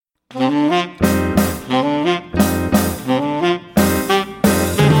Hello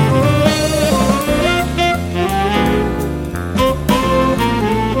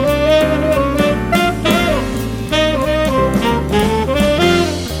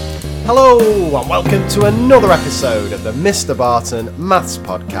and welcome to another episode of the Mr. Barton Maths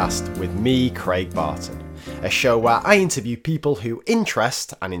Podcast with me, Craig Barton, a show where I interview people who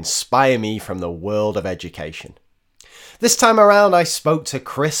interest and inspire me from the world of education. This time around I spoke to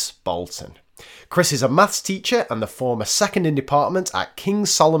Chris Bolton. Chris is a maths teacher and the former second in department at King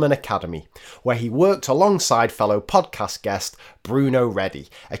Solomon Academy, where he worked alongside fellow podcast guest Bruno Reddy,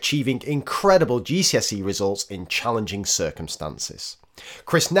 achieving incredible GCSE results in challenging circumstances.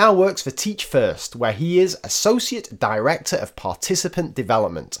 Chris now works for Teach First, where he is Associate Director of Participant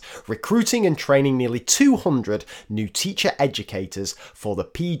Development, recruiting and training nearly 200 new teacher educators for the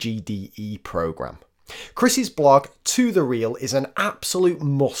PGDE programme. Chris's blog, To The Real, is an absolute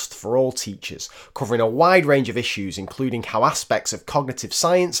must for all teachers, covering a wide range of issues including how aspects of cognitive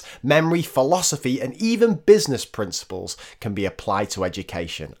science, memory, philosophy and even business principles can be applied to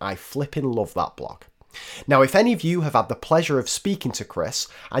education. I flipping love that blog. Now, if any of you have had the pleasure of speaking to Chris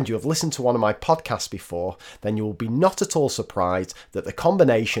and you have listened to one of my podcasts before, then you will be not at all surprised that the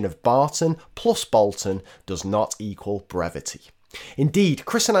combination of Barton plus Bolton does not equal brevity. Indeed,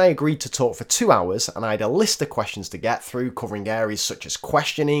 Chris and I agreed to talk for 2 hours and I had a list of questions to get through covering areas such as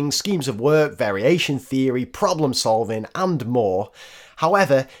questioning, schemes of work, variation theory, problem solving and more.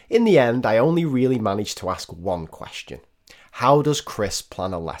 However, in the end, I only really managed to ask one question. How does Chris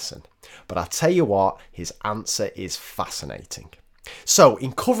plan a lesson? But I tell you what, his answer is fascinating. So,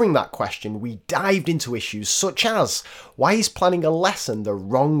 in covering that question, we dived into issues such as why is planning a lesson the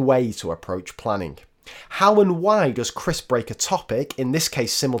wrong way to approach planning? How and why does Chris break a topic, in this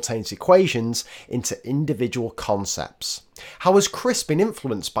case simultaneous equations, into individual concepts? How has Chris been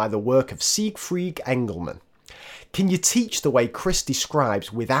influenced by the work of Siegfried Engelmann? Can you teach the way Chris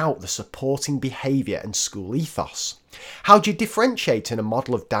describes without the supporting behaviour and school ethos? How do you differentiate in a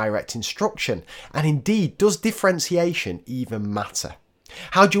model of direct instruction? And indeed, does differentiation even matter?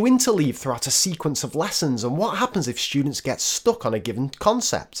 How do you interleave throughout a sequence of lessons? And what happens if students get stuck on a given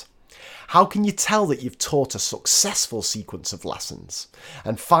concept? How can you tell that you've taught a successful sequence of lessons?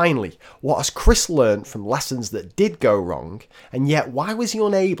 And finally, what has Chris learned from lessons that did go wrong, and yet why was he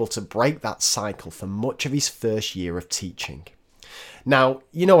unable to break that cycle for much of his first year of teaching? Now,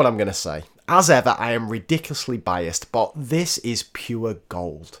 you know what I'm going to say. As ever, I am ridiculously biased, but this is pure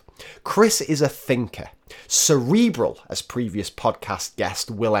gold. Chris is a thinker, cerebral, as previous podcast guest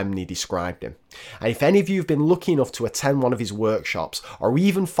Will Emney described him. And if any of you have been lucky enough to attend one of his workshops or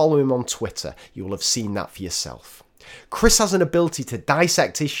even follow him on Twitter, you will have seen that for yourself. Chris has an ability to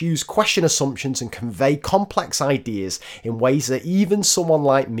dissect issues, question assumptions and convey complex ideas in ways that even someone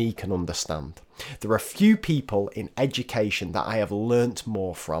like me can understand. There are few people in education that I have learnt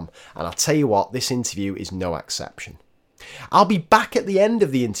more from, and I'll tell you what, this interview is no exception. I'll be back at the end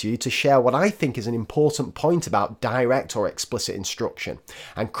of the interview to share what I think is an important point about direct or explicit instruction,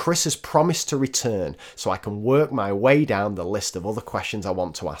 and Chris has promised to return so I can work my way down the list of other questions I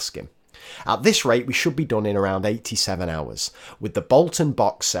want to ask him. At this rate, we should be done in around 87 hours, with the Bolton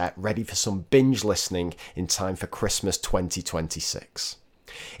box set ready for some binge listening in time for Christmas 2026.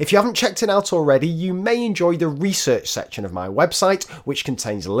 If you haven't checked it out already, you may enjoy the research section of my website, which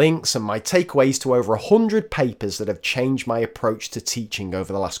contains links and my takeaways to over 100 papers that have changed my approach to teaching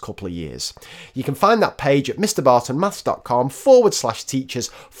over the last couple of years. You can find that page at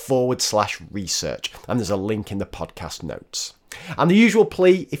mrbartonmaths.com/teachers/research, and there's a link in the podcast notes. And the usual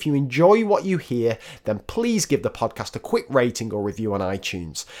plea, if you enjoy what you hear, then please give the podcast a quick rating or review on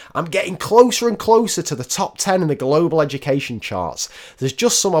iTunes. I'm getting closer and closer to the top 10 in the global education charts. There's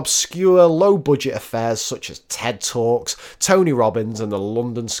just some obscure, low-budget affairs such as TED Talks, Tony Robbins and the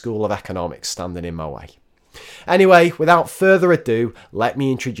London School of Economics standing in my way. Anyway, without further ado, let me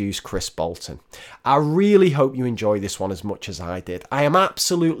introduce Chris Bolton. I really hope you enjoy this one as much as I did. I am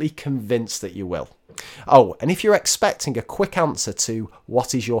absolutely convinced that you will. Oh, and if you're expecting a quick answer to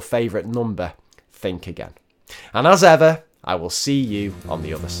what is your favourite number, think again. And as ever, I will see you on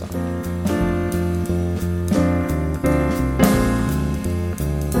the other side.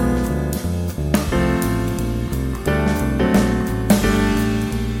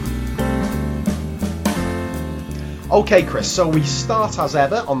 Okay, Chris, so we start as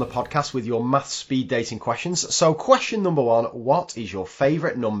ever on the podcast with your math speed dating questions. So question number one, what is your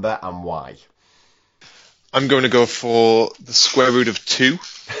favourite number and why? I'm going to go for the square root of 2.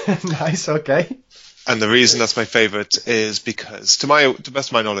 Nice, okay. And the reason that's my favourite is because, to the best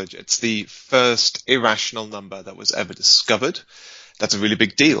of my knowledge, it's the first irrational number that was ever discovered. that's a really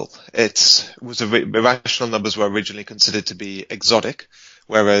big deal. Irrational numbers were originally considered to be exotic,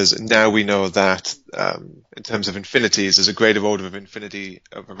 whereas now we know that in terms of infinities, there's a greater order of infinity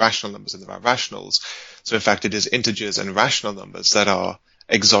of irrational numbers than there are rationals. So in fact, it is integers and rational numbers that are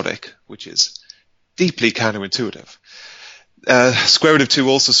exotic, which is deeply counterintuitive. Square root of 2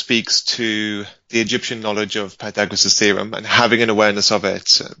 also speaks to the Egyptian knowledge of Pythagoras' theorem and having an awareness of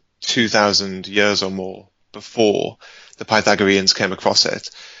it 2,000 years or more before the Pythagoreans came across it.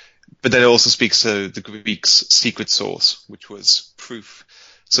 But then it also speaks to the Greeks' secret source, which was proof.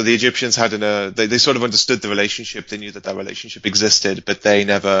 So the Egyptians had they sort of understood the relationship. They knew that relationship existed, but they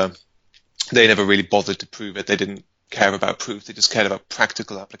never really bothered to prove it. They didn't care about proof. They just cared about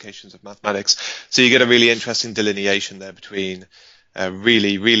practical applications of mathematics. So you get a really interesting delineation there between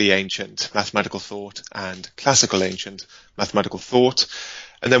really, really ancient mathematical thought and classical ancient mathematical thought.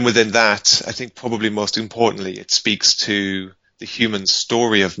 And then within that, I think probably most importantly, it speaks to the human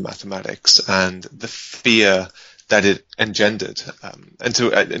story of mathematics and the fear that it engendered. And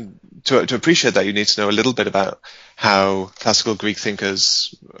to appreciate that, you need to know a little bit about how classical Greek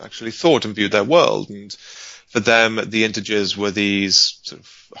thinkers actually thought and viewed their world. And for them, the integers were these sort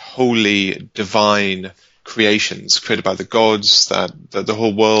of holy, divine creations created by the gods, that the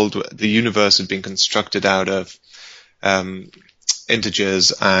whole world, the universe had been constructed out of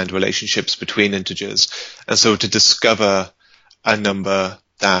integers and relationships between integers. And so to discover a number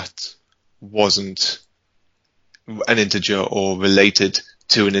that wasn't an integer or related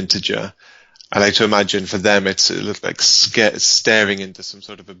to an integer, I like to imagine for them it's a little like staring into some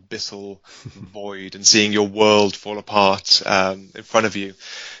sort of abyssal void and seeing your world fall apart in front of you.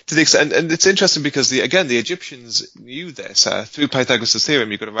 To the extent, and it's interesting because the Egyptians knew this through Pythagoras'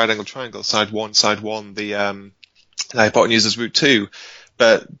 theorem. You've got a right angle triangle, side one, the hypotenuse is root 2.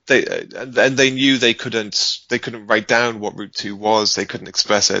 But they knew they couldn't write down what root 2 was. They couldn't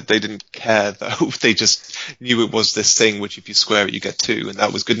express it. They didn't care though. They just knew it was this thing which if you square it you get 2, and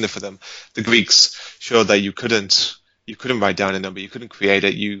that was good enough for them. The Greeks showed that you couldn't write down a number. You couldn't create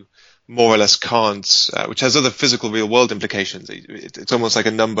it. You more or less can't, which has other physical real world implications. It's almost like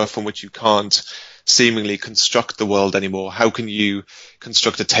a number from which you can't seemingly construct the world anymore. How can you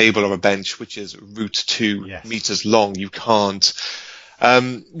construct a table or a bench which is root 2 meters long? You can't.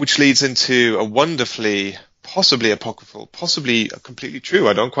 Which leads into a wonderfully, possibly apocryphal, possibly completely true,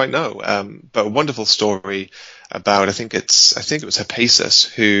 I don't quite know, but a wonderful story about, I think it was Hypasus,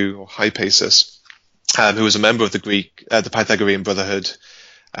 who was a member of the Pythagorean Brotherhood,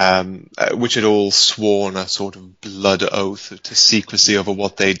 which had all sworn a sort of blood oath to secrecy over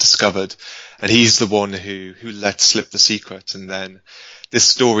what they'd discovered. And he's the one who let slip the secret, and then this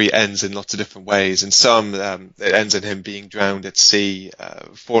story ends in lots of different ways. In some, it ends in him being drowned at sea,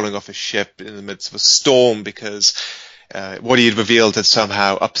 falling off a ship in the midst of a storm because what he had revealed had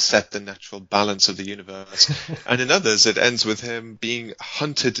somehow upset the natural balance of the universe. And in others, it ends with him being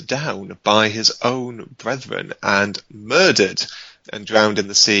hunted down by his own brethren and murdered and drowned in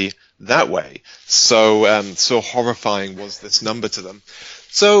the sea that way. So horrifying was this number to them.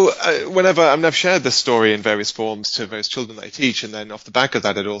 So I've shared this story in various forms to various children that I teach, and then off the back of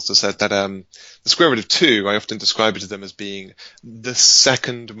that, I'd also said that the square root of 2, I often describe it to them as being the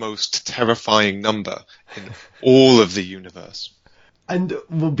second most terrifying number in all of the universe. And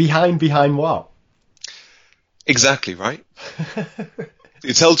behind what? Exactly, right?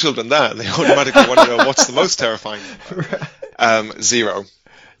 You tell children that, they automatically want to know what's the most terrifying number. 0.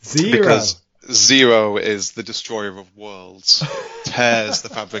 0. Because 0 is the destroyer of worlds, tears the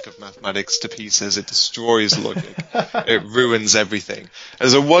fabric of mathematics to pieces, it destroys logic, it ruins everything.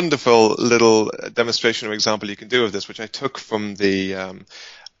 There's a wonderful little demonstration or example you can do of this, which I took from the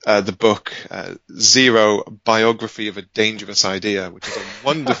book Zero, Biography of a Dangerous Idea, which is a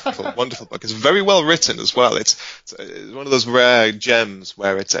wonderful, wonderful book. It's very well written as well. It's one of those rare gems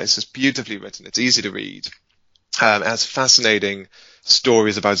where it's just beautifully written. It's easy to read. It has fascinating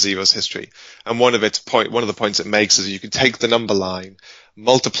stories about Zero's history. And one of the points it makes is you can take the number line,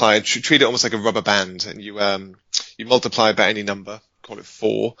 multiply it, treat it almost like a rubber band, and you multiply by any number, call it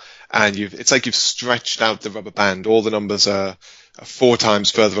 4, and it's like you've stretched out the rubber band. All the numbers are 4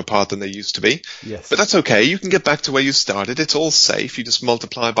 times further apart than they used to be. Yes. But that's okay. You can get back to where you started. It's all safe. You just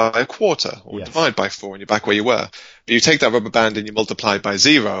multiply by a quarter or divide by 4 and you're back where you were. But you take that rubber band and you multiply by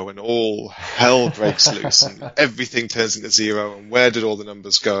 0 and all hell breaks loose and everything turns into 0. And where did all the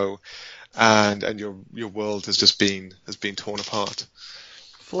numbers go? And your world has just been torn apart.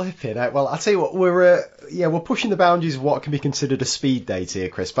 Flipping out. Well, I'll tell you what, we're pushing the boundaries of what can be considered a speed date here,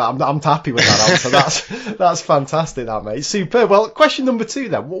 Chris, but I'm happy with that answer. That's fantastic, that, mate. Superb. Well, question number 2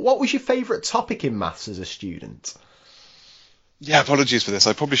 then. What was your favourite topic in maths as a student? Yeah, apologies for this.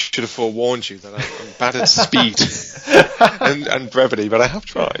 I probably should have forewarned you that I'm bad at speed and brevity, but I have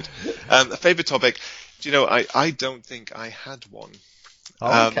tried. A favourite topic, I don't think I had one.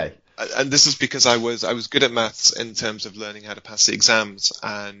 Oh, okay. And this is because I was good at maths in terms of learning how to pass the exams,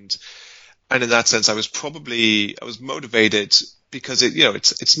 and in that sense, I was motivated because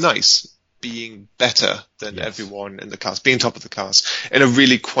it's nice being better than everyone in the class, being top of the class in a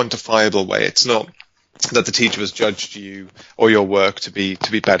really quantifiable way. It's not that the teacher has judged you or your work to be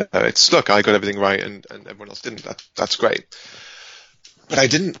better. It's, look, I got everything right and everyone else didn't. That's great. But I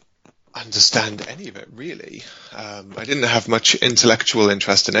didn't understand any of it, really. I didn't have much intellectual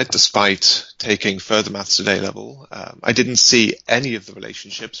interest in it, despite taking further maths at A-level. I didn't see any of the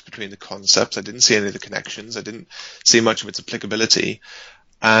relationships between the concepts. I didn't see any of the connections. I didn't see much of its applicability.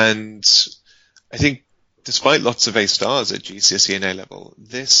 And I think despite lots of A stars at GCSE and A-level,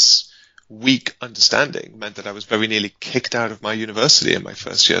 this weak understanding meant that I was very nearly kicked out of my university in my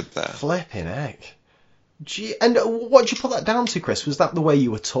first year there. Flipping heck. Gee, and what did you put that down to, Chris? Was that the way you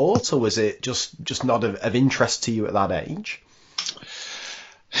were taught, or was it just not of interest to you at that age?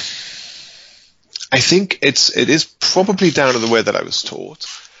 I think it is probably down to the way that I was taught.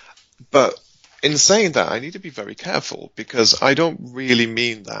 But in saying that, I need to be very careful, because I don't really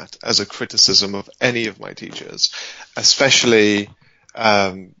mean that as a criticism of any of my teachers, especially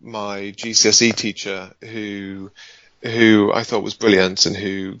my GCSE teacher who I thought was brilliant and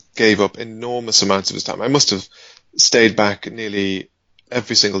who gave up enormous amounts of his time. I must have stayed back nearly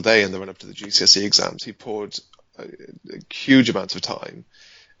every single day in the run-up to the GCSE exams. He poured huge amounts of time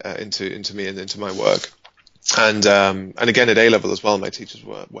into me and into my work. And again at A-level as well, my teachers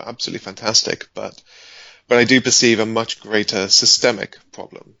were absolutely fantastic. But I do perceive a much greater systemic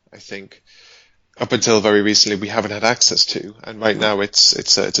problem, I think, up until very recently, we haven't had access to, and right now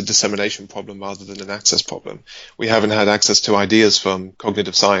it's a dissemination problem rather than an access problem. We haven't had access to ideas from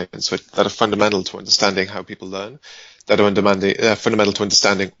cognitive science that are fundamental to understanding how people learn, that are fundamental to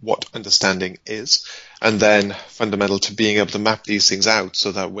understanding what understanding is, and then fundamental to being able to map these things out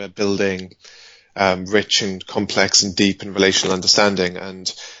so that we're building rich and complex and deep and relational understanding.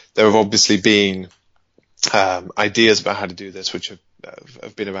 And there have obviously been ideas about how to do this, which have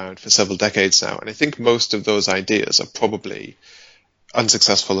been around for several decades now. And I think most of those ideas are probably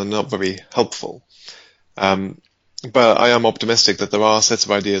unsuccessful and not very helpful. But I am optimistic that there are sets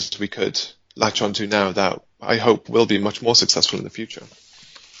of ideas we could latch onto now that I hope will be much more successful in the future.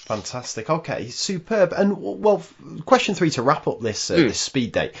 Fantastic. Okay, superb. And well, question 3 to wrap up this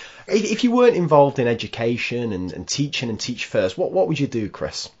speed date. If you weren't involved in education and teaching and teach first, what would you do,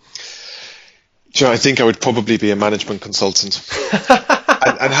 Chris? Sure, I think I would probably be a management consultant.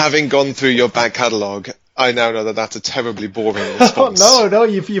 and having gone through your back catalogue, I now know that that's a terribly boring response. No,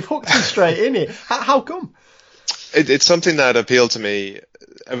 you've hooked me straight in here. How come? It's something that appealed to me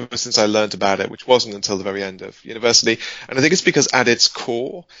ever since I learned about it, which wasn't until the very end of university. And I think it's because at its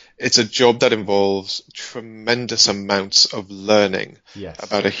core, it's a job that involves tremendous amounts of learning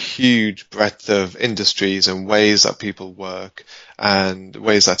about a huge breadth of industries and ways that people work and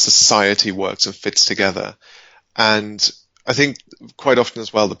ways that society works and fits together. And I think quite often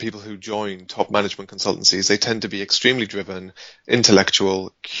as well, the people who join top management consultancies, they tend to be extremely driven,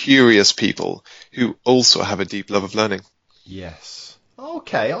 intellectual, curious people who also have a deep love of learning. Yes.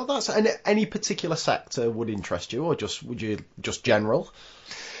 Okay. Oh, that's any particular sector would interest you, or would you just general?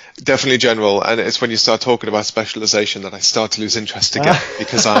 Definitely general, and it's when you start talking about specialization that I start to lose interest again,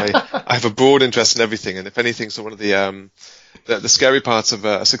 because I have a broad interest in everything. And if anything, so one of the scary parts of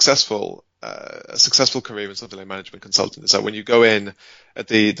a successful career in something like management consultant is that when you go in at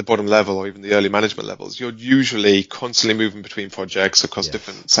the bottom level or even the early management levels, you're usually constantly moving between projects across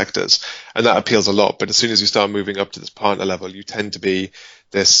different sectors, and that appeals a lot. But as soon as you start moving up to this partner level, you tend to be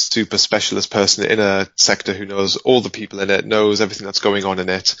this super specialist person in a sector who knows all the people in it, knows everything that's going on in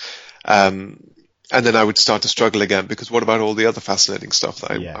it. And then I would start to struggle again, because what about all the other fascinating stuff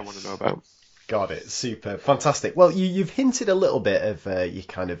that I want to know about? Got it. Super. Fantastic. Well, you've hinted a little bit of your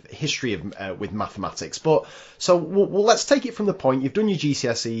kind of history of with mathematics, but so let's take it from the point. You've done your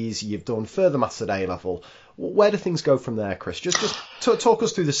GCSEs, you've done further maths at A-level. Where do things go from there, Chris? Just talk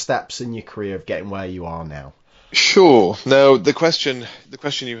us through the steps in your career of getting where you are now. Sure. Now, the question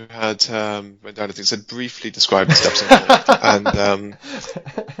you had went down, I think, said briefly describe the steps involved,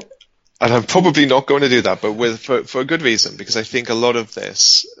 and I'm probably not going to do that, but for a good reason, because I think a lot of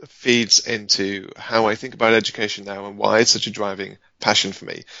this feeds into how I think about education now and why it's such a driving passion for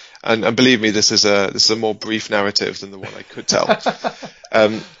me. And believe me, this is a more brief narrative than the one I could tell.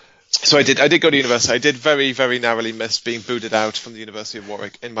 So I did go to university. I did very, very narrowly miss being booted out from the University of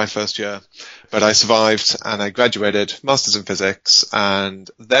Warwick in my first year, but I survived and I graduated, Masters in Physics, and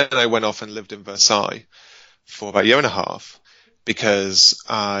then I went off and lived in Versailles for about a year and a half because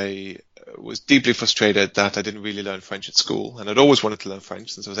I was deeply frustrated that I didn't really learn French at school, and I'd always wanted to learn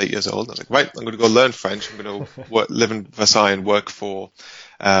French since I was 8 years old. And I was like, right, I'm going to go learn French. I'm going to live in Versailles and work for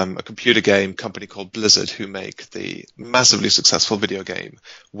a computer game company called Blizzard, who make the massively successful video game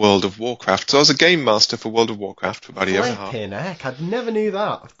World of Warcraft. So I was a game master for World of Warcraft for about a year and a half. Flipping heck, I never knew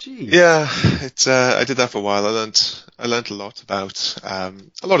that. Jeez. Yeah, I did that for a while. I learned a lot about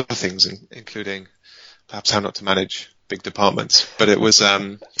a lot of things, including perhaps how not to manage big departments. But it was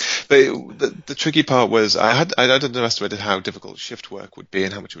the tricky part was I'd underestimated how difficult shift work would be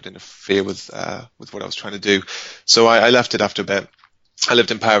and how much it would interfere with what I was trying to do. So I left it after a bit. I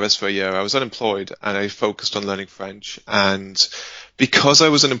lived in Paris for a year. I was unemployed and I focused on learning French. And because I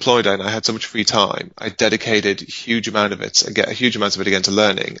was unemployed and I had so much free time, I dedicated a huge amount of it again to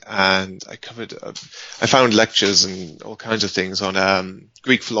learning. And I found lectures and all kinds of things on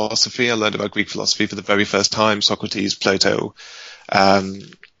Greek philosophy. I learned about Greek philosophy for the very first time, Socrates, Plato,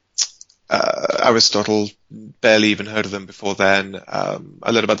 Aristotle, barely even heard of them before then. I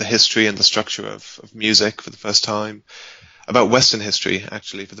learned about the history and the structure of music for the first time. About Western history,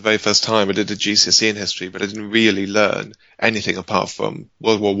 actually, for the very first time. I did a GCSE in history, but I didn't really learn anything apart from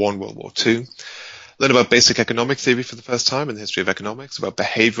World War I, World War II. Learned about basic economic theory for the first time in the history of economics, about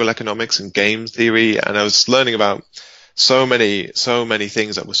behavioral economics and game theory, and I was learning about so many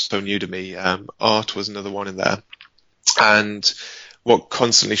things that were so new to me. Art was another one in there. And what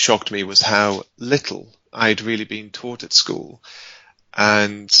constantly shocked me was how little I'd really been taught at school.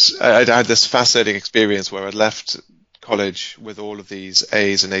 And I'd had this fascinating experience where I'd left college with all of these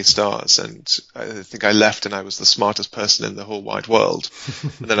A's and A stars, and I think I left and I was the smartest person in the whole wide world.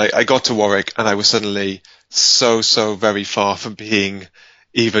 And then I got to Warwick and I was suddenly so very far from being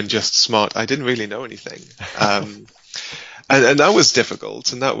even just smart. I didn't really know anything. And that was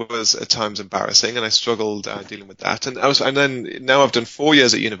difficult, and that was at times embarrassing, and I struggled dealing with that. And then now I've done 4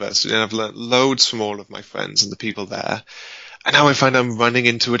 years at university, and I've learned loads from all of my friends and the people there. And now I find I'm running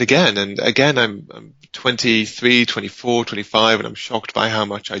into it again. And again, I'm 23, 24, 25, and I'm shocked by how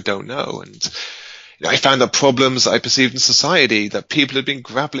much I don't know. And I found that problems I perceived in society that people had been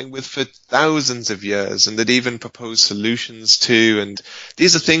grappling with for thousands of years and that even proposed solutions to. And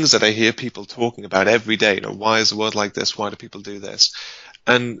these are things that I hear people talking about every day. Why is the world like this? Why do people do this?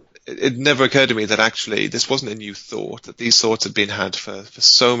 And it never occurred to me that actually this wasn't a new thought, that these thoughts had been had for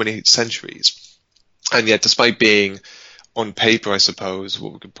so many centuries. And yet, despite being on paper, I suppose,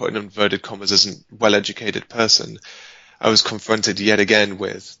 what we could put in inverted commas as a well-educated person, I was confronted yet again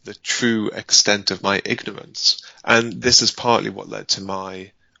with the true extent of my ignorance. And this is partly what led to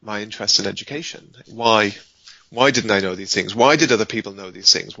my interest in education. Why didn't I know these things? Why did other people know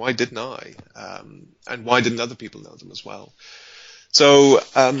these things? Why didn't I? And why didn't other people know them as well? So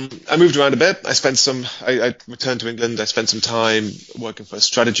I moved around a bit. I returned to England. I spent some time working for a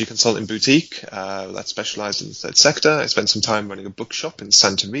strategy consulting boutique that specialized in the third sector. I spent some time running a bookshop in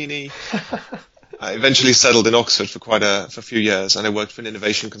Santorini. I eventually settled in Oxford for a few years, and I worked for an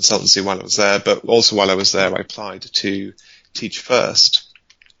innovation consultancy while I was there. But also while I was there, I applied to Teach First,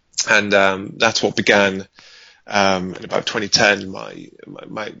 and that's what began. In about 2010,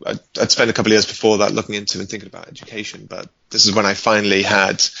 I'd spent a couple of years before that looking into and thinking about education, but this is when I finally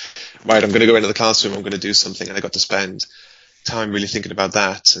had, right, I'm going to go into the classroom, I'm going to do something, and I got to spend time really thinking about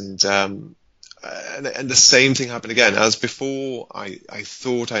that. And the same thing happened again. As before, I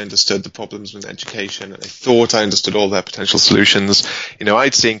thought I understood the problems with education, and I thought I understood all their potential solutions.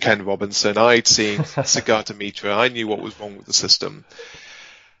 I'd seen Ken Robinson, I'd seen Siddhartha Mitra, I knew what was wrong with the system.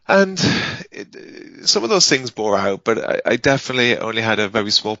 And some of those things bore out, but I definitely only had a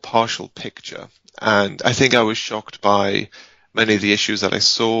very small partial picture. And I think I was shocked by many of the issues that I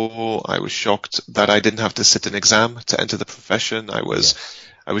saw. I was shocked that I didn't have to sit an exam to enter the profession. I was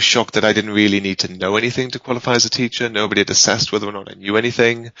shocked that I didn't really need to know anything to qualify as a teacher. Nobody had assessed whether or not I knew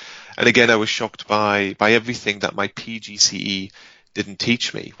anything. And again, I was shocked by everything that my PGCE didn't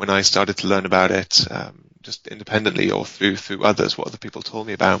teach me when I started to learn about it, just independently or through others, what other people told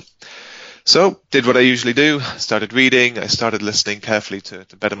me about. So did what I usually do, started reading, I started listening carefully to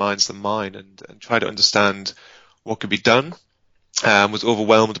better minds than mine and try to understand what could be done. Was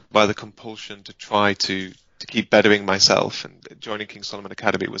overwhelmed by the compulsion to try to keep bettering myself, and joining King Solomon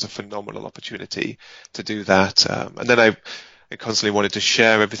Academy was a phenomenal opportunity to do that. And then I I constantly wanted to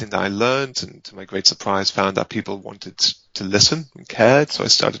share everything that I learned, and to my great surprise found that people wanted to listen and cared. So I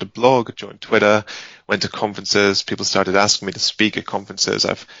started a blog, joined Twitter, went to conferences. People started asking me to speak at conferences.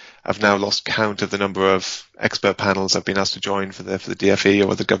 I've now lost count of the number of expert panels I've been asked to join for the DFE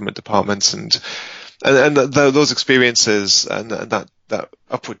or the government departments, and those experiences and that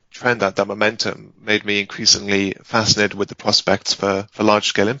upward trend, that momentum made me increasingly fascinated with the prospects for large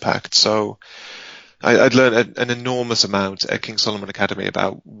scale impact. So I'd learned an enormous amount at King Solomon Academy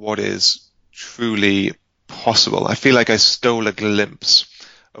about what is truly possible. I feel like I stole a glimpse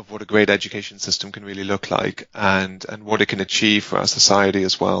of what a great education system can really look like, and what it can achieve for our society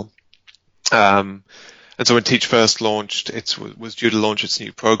as well. And so when Teach First launched, it was due to launch its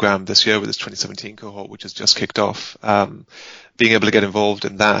new program this year with its 2017 cohort, which has just kicked off. Being able to get involved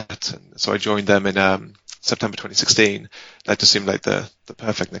in that, and so I joined them in September 2016. That just seemed like the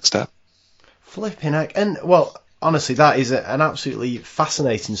perfect next step. Flipping heck. And, well, honestly, that is an absolutely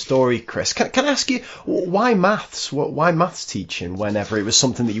fascinating story, Chris. Can I ask you, why maths? Why maths teaching whenever it was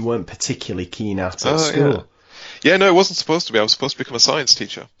something that you weren't particularly keen at school? Yeah, no, it wasn't supposed to be. I was supposed to become a science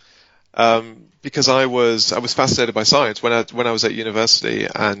teacher. Because I was fascinated by science when I was at university,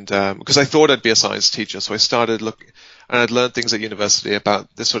 and because I thought I'd be a science teacher, so I started looking, and I'd learned things at university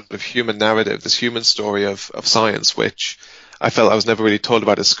about this sort of human narrative, this human story of science, which I felt I was never really told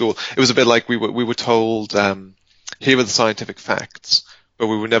about at school. It was a bit like we were told, here are the scientific facts, but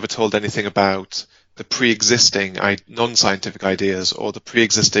we were never told anything about the pre-existing non-scientific ideas, or the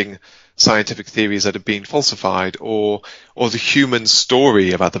pre-existing scientific theories that have been falsified, or the human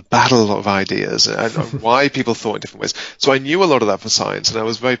story about the battle of ideas and why people thought in different ways. So I knew a lot of that for science, and I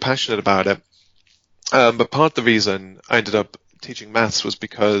was very passionate about it. But part of the reason I ended up teaching maths was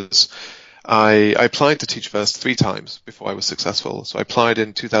because I applied to Teach First 3 times before I was successful. So I applied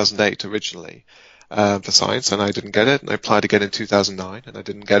in 2008 originally for science, and I didn't get it. And I applied again in 2009, and I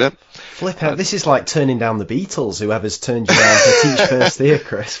didn't get it. Flip out. This is like turning down the Beatles, whoever's turned you down for Teach First here,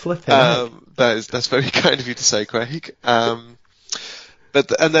 Chris. Flip out. That's very kind of you to say, Craig. And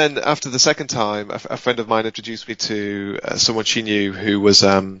then after the second time, a friend of mine introduced me to someone she knew who was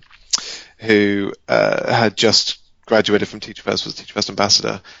who had just graduated from Teach First, was a Teach First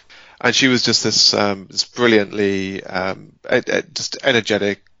ambassador. And she was just this brilliantly just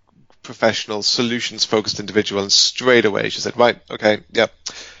energetic, professional, solutions-focused individual. And straight away she said, right, okay,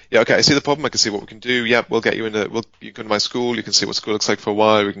 okay, I see the problem, I can see what we can do. Yeah, we'll get you you go to my school, you can see what school looks like for a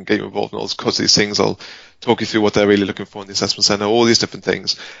while, we can get you involved in all sorts of these things. I'll talk you through what they're really looking for in the assessment center, all these different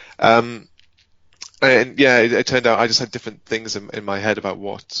things. And yeah, it turned out I just had different things in my head about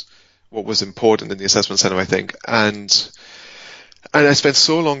what was important in the assessment center, I think. And I spent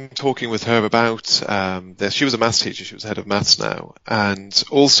so long talking with her about this. She was a maths teacher. She was head of maths now. And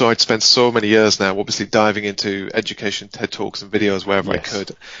also I'd spent so many years now obviously diving into education, TED Talks and videos wherever I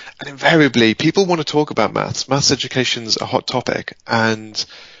could. And invariably people want to talk about maths. Maths education's a hot topic, and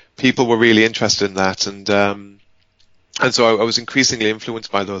people were really interested in that. And so I was increasingly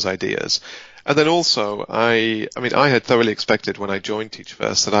influenced by those ideas. And then also I had thoroughly expected when I joined Teach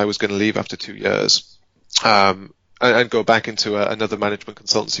First that I was going to leave after 2 years. And go back into another management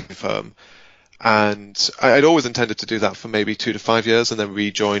consultancy firm. And I'd always intended to do that for maybe 2 to 5 years and then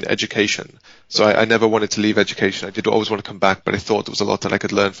rejoin education. So I never wanted to leave education. I did always want to come back, but I thought there was a lot that I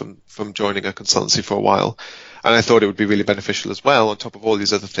could learn from joining a consultancy for a while. And I thought it would be really beneficial as well, on top of all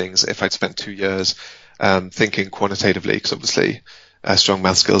these other things, if I'd spent 2 years thinking quantitatively, because obviously strong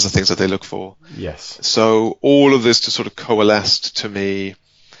math skills are things that they look for. Yes. So all of this just sort of coalesced to me.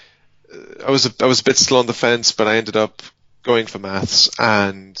 I was a bit still on the fence, but I ended up going for maths,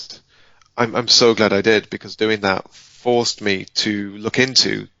 and I'm so glad I did, because doing that forced me to look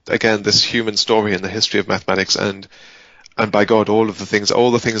into, again, this human story and the history of mathematics, and by God, all the things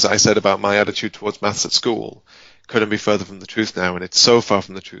that I said about my attitude towards maths at school couldn't be further from the truth now, and it's so far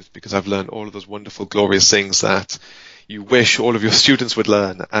from the truth, because I've learned all of those wonderful, glorious things that you wish all of your students would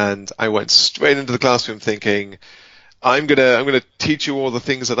learn. And I went straight into the classroom thinking, I'm gonna teach you all the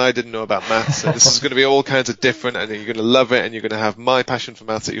things that I didn't know about maths, and this is gonna be all kinds of different, and you're gonna love it, and you're gonna have my passion for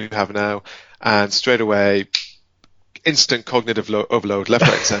maths that you have now. And straight away, instant cognitive overload, left,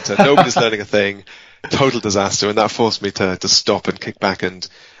 right, and center. Nobody's learning a thing. Total disaster, and that forced me to stop and kick back and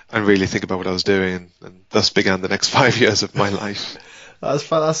really think about what I was doing, and thus began the next 5 years of my life.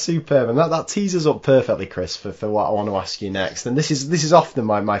 That's superb, and that tees us up perfectly, Chris, for what I want to ask you next. And this is often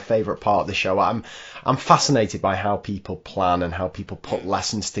my favourite part of the show. I'm fascinated by how people plan and how people put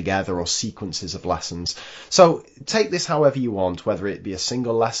lessons together, or sequences of lessons. So take this however you want, whether it be a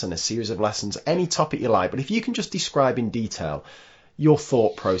single lesson, a series of lessons, any topic you like. But if you can just describe in detail, your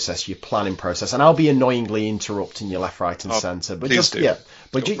thought process, your planning process, and I'll be annoyingly interrupting you left, right, and centre. But just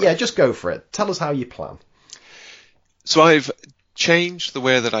just go for it. Tell us how you plan. So I've changed the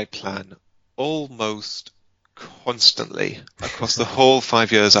way that I plan almost constantly across the whole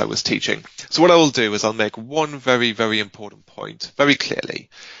 5 years I was teaching. So what I will do is I'll make one very, very important point very clearly,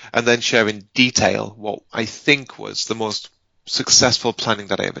 and then share in detail what I think was the most successful planning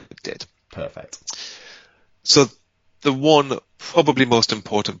that I ever did. Perfect. So the one probably most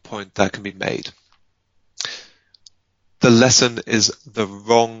important point that can be made: the lesson is the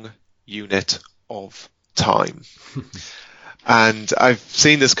wrong unit of time. And I've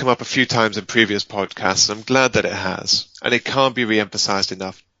seen this come up a few times in previous podcasts, and I'm glad that it has. And it can't be re-emphasized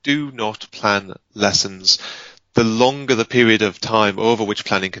enough. Do not plan lessons. The longer the period of time over which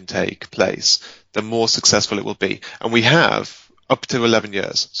planning can take place, the more successful it will be. And we have up to 11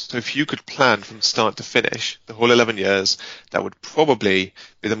 years. So if you could plan from start to finish the whole 11 years, that would probably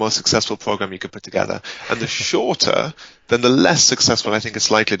be the most successful program you could put together. And the shorter, then the less successful I think it's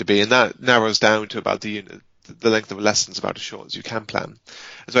likely to be. And that narrows down to about the length of a lesson is about as short as you can plan.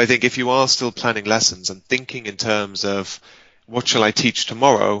 And so I think if you are still planning lessons and thinking in terms of what shall I teach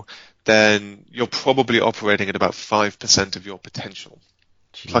tomorrow, then you're probably operating at about 5% of your potential.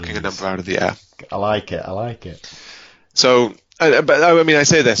 Jeez. Plucking a number out of the air. I like it. So, but I mean, I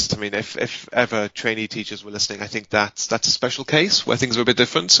say this, I mean, if ever trainee teachers were listening, I think that's a special case where things are a bit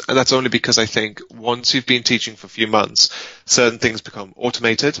different. And that's only because I think once you've been teaching for a few months, certain things become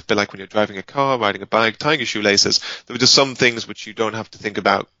automated, a bit like when you're driving a car, riding a bike, tying your shoelaces. There are just some things which you don't have to think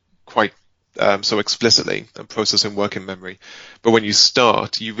about quite so explicitly and process in working memory. But when you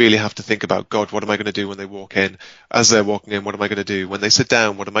start, you really have to think about, God, what am I going to do when they walk in? As they're walking in, what am I going to do? When they sit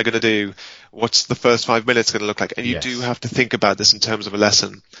down, what am I going to do? What's the first 5 minutes going to look like? And you do have to think about this in terms of a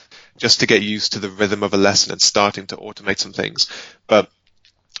lesson, just to get used to the rhythm of a lesson and starting to automate some things. But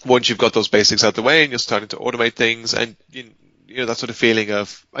once you've got those basics out of the way and you're starting to automate things, and you know, that sort of feeling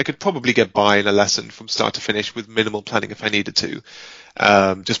of, I could probably get by in a lesson from start to finish with minimal planning if I needed to,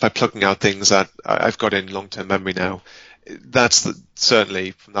 just by plugging out things that I've got in long-term memory now. That's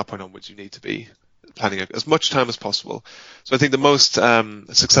certainly from that point onwards, you need to be planning as much time as possible. So I think the most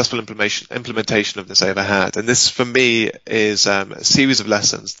successful implementation of this I ever had, and this for me is a series of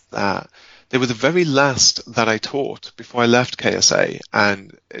lessons that they were the very last that I taught before I left KSA.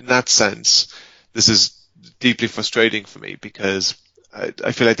 And in that sense, this is deeply frustrating for me because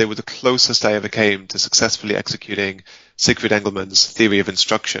I feel like they were the closest I ever came to successfully executing Siegfried Engelmann's theory of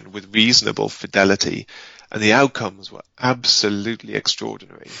instruction with reasonable fidelity, and the outcomes were absolutely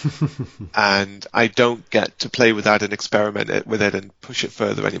extraordinary. And I don't get to play with that and experiment with it and push it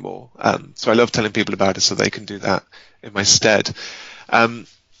further anymore. So I love telling people about it so they can do that in my stead.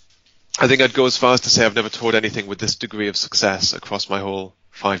 I think I'd go as far as to say I've never taught anything with this degree of success across my whole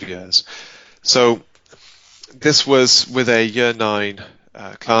 5 years. So this was with a year 9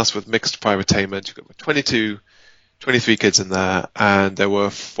 class with mixed prior attainment. You've got 23 kids in there, and there were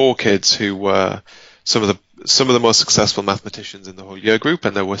 4 kids who were some of the most successful mathematicians in the whole year group,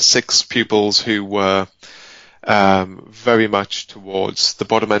 and there were 6 pupils who were very much towards the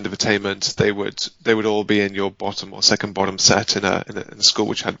bottom end of attainment. They would all be in your bottom or second bottom set in a school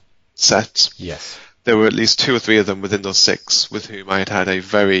which had sets. Yes. There were at least 2 or 3 of them within those 6 with whom I had a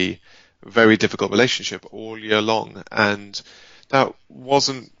very, very difficult relationship all year long, and that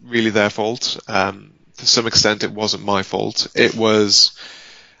wasn't really their fault. To some extent, it wasn't my fault. It was,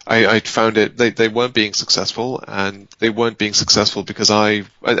 I found it, they weren't being successful, and they weren't being successful because and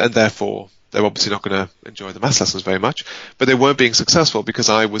therefore, they're obviously not going to enjoy the maths lessons very much, but they weren't being successful because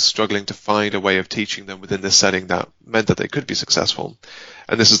I was struggling to find a way of teaching them within this setting that meant that they could be successful.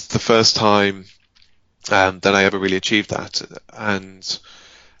 And this is the first time that I ever really achieved that. And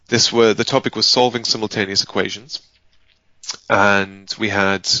the topic was solving simultaneous equations. And we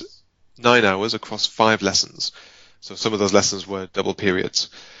had 9 hours across 5 lessons. So some of those lessons were double periods.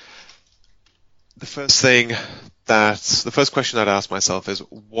 The first question I'd ask myself is,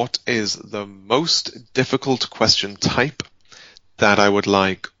 what is the most difficult question type that I would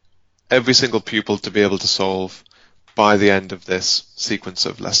like every single pupil to be able to solve by the end of this sequence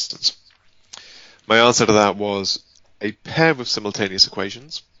of lessons? My answer to that was a pair of simultaneous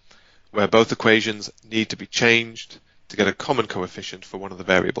equations, where both equations need to be changed to get a common coefficient for one of the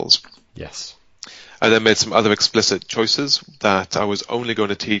variables. Yes. I then made some other explicit choices that I was only going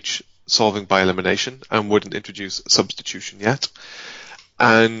to teach solving by elimination and wouldn't introduce substitution yet.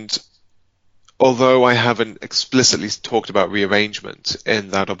 And although I haven't explicitly talked about rearrangement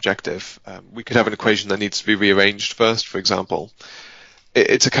in that objective, we could have an equation that needs to be rearranged first, for example.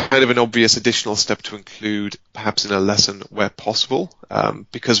 it's a kind of an obvious additional step to include perhaps in a lesson where possible,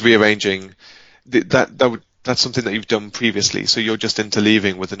 because rearranging that's something that you've done previously, so you're just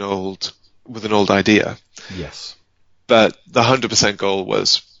interleaving with an old idea. Yes. But the 100% goal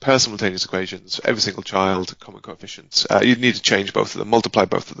was pair simultaneous equations, every single child, common coefficients. You need to change both of them, multiply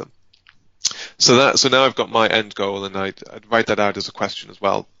both of them. So now I've got my end goal, and I'd write that out as a question as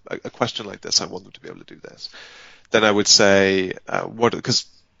well. A question like this, I want them to be able to do this. Then I would say, because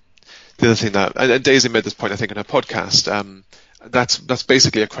the other thing and Daisy made this point, I think, in her podcast, that's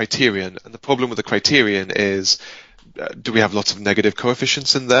basically a criterion. And the problem with the criterion is, do we have lots of negative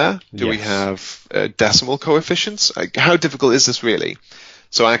coefficients in there? Do we have decimal coefficients? How difficult is this really?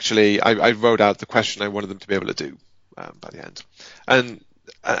 So actually, I wrote out the question I wanted them to be able to do by the end. And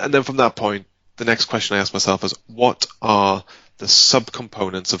then from that point, the next question I asked myself is, what are the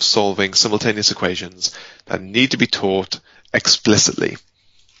subcomponents of solving simultaneous equations that need to be taught explicitly?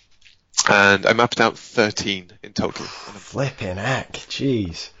 And I mapped out 13 in total. Flipping heck,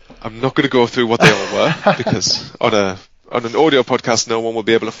 jeez. I'm not going to go through what they all were, because on an audio podcast no one will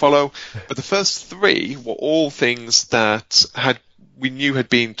be able to follow. But the first 3 were all things that we knew had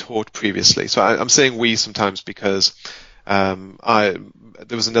been taught previously. So I'm saying we sometimes because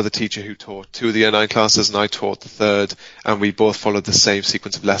there was another teacher who taught 2 of the Year 9 classes, and I taught the 3rd, and we both followed the same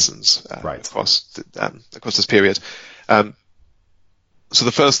sequence of lessons across this period. So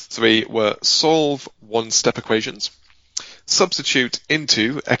the first 3 were solve one-step equations, substitute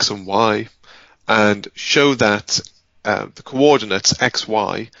into x and y, and show that the coordinates x,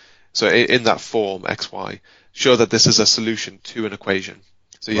 y, so in that form x, y, show that this is a solution to an equation.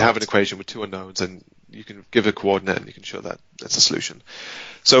 So you have an equation with 2 unknowns, and you can give a coordinate and you can show that it's a solution.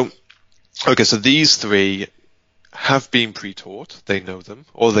 So these 3 have been pre-taught. They know them,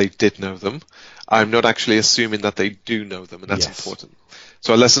 or they did know them. I'm not actually assuming that they do know them, and that's important.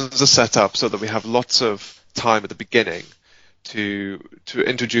 So our lessons are set up so that we have lots of time at the beginning to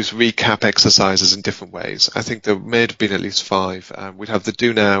introduce recap exercises in different ways. I think there may have been at least 5. We'd have the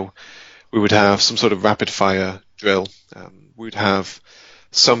do now. We would have some sort of rapid fire drill. We'd have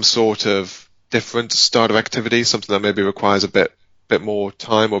some sort of different starter activity, something that maybe requires a bit more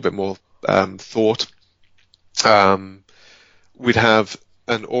time or a bit more thought. We'd have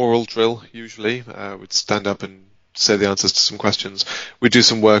an oral drill usually. We'd stand up and say the answers to some questions. We'd do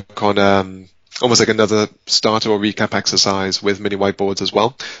some work on almost like another starter or recap exercise with mini whiteboards as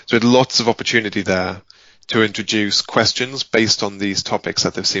well. So we had lots of opportunity there to introduce questions based on these topics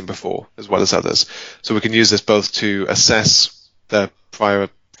that they've seen before, as well as others. So we can use this both to assess their prior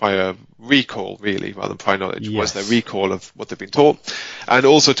recall, really, rather than prior knowledge. What's their recall of what they've been taught, and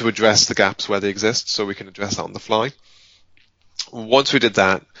also to address the gaps where they exist, so we can address that on the fly. Once we did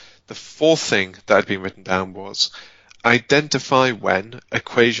that, the 4th thing that had been written down was identify when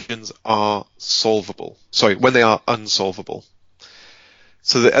equations are solvable. Sorry, when they are unsolvable.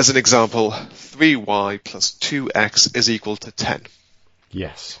 So that, as an example, 3y plus 2x is equal to 10.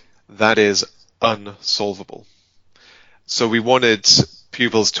 Yes. That is unsolvable. So we wanted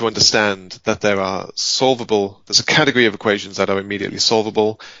pupils to understand that there's a category of equations that are immediately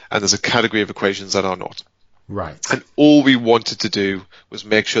solvable, and there's a category of equations that are not. Right. And all we wanted to do was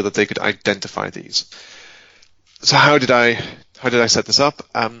make sure that they could identify these. So how did I set this up?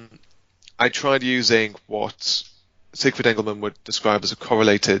 I tried using what Siegfried Engelmann would describe as a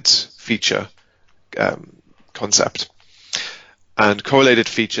correlated feature concept. And correlated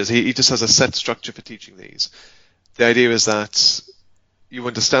features, he just has a set structure for teaching these. The idea is that you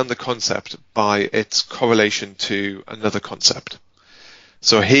understand the concept by its correlation to another concept.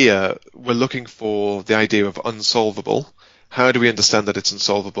 So here, we're looking for the idea of unsolvable. How do we understand that it's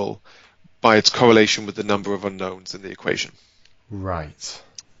unsolvable? By its correlation with the number of unknowns in the equation. Right.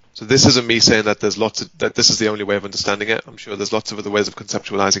 So this isn't me saying that that this is the only way of understanding it. I'm sure there's lots of other ways of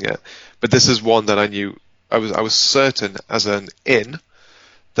conceptualizing it. But this is one that I knew, I was certain as an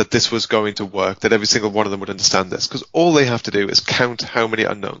that this was going to work, that every single one of them would understand this, because all they have to do is count how many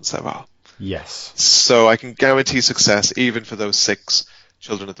unknowns there are. Yes. So I can guarantee success even for those 6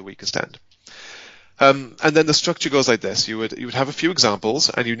 children at the weakest end. And then the structure goes like this. You would have a few examples,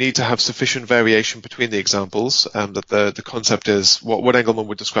 and you need to have sufficient variation between the examples, that the concept is what Engelmann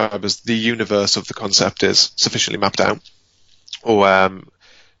would describe as the universe of the concept is sufficiently mapped out, or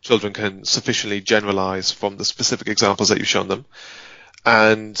children can sufficiently generalize from the specific examples that you've shown them.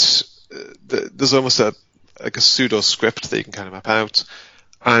 And there's almost a pseudo script that you can kind of map out,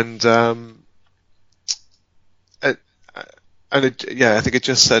 and I think it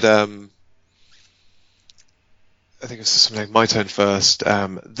just said, I think it was something like my turn first.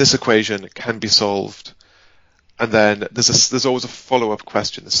 This equation can be solved And then there's always a follow-up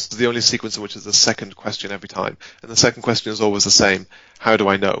question. This is the only sequence in which there's a second question every time. And the second question is always the same. How do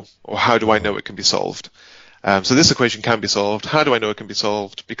I know? Or how do I know it can be solved? So this equation can be solved. How do I know it can be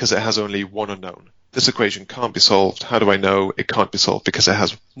solved? Because it has only one unknown. This equation can't be solved. How do I know it can't be solved? Because it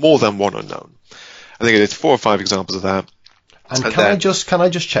has more than one unknown. I think it's 4 or 5 examples of that. And can I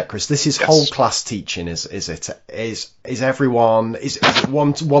just check, Chris? This is whole class teaching, is it? Is everyone is it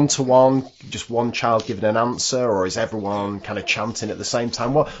one to one, just one child giving an answer, or is everyone kind of chanting at the same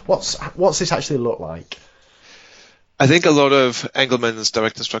time? What's this actually look like? I think a lot of Engelmann's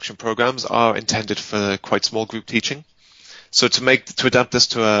direct instruction programs are intended for quite small group teaching. So to adapt this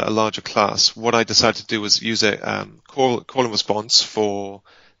to a larger class, what I decided to do was use a call and response for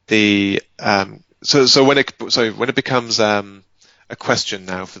the So when it becomes a question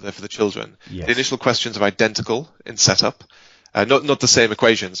now for the children, yes. The initial questions are identical in setup, not the same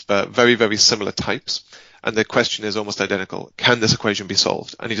equations, but very, very similar types. And the question is almost identical. Can this equation be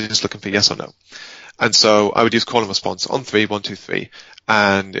solved? And you're just looking for yes or no. And so I would use call and response on 3, 1, 2, 3.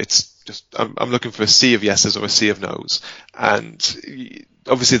 And it's just, I'm looking for a sea of yeses or a sea of nos. And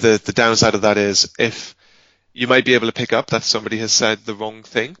obviously the downside of that is if you might be able to pick up that somebody has said the wrong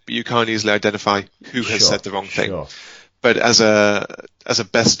thing, but you can't easily identify who has said the wrong thing. Sure. But as a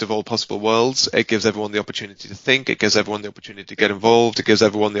best of all possible worlds, it gives everyone the opportunity to think. It gives everyone the opportunity to get involved. It gives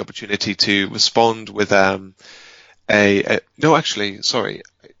everyone the opportunity to respond with no, actually, sorry.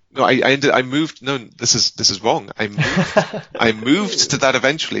 No, I moved. No, this is wrong. I moved to that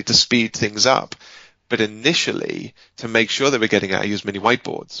eventually to speed things up. But initially, to make sure that we're getting it, I used mini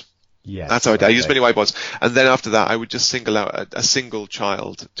whiteboards. Yes, that's how I did. I used mini whiteboards. And then after that, I would just single out a single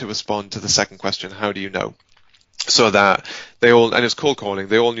child to respond to the second question. How do you know? So that they all, and it's cold calling,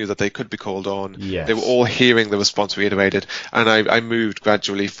 they all knew that they could be called on. Yes. They were all hearing the response reiterated. And I moved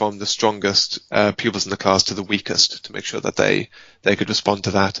gradually from the strongest pupils in the class to the weakest to make sure that they could respond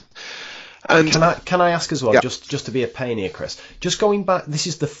to that. And can I ask as well, yeah. just to be a pain here, Chris, just going back, this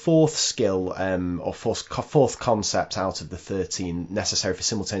is the fourth skill or fourth concept out of the 13 necessary for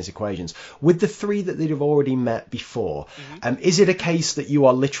simultaneous equations. With the 3 that they'd have already met before, is it a case that you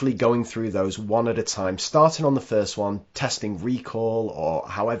are literally going through those one at a time, starting on the first one, testing recall, or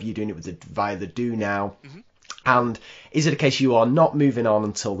however you're doing it via the do now? And is it a case you are not moving on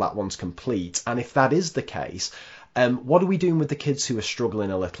until that one's complete? And if that is the case, what are we doing with the kids who are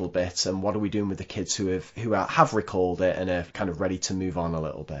struggling a little bit, and what are we doing with the kids who have recalled it and are kind of ready to move on a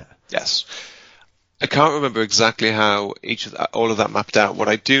little bit? Yes. I can't remember exactly how all of that mapped out. What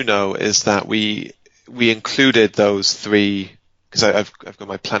I do know is that we included those 3, because I've got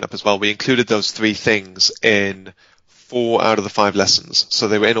my plan up as well. We included those 3 things in 4 out of the 5 lessons. So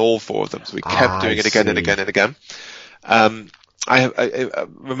they were in all 4 of them. So we kept doing it again and again and again. I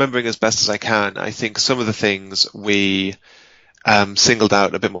remembering as best as I can, I think some of the things we singled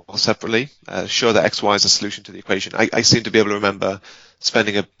out a bit more separately. Sure that X, Y is a solution to the equation. I seem to be able to remember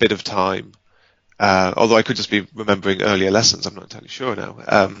spending a bit of time, although I could just be remembering earlier lessons. I'm not entirely sure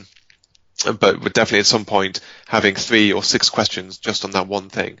now. But definitely at some point having 3 or 6 questions just on that one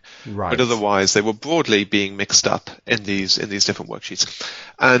thing. Right. But otherwise they were broadly being mixed up in these different worksheets.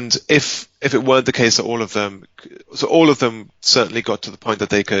 And if it weren't the case that all of them certainly got to the point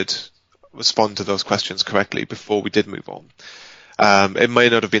that they could respond to those questions correctly before we did move on. It may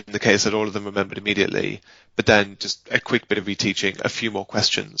not have been the case that all of them remembered immediately, but then just a quick bit of reteaching, a few more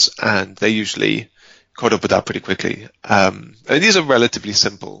questions, and they usually caught up with that pretty quickly. And these are relatively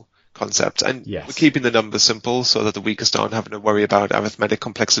simple concept, and yes. We're keeping the numbers simple so that the weakest aren't having to worry about arithmetic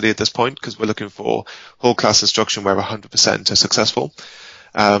complexity at this point, because we're looking for whole class instruction where 100% are successful.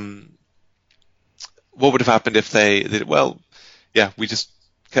 What would have happened if they did? Well, yeah, we just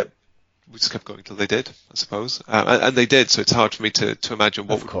kept going till they did, I suppose, and they did. So it's hard for me to imagine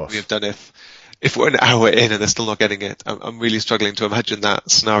what would we have done if we're an hour in and they're still not getting it. I'm really struggling to imagine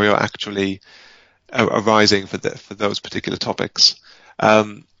that scenario actually arising for those particular topics.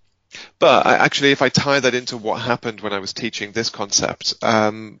 But if I tie that into what happened when I was teaching this concept,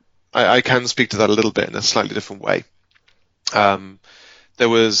 I can speak to that a little bit in a slightly different way. There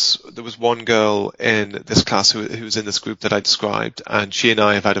was one girl in this class who was in this group that I described, and she and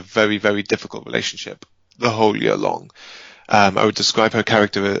I have had a very, very difficult relationship the whole year long. I would describe her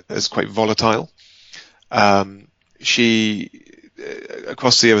character as quite volatile. She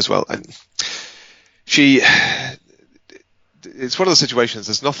across the year as well, and it's one of those situations.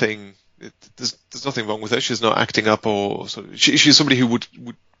 There's nothing wrong with her. She's not acting up, or sort of, she's somebody who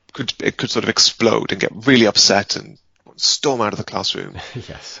could sort of explode and get really upset and storm out of the classroom.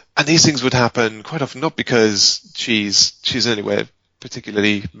 Yes. And these things would happen quite often, not because she's in any way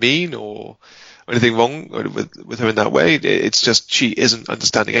particularly mean or anything wrong with her in that way. It's just she isn't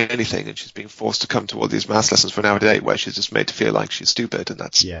understanding anything, and she's being forced to come to all these maths lessons for an hour a day where she's just made to feel like she's stupid, and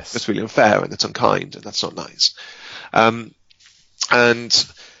that's really unfair, and it's unkind, and that's not nice. And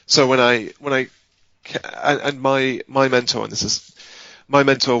so my mentor, and this is my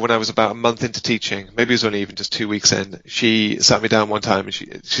mentor when I was about a month into teaching, maybe it was only even just 2 weeks in, she sat me down one time and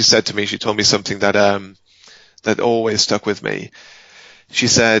she said to me, she told me something that always stuck with me. She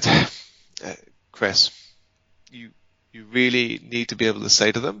said, Chris, you really need to be able to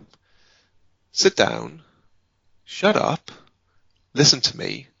say to them, sit down, shut up, listen to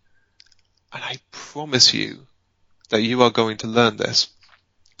me, and I promise you that you are going to learn this.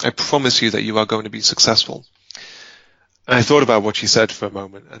 I promise you that you are going to be successful. And I thought about what she said for a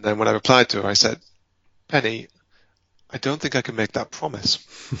moment, and then when I replied to her, I said, Penny, I don't think I can make that promise.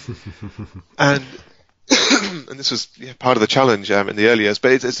 And this was part of the challenge in the early years,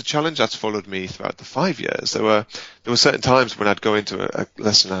 but it's a challenge that's followed me throughout the 5 years. There were certain times when I'd go into a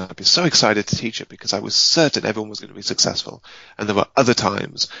lesson and I'd be so excited to teach it because I was certain everyone was going to be successful. And there were other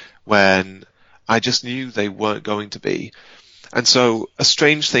times when I just knew they weren't going to be. And so a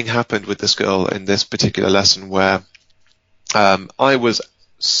strange thing happened with this girl in this particular lesson where I was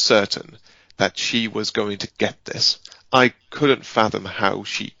certain that she was going to get this. I couldn't fathom how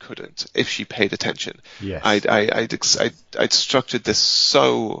she couldn't if she paid attention. Yes. I'd structured this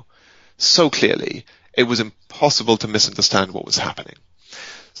so clearly, it was impossible to misunderstand what was happening.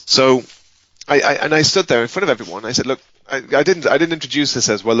 So I stood there in front of everyone. I said, look, I didn't introduce this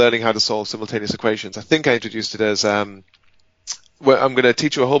as we're learning how to solve simultaneous equations. I think I introduced it as well, I'm going to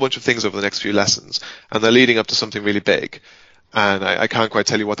teach you a whole bunch of things over the next few lessons, and they're leading up to something really big. And I can't quite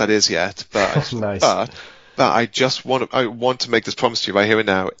tell you what that is yet, but nice. but I want to make this promise to you right here and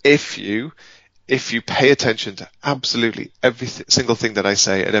now. If you pay attention to absolutely every single thing that I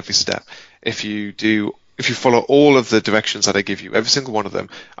say at every step, if you follow all of the directions that I give you, every single one of them,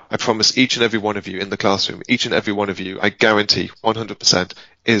 I promise each and every one of you in the classroom, each and every one of you, I guarantee 100%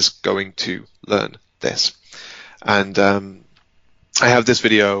 is going to learn this. And I have this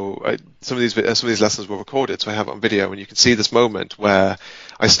video. Some of these lessons were recorded, so I have it on video, and you can see this moment where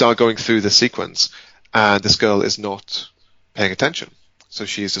I start going through the sequence, and this girl is not paying attention. So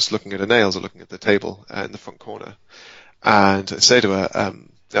she's just looking at her nails or looking at the table in the front corner. And I say to her,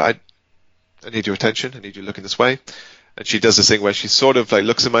 I need your attention. I need you looking this way. And she does this thing where she sort of like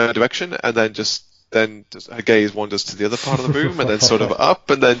looks in my direction, and then her gaze wanders to the other part of the room, and then sort of up,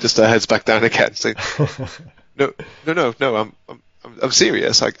 and then just her head's back down again. So, no, I'm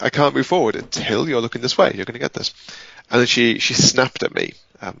serious. I can't move forward until you're looking this way. You're going to get this. And then she snapped at me.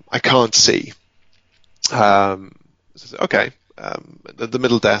 I can't see. Okay. The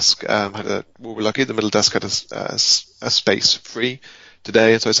middle desk we were lucky. The middle desk had a space free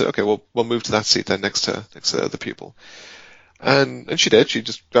today, and so I said, okay, we'll move to that seat then next to the pupil. And she did. She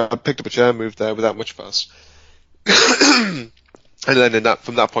just picked up a chair and moved there without much fuss. And then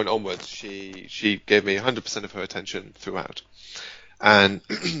from that point onwards, she gave me 100% of her attention throughout. And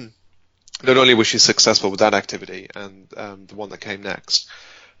not only was she successful with that activity and the one that came next,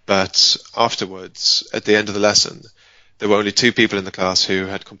 but afterwards, at the end of the lesson, there were only 2 people in the class who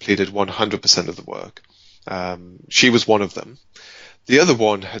had completed 100% of the work. She was one of them. The other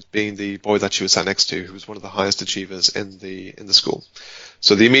one had been the boy that she was sat next to, who was one of the highest achievers in the school.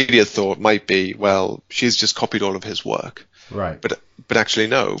 So the immediate thought might be, well, she's just copied all of his work. Right. But actually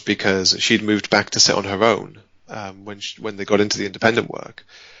no, because she'd moved back to sit on her own when they got into the independent work.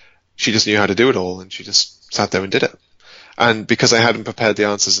 She just knew how to do it all, and she just sat there and did it. And because I hadn't prepared the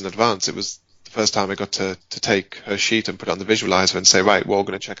answers in advance, it was the first time I got to take her sheet and put it on the visualizer and say, right, we're all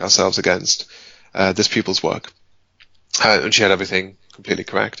going to check ourselves against this pupil's work. And she had everything completely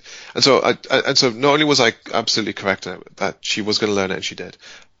correct. And so not only was I absolutely correct that she was going to learn it, and she did,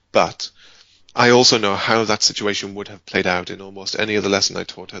 but I also know how that situation would have played out in almost any other lesson I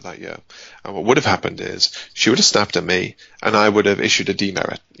taught her that year. And what would have happened is she would have snapped at me, and I would have issued a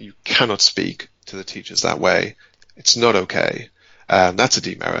demerit. You cannot speak to the teachers that way. It's not okay. That's a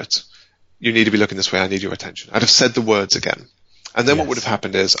demerit. You need to be looking this way. I need your attention. I'd have said the words again. And then What would have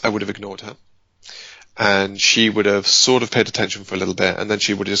happened is I would have ignored her. And she would have sort of paid attention for a little bit, and then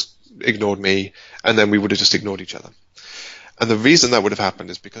she would have just ignored me, and then we would have just ignored each other. And the reason that would have happened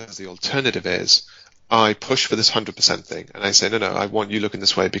is because the alternative is I push for this 100% thing, and I say, no, I want you looking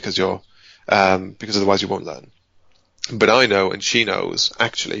this way because otherwise you won't learn. But I know, and she knows,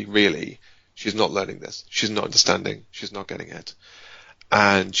 actually, really, she's not learning this. She's not understanding. She's not getting it.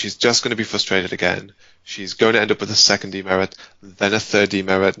 And she's just going to be frustrated again. She's going to end up with a second demerit, then a third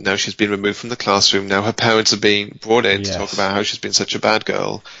demerit. Now she's been removed from the classroom. Now her parents are being brought in to talk about how she's been such a bad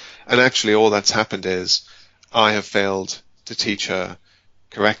girl. And actually all that's happened is I have failed to teach her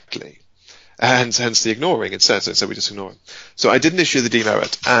correctly. And hence the ignoring. It says we just ignore it. So I didn't issue the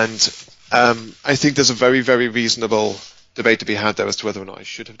demerit. And I think there's a very, very reasonable debate to be had there as to whether or not I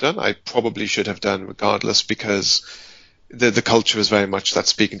should have done. I probably should have done regardless, because the culture is very much that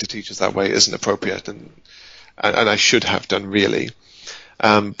speaking to teachers that way isn't appropriate, and I should have done, really.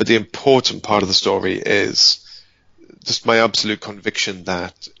 But the important part of the story is just my absolute conviction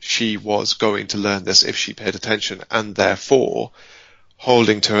that she was going to learn this if she paid attention, and therefore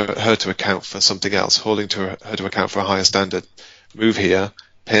holding her to account for something else, holding her to account for a higher standard. Move here,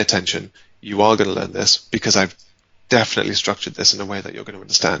 pay attention, you are going to learn this because I've definitely structured this in a way that you're going to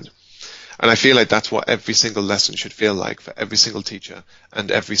understand. And I feel like that's what every single lesson should feel like for every single teacher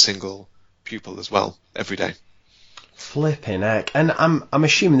and every single pupil as well, every day. Flipping heck. And I'm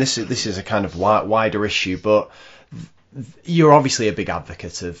assuming this is a kind of wider issue, but you're obviously a big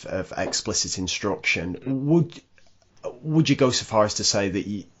advocate of explicit instruction. Would you go so far as to say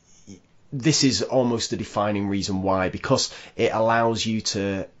that this is almost a defining reason why, because it allows you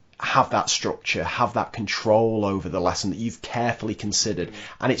to have that structure, have that control over the lesson that you've carefully considered,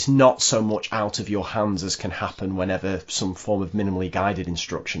 and it's not so much out of your hands as can happen whenever some form of minimally guided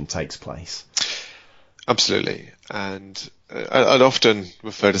instruction takes place? Absolutely. And I'd often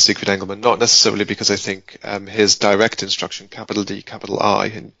refer to Siegfried Engelmann, not necessarily because I think his direct instruction, capital D, capital I,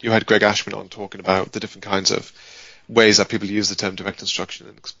 and you had Greg Ashman on talking about the different kinds of ways that people use the term direct instruction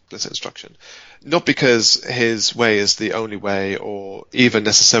and explicit instruction. Not because his way is the only way, or even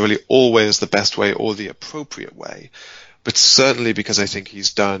necessarily always the best way or the appropriate way, but certainly because I think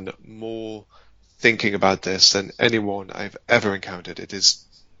he's done more thinking about this than anyone I've ever encountered. It is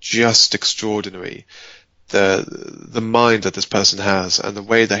just extraordinary, the mind that this person has and the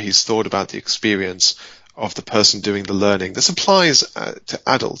way that he's thought about the experience of the person doing the learning. This applies to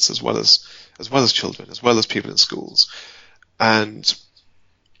adults as well as children, as well as people in schools. And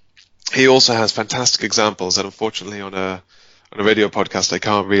he also has fantastic examples that unfortunately on a radio podcast I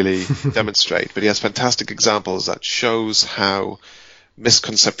can't really demonstrate, but he has fantastic examples that shows how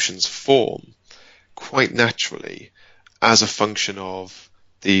misconceptions form quite naturally as a function of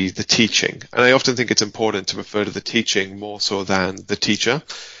the teaching. And I often think it's important to refer to the teaching more so than the teacher,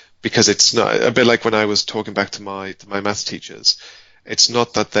 because it's not a bit like when I was talking back to my maths teachers. It's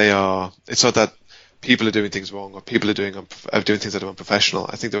not that people are doing things wrong or people are doing things that are unprofessional.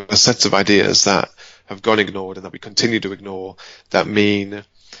 I think there are sets of ideas that have gone ignored and that we continue to ignore that mean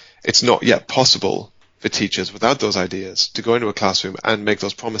it's not yet possible for teachers without those ideas to go into a classroom and make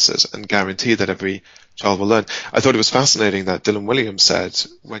those promises and guarantee that every child will learn. I thought it was fascinating that Dylan Williams said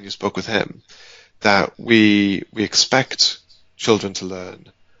when you spoke with him that we expect children to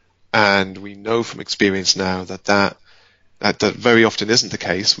learn, and we know from experience now that very often isn't the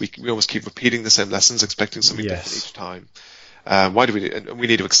case. We almost keep repeating the same lessons, expecting something different each time. Why do we? And we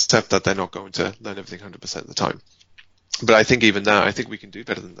need to accept that they're not going to learn everything 100% of the time. But I think even now, I think we can do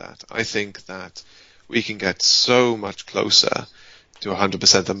better than that. I think that we can get so much closer to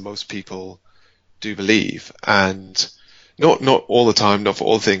 100% than most people do believe. And not all the time, not for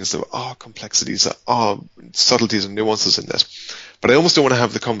all things. There are complexities, there are subtleties and nuances in this. But I almost don't want to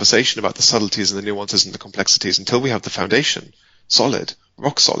have the conversation about the subtleties and the nuances and the complexities until we have the foundation solid,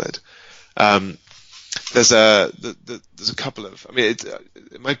 rock solid. There's a couple of, I mean,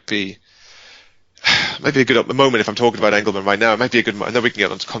 it might be a good moment if I'm talking about Engelmann right now. It might be a good, and then we can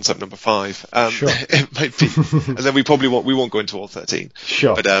get on to concept number 5. Sure. It might be, and then we won't go into all 13.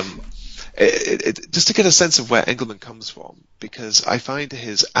 Sure. But just to get a sense of where Engelmann comes from, because I find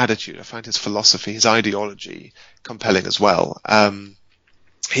his attitude, I find his philosophy, his ideology compelling as well.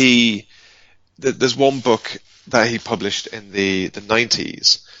 There's one book that he published in the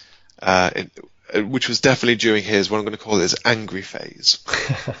 90s, which was definitely during his, what I'm going to call his angry phase,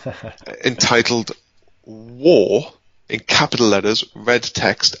 entitled War, in capital letters, red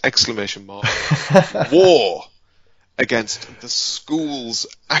text, exclamation mark, War against the school's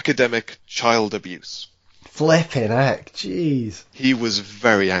academic child abuse. Flipping heck, jeez. He was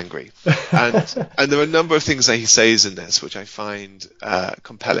very angry. And there are a number of things that he says in this which I find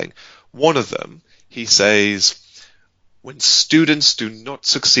compelling. One of them, he says, when students do not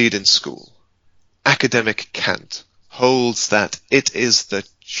succeed in school, academic Kant holds that it is the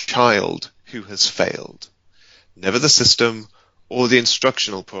child who has failed, never the system or the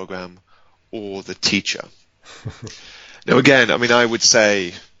instructional program or the teacher. Now again, I mean, I would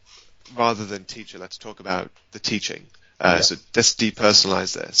say, rather than teacher, let's talk about the teaching. So let's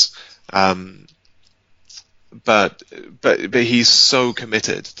depersonalize this. But he's so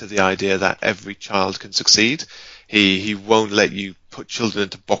committed to the idea that every child can succeed. He won't let you put children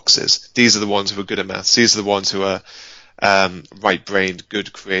into boxes. These are the ones who are good at maths. These are the ones who are right-brained,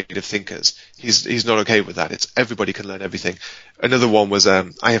 good, creative thinkers. He's not okay with that. It's everybody can learn everything. Another one was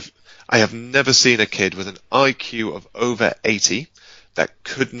I have never seen a kid with an IQ of over 80 that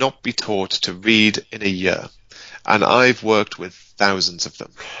could not be taught to read in a year. And I've worked with thousands of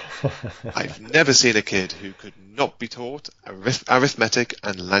them. I've never seen a kid who could not be taught arithmetic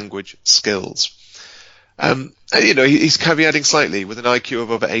and language skills. And, he's caveating slightly with an IQ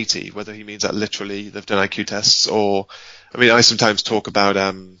of over 80, whether he means that literally they've done IQ tests or, I sometimes talk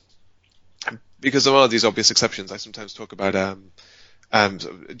about, because there are these obvious exceptions, I sometimes talk about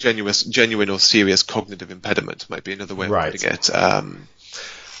genuine or serious cognitive impediment might be another way of putting it.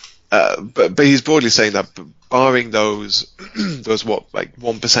 But he's broadly saying that barring those 1%,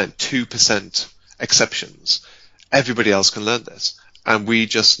 2% exceptions, everybody else can learn this. And we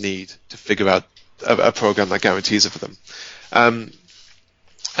just need to figure out a program that guarantees it for them. And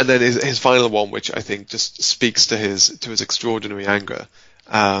then his final one, which I think just speaks to his extraordinary anger,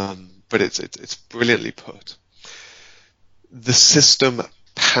 but it's brilliantly put. The system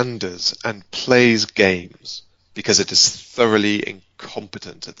panders and plays games because it is thoroughly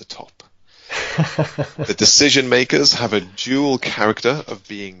incompetent at the top. The decision makers have a dual character of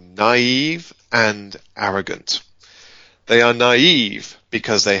being naive and arrogant. They are naive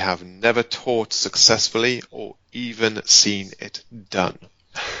because they have never taught successfully or even seen it done.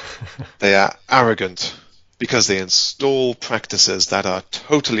 They are arrogant because they install practices that are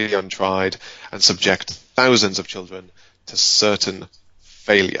totally untried and subject thousands of children to certain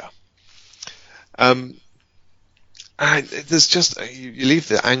failure. And there's just, you leave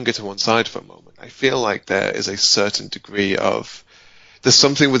the anger to one side for a moment. I feel like there is a certain degree of, there's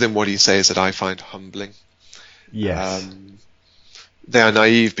something within what he says that I find humbling. Yes. They are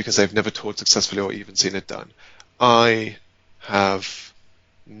naive because they've never taught successfully or even seen it done. I have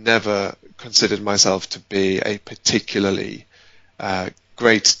never considered myself to be a particularly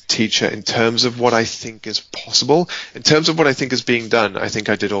great teacher in terms of what I think is possible. In terms of what I think is being done, I think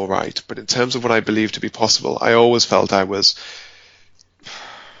I did all right. But in terms of what I believe to be possible, I always felt I was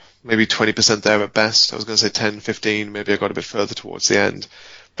maybe 20% there at best. I was going to say 10, 15, maybe I got a bit further towards the end.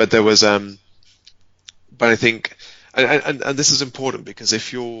 But there was, but I think, and this is important because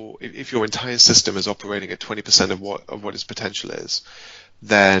if your entire system is operating at 20% of what its potential is,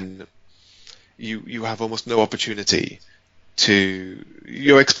 then you have almost no opportunity to,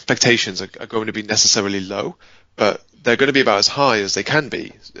 your expectations are going to be necessarily low, but they're going to be about as high as they can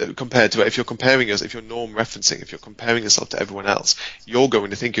be compared to, if you're norm referencing, if you're comparing yourself to everyone else, you're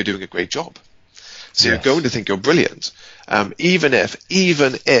going to think you're doing a great job. So You're going to think you're brilliant. Even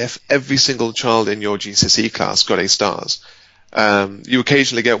if every single child in your GCSE class got A stars, you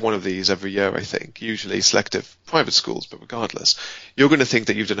occasionally get one of these every year, I think, usually selective private schools, but regardless, you're going to think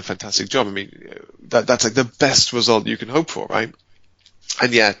that you've done a fantastic job. That's like the best result you can hope for, right?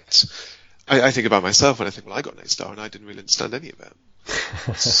 And yet, I think about myself and I think, well, I got an A star and I didn't really understand any of it.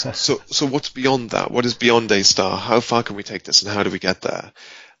 So what's beyond that? What is beyond A star? How far can we take this and how do we get there?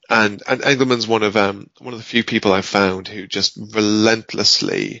 And Engelmann's one of the few people I've found who just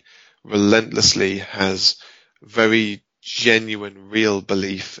relentlessly has very genuine, real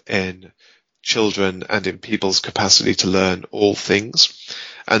belief in children and in people's capacity to learn all things,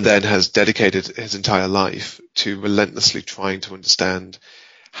 and then has dedicated his entire life to relentlessly trying to understand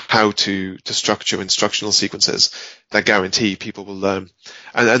how to structure instructional sequences that guarantee people will learn.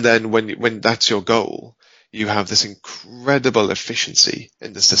 And then when that's your goal, you have this incredible efficiency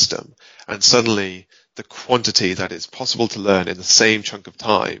in the system, and suddenly the quantity that is possible to learn in the same chunk of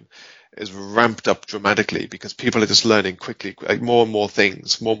time is ramped up dramatically because people are just learning quickly, like more and more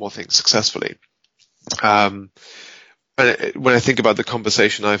things successfully. And when I think about the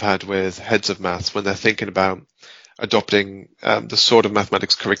conversation I've had with heads of maths when they're thinking about adopting the sort of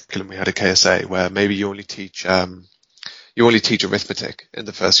mathematics curriculum we had at KSA, where maybe you only teach arithmetic in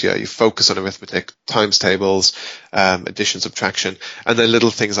the first year. You focus on arithmetic, times tables, addition, subtraction, and then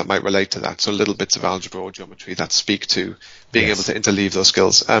little things that might relate to that. So little bits of algebra or geometry that speak to being able to interleave those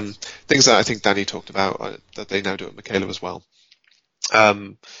skills. Things that I think Danny talked about that they now do at Michaela as well.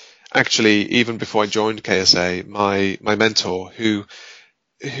 Actually, even before I joined KSA, my mentor,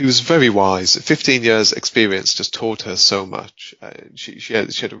 who's very wise, 15 years experience, just taught her so much. She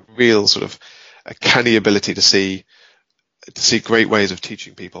had a real sort of a canny ability to see great ways of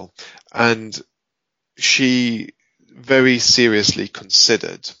teaching people. And she very seriously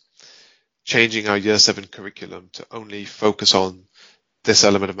considered changing our year 7 curriculum to only focus on this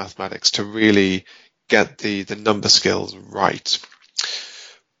element of mathematics to really get the number skills right.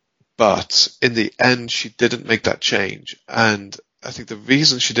 But in the end, she didn't make that change. And I think the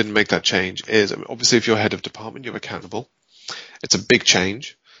reason she didn't make that change is, obviously, if you're head of department, you're accountable. It's a big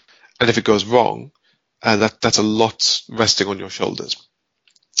change. And if it goes wrong, that's a lot resting on your shoulders.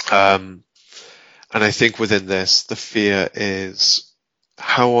 And I think within this, the fear is,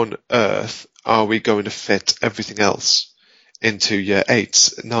 how on earth are we going to fit everything else into year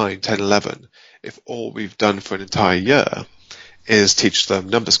 8, 9, 10, 11 if all we've done for an entire year is teach them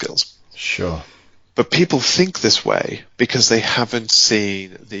number skills? Sure. But people think this way because they haven't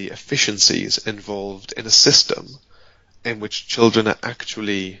seen the efficiencies involved in a system in which children are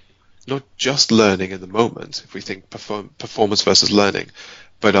actually not just learning in the moment, if we think performance versus learning,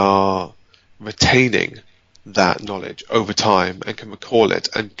 but are retaining that knowledge over time and can recall it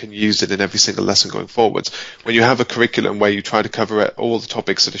and can use it in every single lesson going forwards. When you have a curriculum where you try to cover all the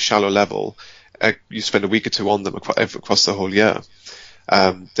topics at a shallow level, you spend a week or two on them across the whole year,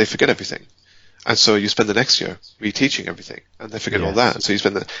 they forget everything. And so you spend the next year reteaching everything, and they forget all that. And so you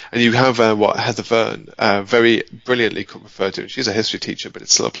spend and you have what Heather Verne very brilliantly referred to. She's a history teacher, but it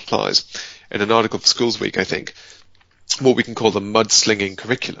still applies in an article for Schools Week, I think, what we can call the mud-slinging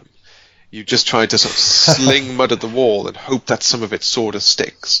curriculum. You just try to sort of sling mud at the wall and hope that some of it sort of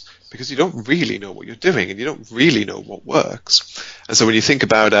sticks, because you don't really know what you're doing and you don't really know what works. And so when you think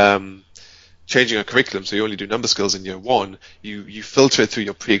about changing a curriculum, so you only do number skills in year 1, you filter it through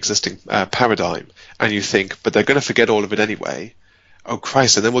your pre-existing paradigm, and you think, but they're going to forget all of it anyway. Oh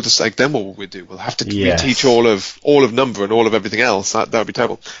Christ! And then we'll just then what will we do? We'll have to reteach all of number and all of everything else. That would be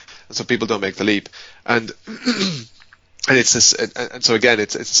terrible. And so people don't make the leap. And and it's this, and so again,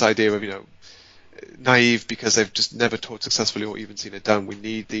 it's this idea of, naive because they've just never taught successfully or even seen it done. We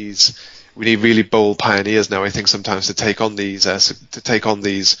need really bold pioneers now, I think, sometimes to take on these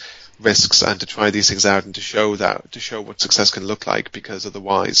risks and to try these things out and to show what success can look like, because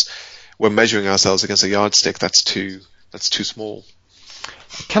otherwise we're measuring ourselves against a yardstick that's too small.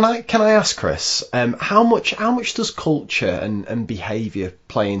 Can I ask, Chris, how much does culture and behaviour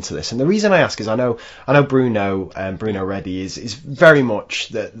play into this? And the reason I ask is I know Bruno Reddy is very much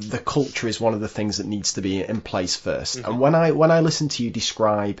that the culture is one of the things that needs to be in place first. Mm-hmm. And when I listen to you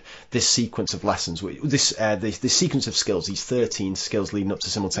describe this sequence of lessons, this sequence of skills, these 13 skills leading up to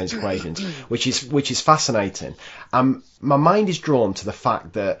simultaneous equations, which is fascinating. My mind is drawn to the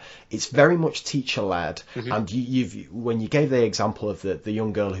fact that it's very much teacher led, mm-hmm. and when you gave the example of the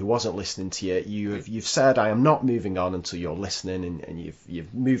young girl who wasn't listening to you, you've said, I am not moving on until you're listening, and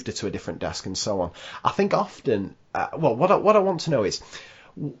you've moved her to a different desk and so on. I think often, what I want to know is,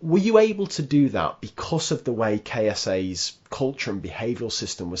 were you able to do that because of the way KSA's culture and behavioural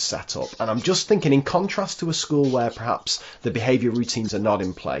system was set up? And I'm just thinking, in contrast to a school where perhaps the behaviour routines are not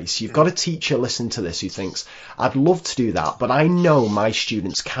in place, you've got a teacher listening to this who thinks, I'd love to do that, but I know my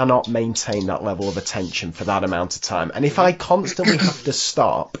students cannot maintain that level of attention for that amount of time. And if I constantly have to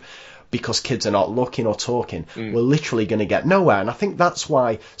stop because kids are not looking or talking, we're literally going to get nowhere. And I think that's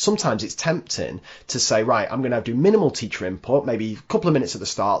why sometimes it's tempting to say, right, I'm going to do minimal teacher input, maybe a couple of minutes at the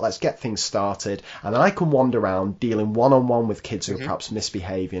start, let's get things started, and then I can wander around dealing one-on-one with kids who are perhaps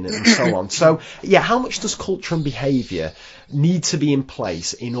misbehaving and so on. So, yeah, how much does culture and behaviour need to be in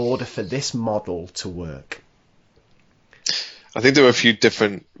place in order for this model to work? I think there are a few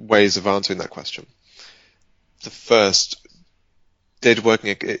different ways of answering that question. The first,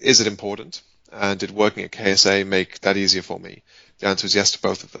 is it important? And did working at KSA make that easier for me? The answer is yes to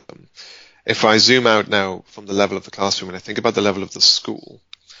both of them. If I zoom out now from the level of the classroom and I think about the level of the school,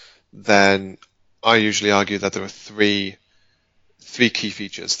 then I usually argue that there are three key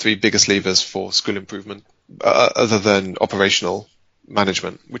features, three biggest levers for school improvement, other than operational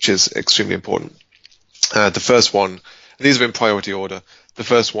management, which is extremely important. The first one, and these are in priority order, the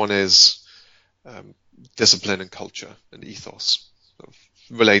first one is discipline and culture and ethos.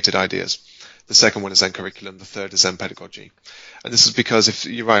 Related ideas. The second one is Zen curriculum. The third is Zen pedagogy. And this is because if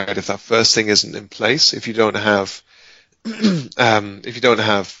that first thing isn't in place, if you don't have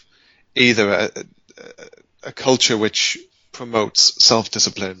either a culture which promotes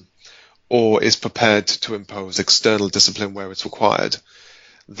self-discipline or is prepared to impose external discipline where it's required,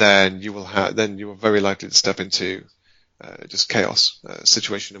 then you are very likely to step into just chaos, a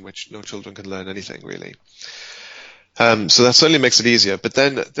situation in which no children can learn anything really. So that certainly makes it easier. But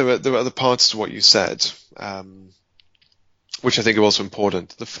then there are other parts to what you said, which I think are also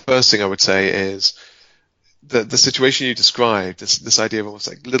important. The first thing I would say is the situation you described, this idea of almost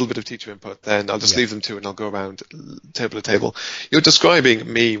like a little bit of teacher input, then I'll just leave them to and I'll go around table to table. You're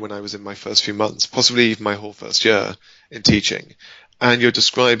describing me when I was in my first few months, possibly even my whole first year in teaching. And you're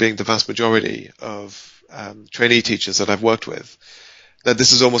describing the vast majority of trainee teachers that I've worked with. that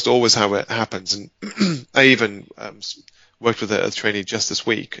this is almost always how it happens. And I even worked with a trainee just this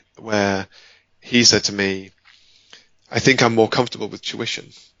week where he said to me, I think I'm more comfortable with tuition.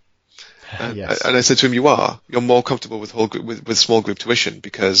 Yes. And I said to him, you're more comfortable with with small group tuition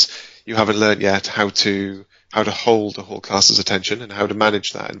because you haven't learned yet how to hold a whole class's attention and how to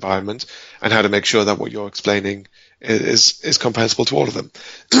manage that environment and how to make sure that what you're explaining is comprehensible to all of them.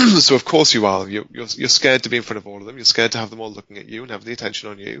 So of course you are. You're scared to be in front of all of them. You're scared to have them all looking at you and have the attention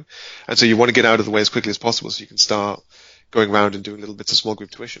on you. And so you want to get out of the way as quickly as possible so you can start going around and doing little bits of small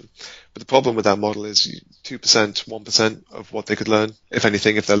group tuition. But the problem with that model is 2%, 1% of what they could learn, if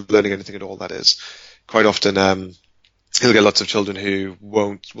anything, if they're learning anything at all, that is. Quite often, you'll get lots of children who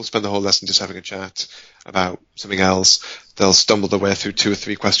will spend the whole lesson just having a chat about something else. They'll stumble their way through 2 or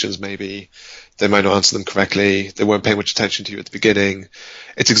 3 questions maybe. They might not answer them correctly. They won't pay much attention to you at the beginning.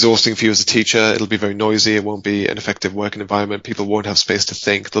 It's exhausting for you as a teacher. It'll be very noisy. It won't be an effective working environment. People won't have space to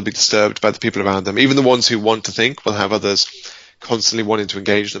think. They'll be disturbed by the people around them. Even the ones who want to think will have others constantly wanting to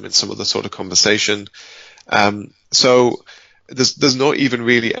engage them in some other sort of conversation. So there's not even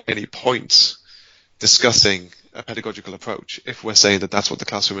really any point discussing a pedagogical approach if we're saying that that's what the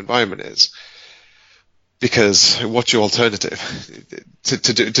classroom environment is. Because what's your alternative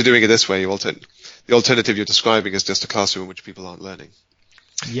to doing it this way? The alternative you're describing is just a classroom in which people aren't learning.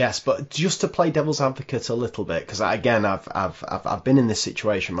 Yes, but just to play devil's advocate a little bit, because again, I've been in this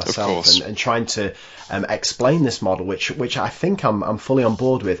situation myself and trying to explain this model, which I think I'm fully on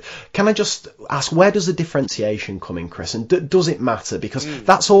board with. Can I just ask, where does the differentiation come in, Chris? And does it matter? Because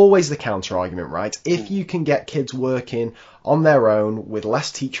that's always the counter argument, right? If you can get kids working on their own with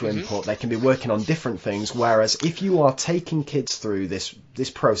less teacher input, they can be working on different things. Whereas if you are taking kids through this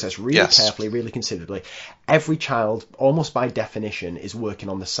process really carefully, really considerably, every child, almost by definition, is working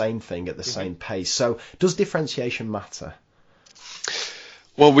on the same thing at the same pace. So does differentiation matter?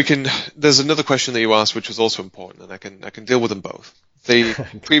 Well, there's another question that you asked, which was also important, and I can deal with them both. The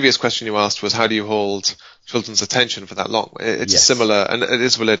previous question you asked was, how do you hold children's attention for that long? It's similar, and it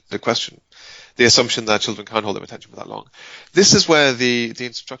is a related question. The assumption that children can't hold their attention for that long. This is where the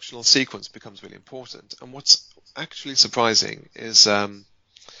instructional sequence becomes really important. And what's actually surprising is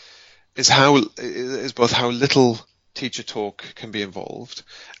both how little teacher talk can be involved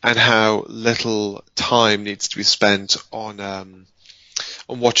and how little time needs to be spent on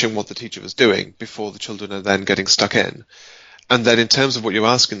watching what the teacher is doing before the children are then getting stuck in. And then in terms of what you're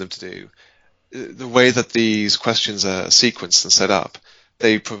asking them to do, the way that these questions are sequenced and set up,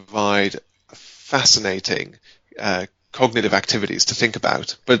 they provide fascinating cognitive activities to think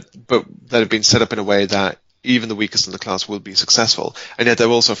about, but that have been set up in a way that even the weakest in the class will be successful, and yet they're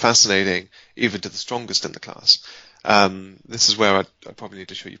also fascinating even to the strongest in the class. This is where I probably need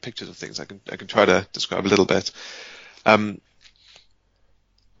to show you pictures of things. I can try to describe a little bit.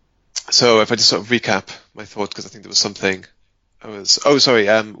 So if I just sort of recap my thoughts, because I think there was something when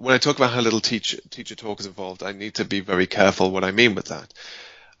I talk about how little teacher talk is involved, I need to be very careful what I mean with that.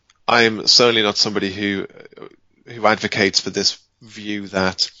 I am certainly not somebody who advocates for this view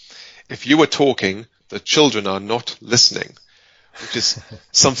that if you are talking, the children are not listening, which is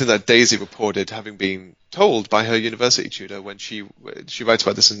something that Daisy reported having been told by her university tutor when she writes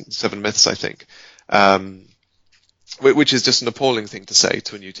about this in 7 Myths, I think, which is just an appalling thing to say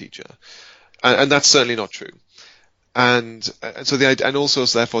to a new teacher, and that's certainly not true. And so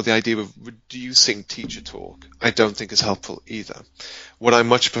therefore the idea of reducing teacher talk I don't think is helpful either. What I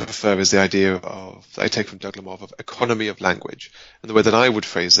much prefer is the idea I take from Doug Lemov, of economy of language. And the way that I would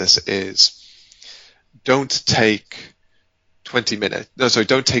phrase this is, don't take 2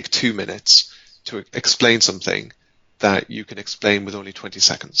 minutes to explain something that you can explain with only 20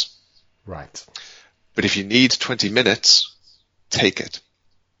 seconds. Right. But if you need 20 minutes, take it.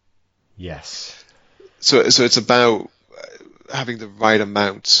 Yes. So it's about having the right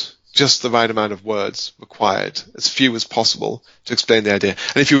amount, just the right amount of words required, as few as possible, to explain the idea.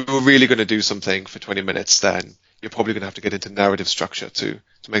 And if you were really going to do something for 20 minutes, then you're probably going to have to get into narrative structure to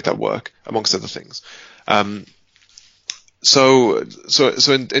make that work, amongst other things. So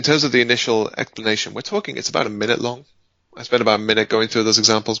in terms of the initial explanation, it's about a minute long. I spent about a minute going through those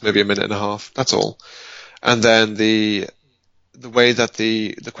examples, maybe a minute and a half. That's all. And then the way that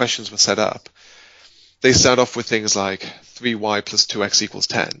the questions were set up, they start off with things like 3y plus 2x equals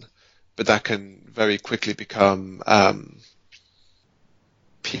 10, but that can very quickly become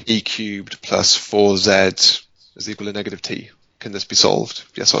p cubed plus 4z is equal to negative t. Can this be solved?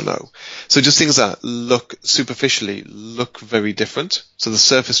 Yes or no? So just things that superficially look very different. So the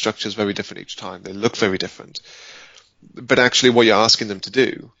surface structure is very different each time. They look very different. But actually what you're asking them to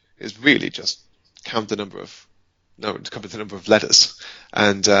do is really just count the number of no, to come up with the number of letters,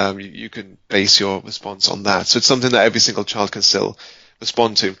 and you can base your response on that. So it's something that every single child can still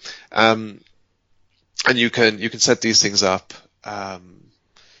respond to, and you can set these things up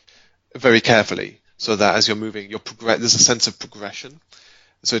very carefully so that as you're moving, there's a sense of progression.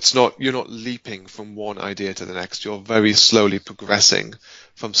 So you're not leaping from one idea to the next. You're very slowly progressing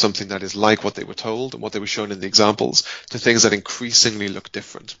from something that is like what they were told and what they were shown in the examples to things that increasingly look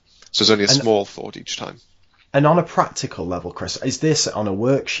different. So there's only a small thought each time. And on a practical level, Chris, is this on a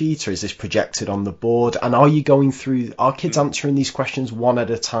worksheet or is this projected on the board? And are kids answering these questions one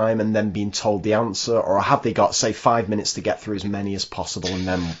at a time and then being told the answer? Or have they got, say, 5 minutes to get through as many as possible and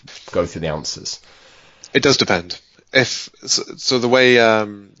then go through the answers? It does depend. So the way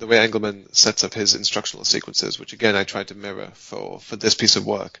Engelman sets up his instructional sequences, which again I tried to mirror for this piece of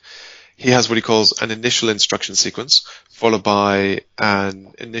work, he has what he calls an initial instruction sequence, followed by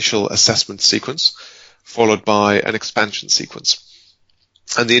an initial assessment sequence, followed by an expansion sequence.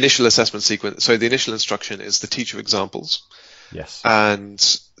 And the initial instruction is the teacher examples. Yes. And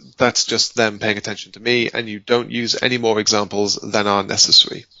that's just them paying attention to me, and you don't use any more examples than are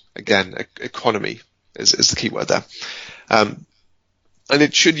necessary. Again, economy is the key word there. And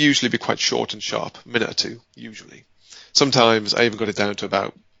it should usually be quite short and sharp, a minute or two, usually. Sometimes I even got it down to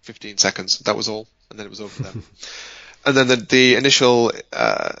about 15 seconds. That was all, and then it was over then. And then the initial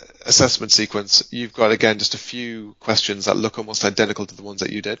assessment sequence, you've got, again, just a few questions that look almost identical to the ones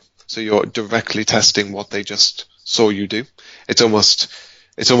that you did. So you're directly testing what they just saw you do. It's almost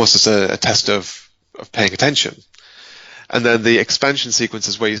just a test of paying attention. And then the expansion sequence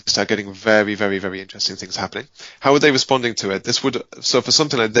is where you start getting very, very, very interesting things happening. How are they responding to it? So for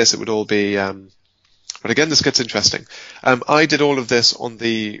something like this, it would all be, but again, this gets interesting. I did all of this on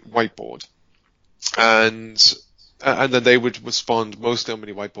the whiteboard, and then they would respond mostly on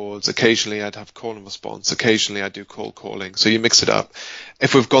mini whiteboards. Occasionally I'd have call and response. Occasionally I'd do call calling. So you mix it up.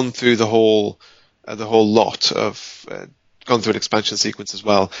 If we've gone through the whole lot of, gone through an expansion sequence as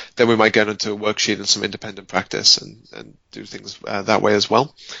well, then we might get into a worksheet and some independent practice and do things that way as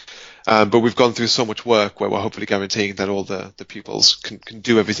well. But we've gone through so much work where we're hopefully guaranteeing that all the pupils can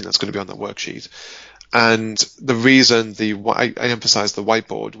do everything that's going to be on that worksheet. And the reason I emphasize the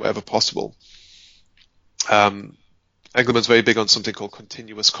whiteboard wherever possible, Engelman's very big on something called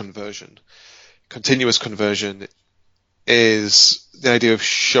continuous conversion. Continuous conversion is the idea of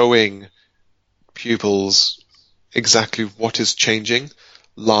showing pupils exactly what is changing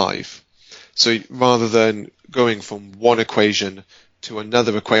live. So rather than going from one equation to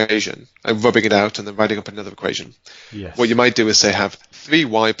another equation and rubbing it out and then writing up another equation, yes, what you might do is say have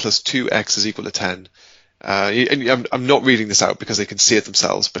 3y plus 2x is equal to 10. And I'm not reading this out because they can see it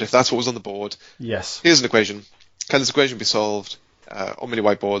themselves, but if that's what was on the board, yes, here's an equation. Can this equation be solved on many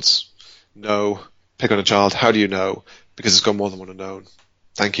whiteboards? No. Pick on a child. How do you know? Because it's got more than one unknown.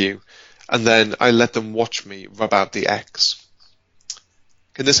 Thank you. And then I let them watch me rub out the x.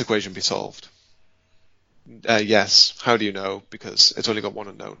 Can this equation be solved? Yes. How do you know? Because it's only got one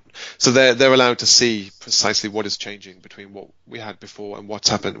unknown. So they're allowed to see precisely what is changing between what we had before and what's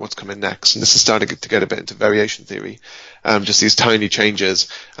happened, what's coming next. And this is starting to get a bit into variation theory. Just these tiny changes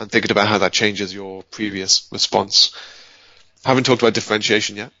and thinking about how that changes your previous response. Haven't talked about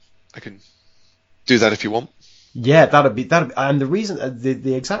differentiation yet. I can do that if you want. Yeah, that'd be, and the reason,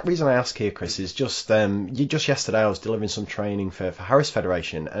 the exact reason I ask here, Chris, is just yesterday I was delivering some training for Harris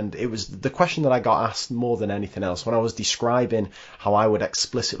Federation, and it was the question that I got asked more than anything else when I was describing how I would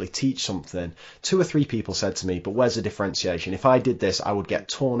explicitly teach something. 2 or 3 people said to me, "But where's the differentiation? If I did this, I would get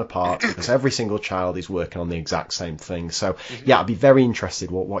torn apart because every single child is working on the exact same thing." So yeah, I'd be very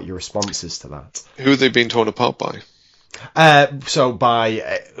interested what your response is to that. Who are they being torn apart by? So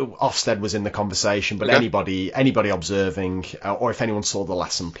by Ofsted was in the conversation, but okay. anybody observing, or if anyone saw the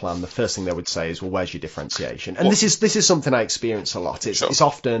lesson plan, the first thing they would say is, "Well, where's your differentiation?" And this is something I experience a lot. It's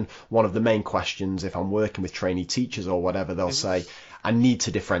often one of the main questions if I'm working with trainee teachers or whatever. They'll say, "I need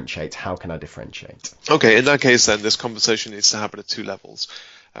to differentiate. How can I differentiate?" Okay, in that case, then this conversation needs to happen at 2 levels.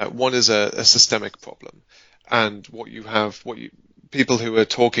 One is a systemic problem, and people who are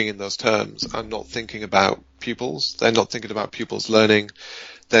talking in those terms are not thinking about pupils. They're not thinking about pupils learning.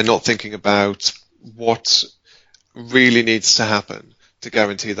 They're not thinking about what really needs to happen to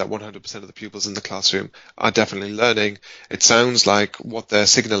guarantee that 100% of the pupils in the classroom are definitely learning. It sounds like what they're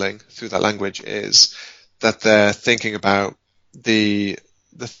signaling through that language is that they're thinking about the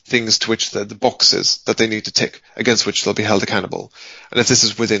things to which the boxes that they need to tick against which they'll be held accountable. And if this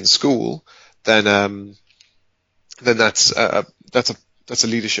is within school, then that's a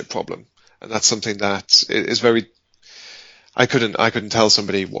leadership problem, and that's something that is very. I couldn't tell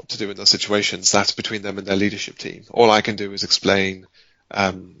somebody what to do in those situations. That's between them and their leadership team. All I can do is explain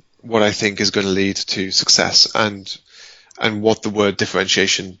what I think is going to lead to success and what the word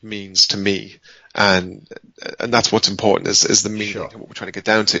differentiation means to me. And that's what's important is the meaning Sure. and what we're trying to get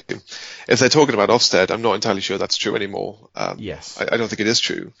down to. If they're talking about Ofsted, I'm not entirely sure that's true anymore. Yes. I don't think it is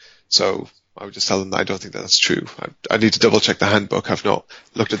true. So I would just tell them that I don't think that's true. I need to double check the handbook. I've not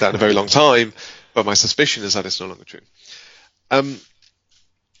looked at that in a very long time, but my suspicion is that it's no longer true. But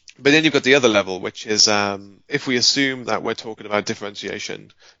then you've got the other level, which is if we assume that we're talking about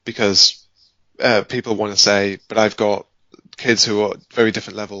differentiation because people want to say, but I've got kids who are at very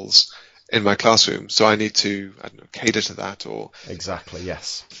different levels in my classroom, so I need to, I don't know, cater to that or... Exactly,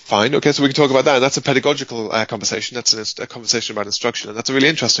 yes. Fine, okay, so we can talk about that. And that's a pedagogical conversation. That's a conversation about instruction, and that's a really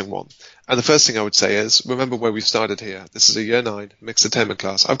interesting one. And the first thing I would say is, remember where we've started here. This is a Year 9 mixed attainment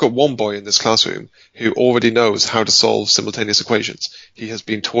class. I've got one boy in this classroom who already knows how to solve simultaneous equations. He has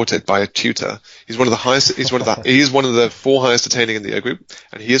been taught it by a tutor. He's one of the 4 highest attaining in the year group,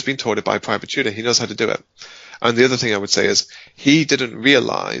 and he has been taught it by a private tutor. He knows how to do it. And the other thing I would say is, he didn't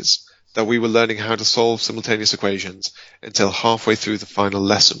realize that we were learning how to solve simultaneous equations until halfway through the final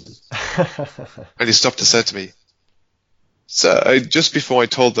lesson. And he stopped and said to me, so just before I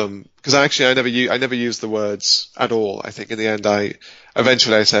told them, because I never used the words at all. I think in the end,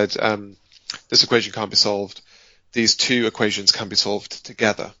 eventually I said, this equation can't be solved. These 2 equations can be solved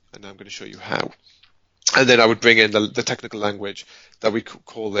together. And I'm going to show you how. And then I would bring in the technical language that we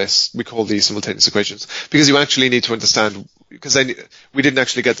call these simultaneous equations, because you actually need to understand, because we didn't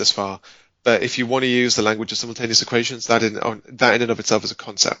actually get this far, but if you want to use the language of simultaneous equations, that in and of itself is a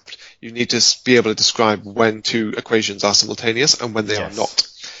concept. You need to be able to describe when 2 equations are simultaneous and when they are not.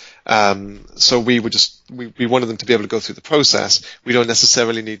 So we wanted them to be able to go through the process. We don't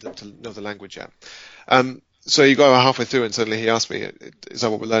necessarily need them to know the language yet. So you go halfway through and suddenly he asked me, is that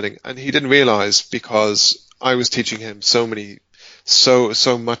what we're learning? And he didn't realize, because I was teaching him so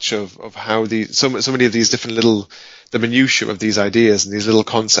much of how so many of these different the minutiae of these ideas and these little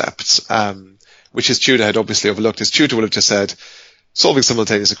concepts, which his tutor had obviously overlooked. His tutor would have just said, solving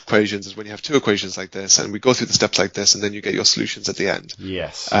simultaneous equations is when you have 2 equations like this, and we go through the steps like this, and then you get your solutions at the end.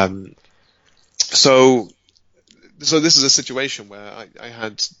 Yes. So this is a situation where I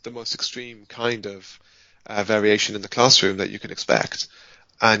had the most extreme kind of variation in the classroom that you can expect,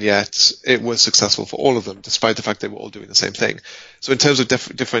 and yet it was successful for all of them, despite the fact they were all doing the same thing. So in terms of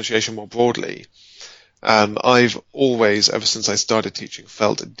differentiation more broadly, I've always, ever since I started teaching,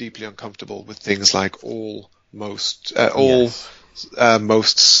 felt deeply uncomfortable with things like all, most,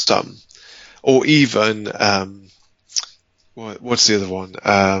 most, some, or even what's the other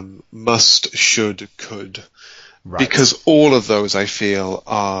one? Must, should, could, right. Because all of those I feel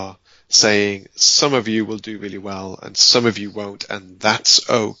are saying some of you will do really well and some of you won't, and that's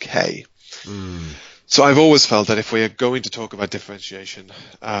okay. So I've always felt that if we are going to talk about differentiation,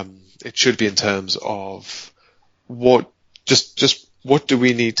 it should be in terms of what do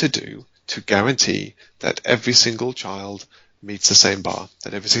we need to do to guarantee that every single child meets the same bar,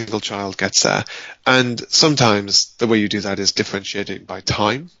 that every single child gets there. And sometimes the way you do that is differentiating by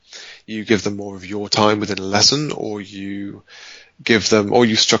time. You give them more of your time within a lesson, or you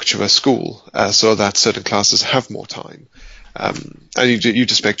structure a school so that certain classes have more time, and you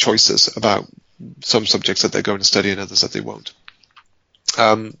just make choices about some subjects that they're going to study and others that they won't.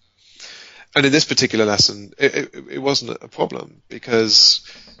 And in this particular lesson, it wasn't a problem, because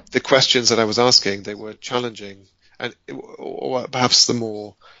the questions that I was asking, they were challenging, and or perhaps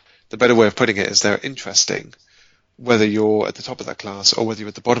the better way of putting it is they're interesting, whether you're at the top of that class or whether you're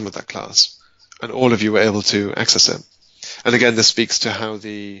at the bottom of that class, and all of you were able to access it. And again, this speaks to how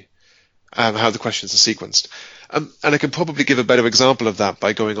the questions are sequenced. And I can probably give a better example of that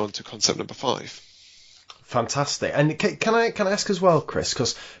by going on to concept number 5. Fantastic. And can I ask as well, Chris,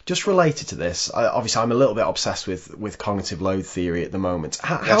 because just related to this, obviously I'm a little bit obsessed with cognitive load theory at the moment.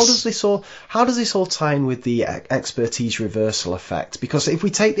 How does this all tie in with the expertise reversal effect? Because if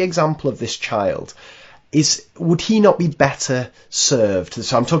we take the example of this child, would he not be better served?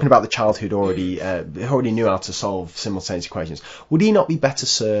 So I'm talking about the child who already knew how to solve simultaneous equations. Would he not be better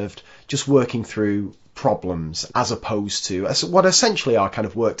served just working through problems as opposed to what essentially are kind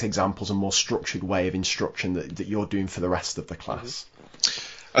of worked examples, a more structured way of instruction that you're doing for the rest of the class?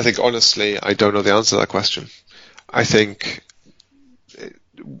 I think honestly, I don't know the answer to that question. I think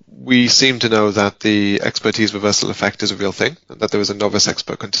we seem to know that the expertise reversal effect is a real thing, and that there is a novice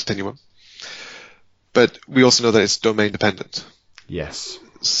expert continuum. But we also know that it's domain dependent. Yes.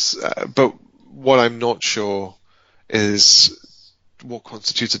 But what I'm not sure is what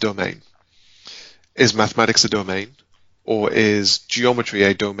constitutes a domain. Is mathematics a domain? Or is geometry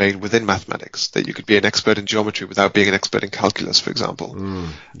a domain within mathematics, that you could be an expert in geometry without being an expert in calculus, for example?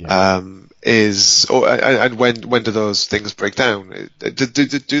 And when do those things break down?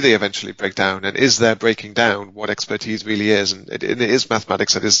 Do they eventually break down? And is there breaking down what expertise really is? And it is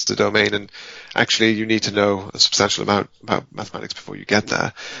mathematics that is the domain, and actually you need to know a substantial amount about mathematics before you get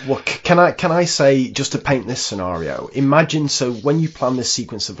there. Well, can I say, just to paint this scenario, imagine, so when you plan this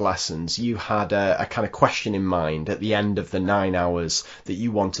sequence of lessons, you had a kind of question in mind at the end of the 9 hours that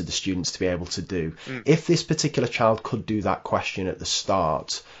you wanted the students to be able to do. If this particular child could do that question at the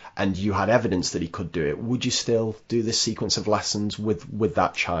start, and you had evidence that he could do it, would you still do this sequence of lessons with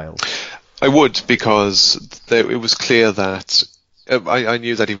that child? I would, because it was clear that I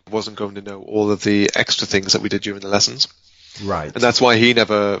knew that he wasn't going to know all of the extra things that we did during the lessons. Right. And that's why he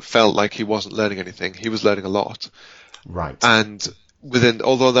never felt like he wasn't learning anything. He was learning a lot. Right. And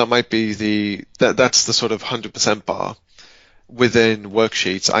although that might be that's the sort of 100% bar, within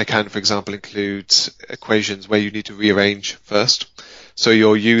worksheets, I can, for example, include equations where you need to rearrange first. So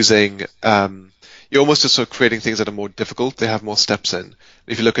you're using, you're almost just sort of creating things that are more difficult. They have more steps in.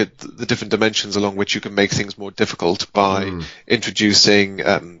 If you look at the different dimensions along which you can make things more difficult by introducing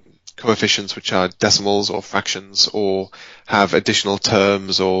coefficients which are decimals or fractions, or have additional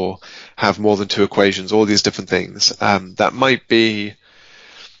terms, or have more than two equations, all these different things, that might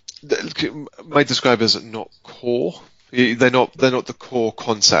describe as not core. They're not the core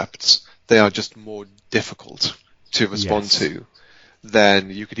concepts. They are just more difficult to respond to. Then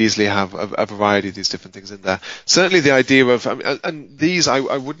you could easily have a variety of these different things in there. Certainly the idea of, and these,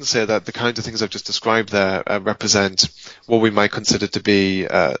 I wouldn't say that the kinds of things I've just described there represent what we might consider to be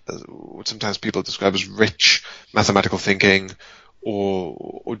what sometimes people describe as rich mathematical thinking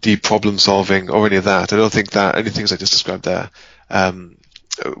or deep problem solving or any of that. I don't think that any things I just described there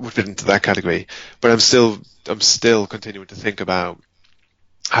would fit into that category. But I'm still continuing to think about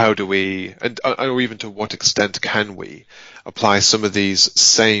how do we, or even to what extent can we apply some of these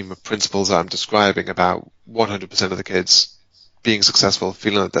same principles that I'm describing about 100% of the kids being successful,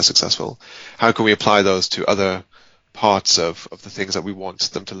 feeling that they're successful. How can we apply those to other parts of the things that we want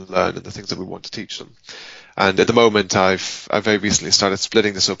them to learn and the things that we want to teach them? And at the moment, I've very recently started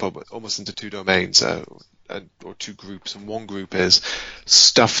splitting this up almost into two domains, or two groups. And one group is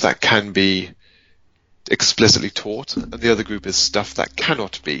stuff that can be explicitly taught, and the other group is stuff that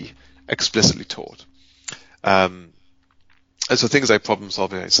cannot be explicitly taught. And so things like problem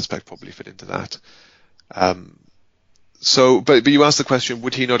solving, I suspect, probably fit into that. But you asked the question,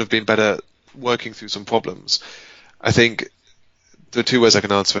 would he not have been better working through some problems? I think there are two ways I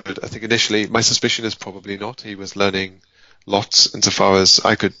can answer it. I think initially my suspicion is probably not. He was learning lots, insofar as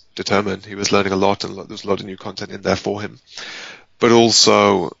I could determine. He was learning a lot, and there was a lot of new content in there for him. But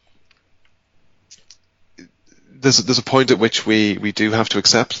also, there's a point at which we do have to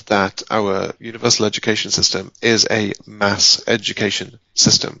accept that our universal education system is a mass education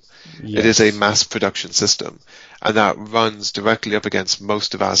system. Yes. It is a mass production system, and that runs directly up against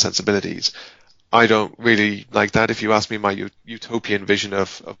most of our sensibilities. I don't really like that. If you ask me my utopian vision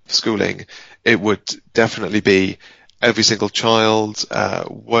of schooling, it would definitely be every single child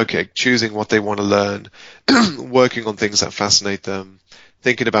choosing what they want to learn, working on things that fascinate them,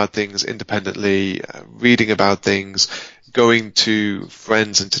 thinking about things independently, reading about things, going to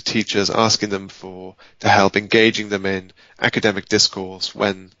friends and to teachers, asking them to help, engaging them in academic discourse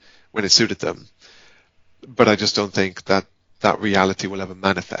when it suited them. But I just don't think that reality will ever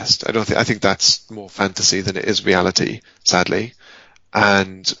manifest. I think that's more fantasy than it is reality, sadly.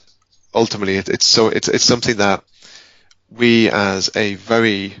 And ultimately, it's something that we it's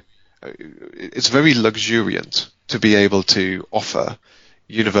very luxuriant to be able to offer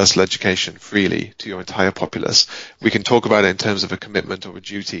universal education freely to your entire populace. We can talk about it in terms of a commitment or a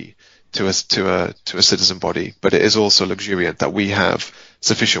duty to a citizen body, but it is also luxuriant that we have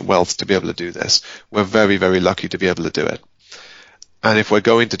sufficient wealth to be able to do this. We're very, very lucky to be able to do it. And if we're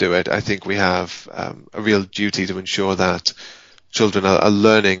going to do it, I think we have a real duty to ensure that children are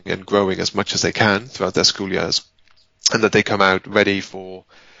learning and growing as much as they can throughout their school years, and that they come out ready for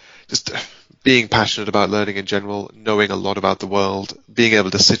just being passionate about learning in general, knowing a lot about the world, being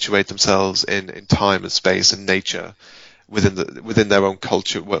able to situate themselves in time and space and nature within their own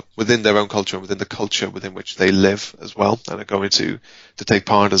culture, and within the culture within which they live as well, and are going to take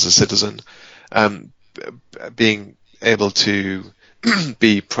part as a citizen, being able to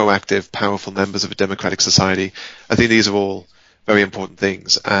be proactive, powerful members of a democratic society. I think these are all very important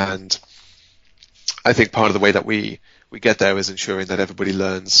things, and I think part of the way that we get there is ensuring that everybody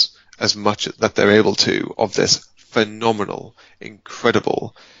learns as much that they're able to of this phenomenal,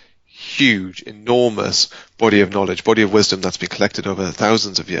 incredible, huge, enormous body of knowledge, body of wisdom that's been collected over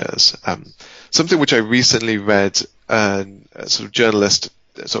thousands of years. Something which I recently read, a sort of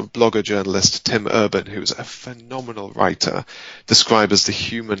blogger journalist, Tim Urban, who's a phenomenal writer, described as the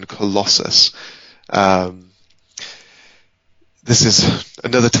human colossus. This is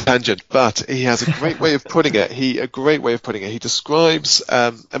another tangent, but he has a great way of putting it. He describes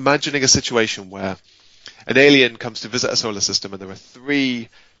imagining a situation where an alien comes to visit a solar system and there are 3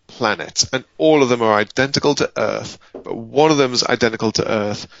 planets, and all of them are identical to Earth, but one of them is identical to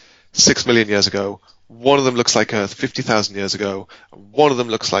Earth 6 million years ago, one of them looks like Earth 50,000 years ago, and one of them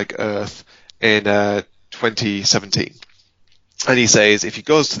looks like Earth in 2017. And he says if he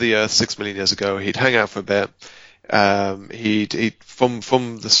goes to the Earth 6 million years ago, he'd hang out for a bit. He'd from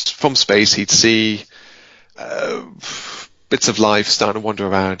space he'd see bits of life starting to wander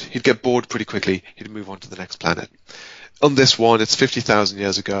around. He'd get bored pretty quickly. He'd move on to the next planet. On this one, it's 50,000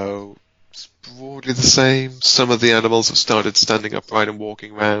 years ago. It's broadly the same. Some of the animals have started standing upright and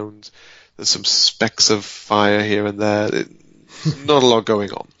walking around. There's some specks of fire here and there. Not a lot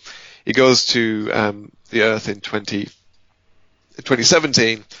going on. He goes to the Earth in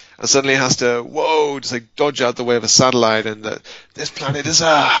 2017 and suddenly has to, just like dodge out the way of a satellite, and this planet is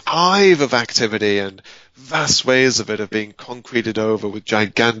a hive of activity, and vast swathes of it are being concreted over with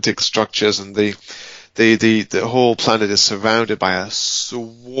gigantic structures, and the whole planet is surrounded by a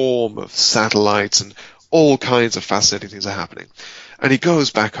swarm of satellites, and all kinds of fascinating things are happening. And he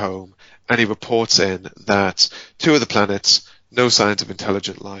goes back home and he reports in that 2 of the planets, no signs of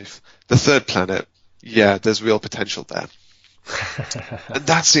intelligent life. The 3rd planet, there's real potential there. And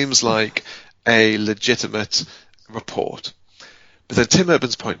that seems like a legitimate report. But then Tim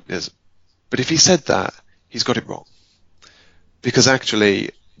Urban's point is, but if he said that, he's got it wrong. Because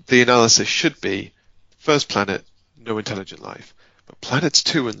actually, the analysis should be, 1st planet, no intelligent life. But planets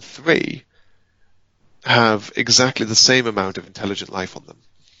 2 and 3 have exactly the same amount of intelligent life on them.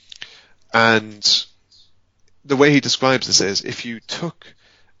 And the way he describes this is, if you took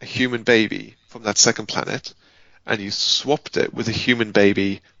a human baby from that 2nd planet and you swapped it with a human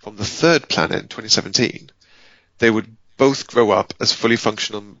baby from the 3rd planet in 2017, they would both grow up as fully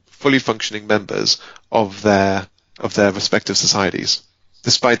functioning members of their respective societies,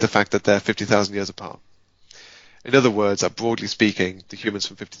 despite the fact that they're 50,000 years apart. In other words, broadly speaking, the humans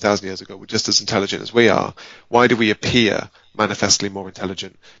from 50,000 years ago were just as intelligent as we are. Why do we appear manifestly more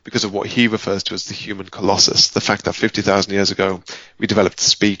intelligent? Because of what he refers to as the human colossus, the fact that 50,000 years ago we developed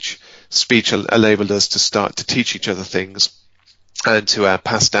speech. Speech enabled us to start to teach each other things and to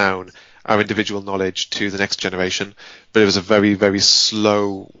pass down our individual knowledge to the next generation. But it was a very, very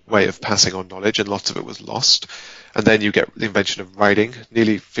slow way of passing on knowledge, and lots of it was lost. And then you get the invention of writing,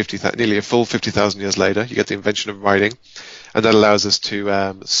 nearly a full 50,000 years later, you get the invention of writing, and that allows us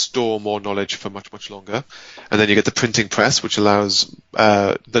to store more knowledge for much, much longer. And then you get the printing press, which allows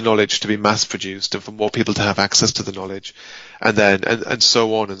the knowledge to be mass-produced and for more people to have access to the knowledge, and then and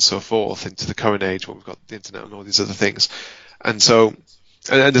so on and so forth into the current age where we've got the internet and all these other things. And so,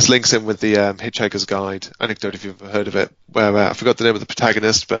 and this links in with the Hitchhiker's Guide anecdote, if you've ever heard of it, where I forgot the name of the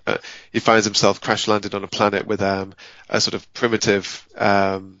protagonist, but he finds himself crash-landed on a planet with a sort of primitive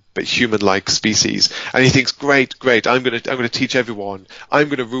but human-like species, and he thinks, great, I'm going to teach everyone. I'm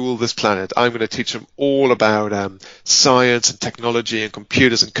going to rule this planet. I'm going to teach them all about science and technology and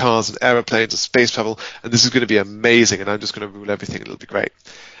computers and cars and aeroplanes and space travel, and this is going to be amazing, and I'm just going to rule everything, and it'll be great.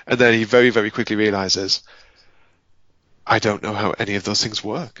 And then he very, very quickly realizes, I don't know how any of those things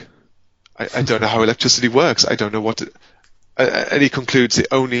work. I don't know how electricity works. I don't know what to... And he concludes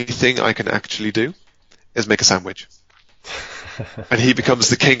the only thing I can actually do is make a sandwich. And he becomes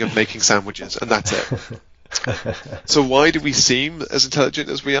the king of making sandwiches, and that's it. So why do we seem as intelligent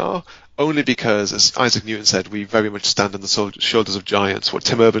as we are? Only because, as Isaac Newton said, we very much stand on the shoulders of giants, what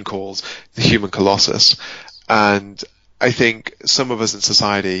Tim Urban calls the human colossus. And I think some of us in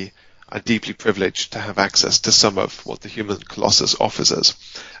society are deeply privileged to have access to some of what the human colossus offers us,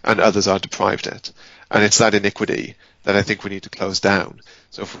 and others are deprived it. And it's that inequity that I think we need to close down.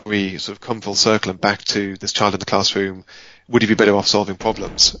 So if we sort of come full circle and back to this child in the classroom, would he be better off solving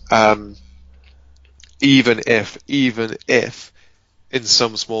problems? Even if in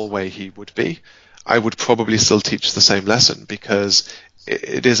some small way he would be, I would probably still teach the same lesson, because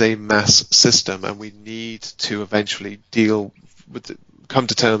it is a mass system, and we need to eventually come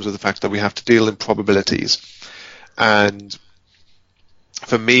to terms with the fact that we have to deal in probabilities. And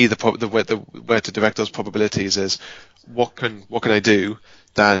for me, the way to direct those probabilities is what can I do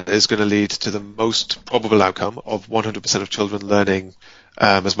that is going to lead to the most probable outcome of 100% of children learning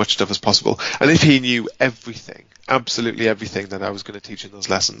as much stuff as possible. And if he knew everything absolutely everything that I was going to teach in those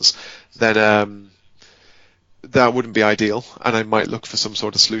lessons, then that wouldn't be ideal, and I might look for some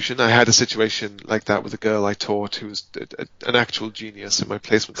sort of solution. I had a situation like that with a girl I taught who was an actual genius in my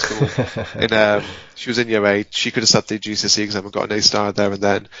placement school. She was in year 8. She could have sat the GCSE exam and got an A star there and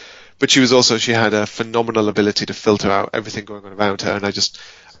then, but she had a phenomenal ability to filter out everything going on around her. And I just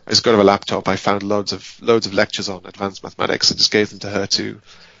got her a laptop. I found loads of lectures on advanced mathematics and just gave them to her to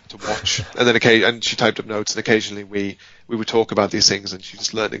watch, and then she typed up notes, and occasionally we would talk about these things, and she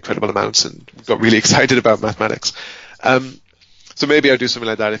just learned incredible amounts and got really excited about mathematics. So maybe I'd do something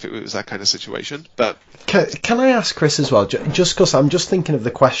like that if it was that kind of situation. But can I ask Chris as well, just because I'm just thinking of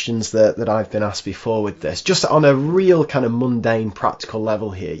the questions that I've been asked before with this, just on a real kind of mundane practical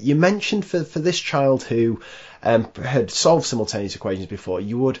level here. You mentioned for this child who had solved simultaneous equations before,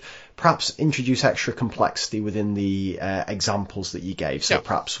 you would perhaps introduce extra complexity within the examples that you gave. So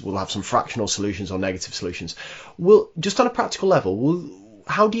perhaps we'll have some fractional solutions or negative solutions. Just on a practical level,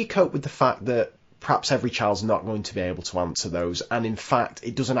 how do you cope with the fact that perhaps every child's not going to be able to answer those, and in fact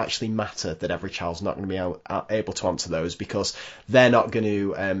it doesn't actually matter that every child's not going to be able to answer those, because they're not going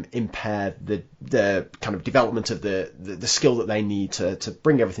to impair the kind of development of the skill that they need to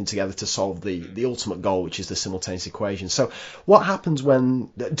bring everything together to solve the ultimate goal, which is the simultaneous equation. So what happens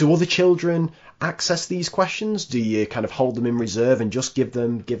do other children access these questions? Do you kind of hold them in reserve and just give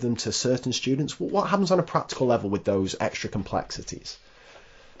them to certain students? What happens on a practical level with those extra complexities?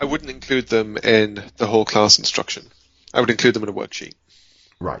 I wouldn't include them in the whole class instruction. I would include them in a worksheet.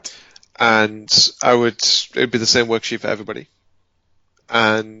 Right. And it'd be the same worksheet for everybody.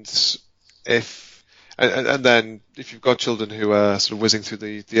 And then if you've got children who are sort of whizzing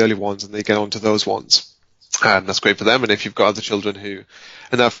through the early ones and they get onto those ones, that's great for them. And if you've got other children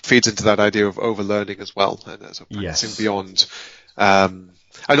and that feeds into that idea of overlearning as well, and so practicing beyond, and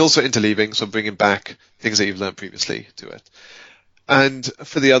also interleaving, so bringing back things that you've learned previously to it. And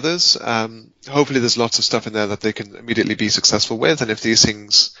for the others, hopefully there's lots of stuff in there that they can immediately be successful with. And if these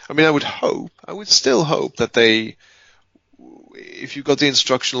things, I would still hope that if you got the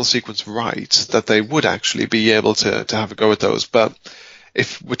instructional sequence right, that they would actually be able to have a go at those. But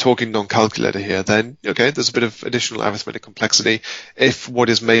if we're talking non-calculator here, then, okay, there's a bit of additional arithmetic complexity. If what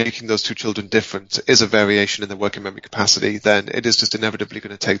is making those two children different is a variation in their working memory capacity, then it is just inevitably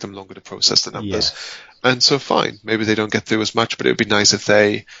going to take them longer to process the numbers. Yes. And so fine, maybe they don't get through as much, but it would be nice if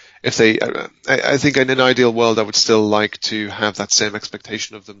they, I think in an ideal world, I would still like to have that same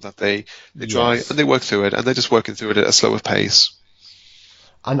expectation of them, that they try and they work through it, and they're just working through it at a slower pace.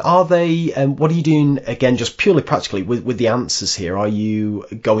 And are they, what are you doing, again, just purely practically with the answers here? Are you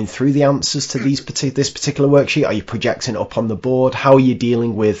going through the answers to this particular worksheet? Are you projecting it up on the board? How are you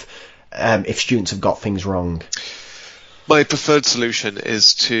dealing with if students have got things wrong? My preferred solution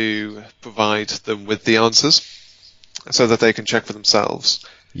is to provide them with the answers so that they can check for themselves.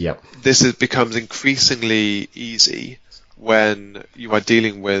 Yep. This becomes increasingly easy when you are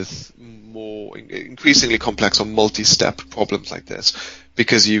dealing with more increasingly complex or multi-step problems like this,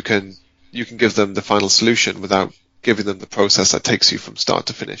 because you can give them the final solution without giving them the process that takes you from start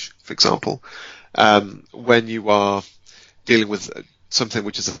to finish, for example. When you are dealing with something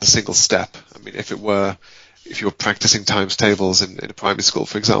which is a single step, I mean, if you were practicing times tables in a primary school,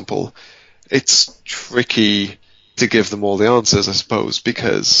 for example, it's tricky to give them all the answers, I suppose,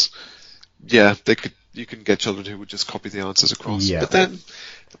 because, you can get children who would just copy the answers across. Yeah. But then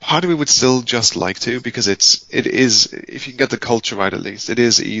part of me would still just like to, because it is, if you can get the culture right at least, it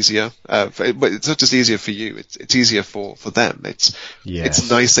is easier. But it's not just easier for you, it's easier for them. It's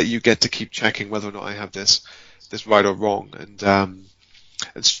nice that you get to keep checking whether or not I have this right or wrong,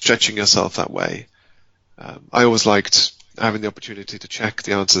 and stretching yourself that way. I always liked having the opportunity to check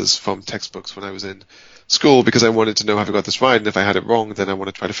the answers from textbooks when I was in school, because I wanted to know if I got this right, and if I had it wrong, then I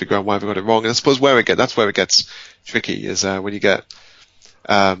want to try to figure out why I got it wrong. And I suppose that's where it gets tricky, is when you get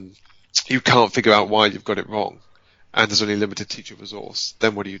you can't figure out why you've got it wrong, and there's only limited teacher resource.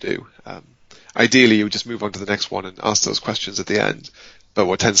 Then what do you do? Ideally, you would just move on to the next one and ask those questions at the end. But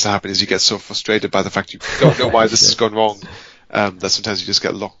what tends to happen is you get so frustrated by the fact you don't know why this has gone wrong, that sometimes you just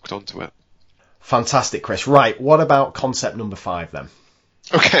get locked onto it. Fantastic, Chris. Right, what about concept number 5 then?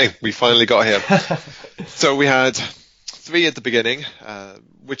 Okay, we finally got here. So we had 3 at the beginning,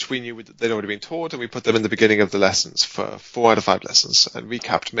 which we knew they'd already been taught, and we put them in the beginning of the lessons for 4 out of 5 lessons, and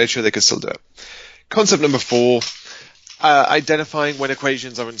recapped, made sure they could still do it. Concept number 4, identifying when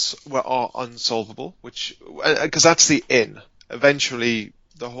equations are unsolvable, because that's the in. Eventually,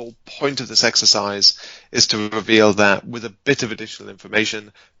 the whole point of this exercise is to reveal that with a bit of additional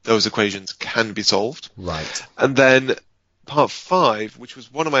information, those equations can be solved. Right. And then part 5, which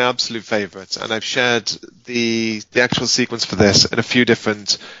was one of my absolute favorites, and I've shared the actual sequence for this in a few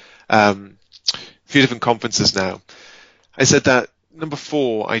different conferences now. I said that number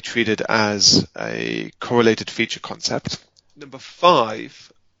 4 I treated as a correlated feature concept. Number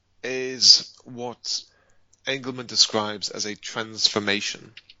 5 is what Engelman describes as a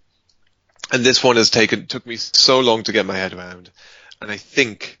transformation. And this one took me so long to get my head around, and I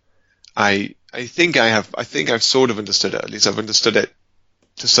think I've sort of understood it. At least I've understood it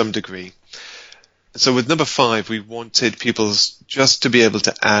to some degree. So with number 5, we wanted people just to be able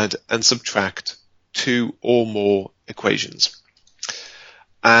to add and subtract 2 or more equations.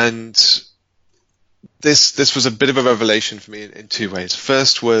 And this was a bit of a revelation for me in 2 ways.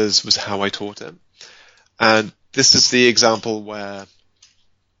 First was how I taught it. And this is the example where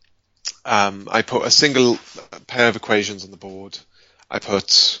I put a single pair of equations on the board. I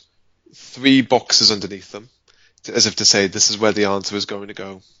put 3 boxes underneath them, as if to say this is where the answer is going to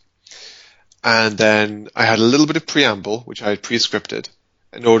go. And then I had a little bit of preamble, which I had pre-scripted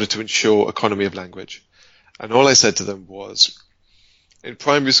in order to ensure economy of language. And all I said to them was, in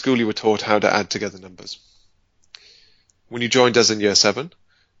primary school you were taught how to add together numbers. When you joined us in year 7,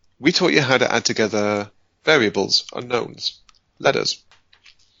 we taught you how to add together variables, unknowns, letters.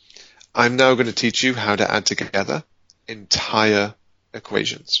 I'm now going to teach you how to add together entire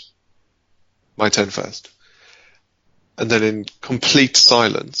equations. My turn first. And then in complete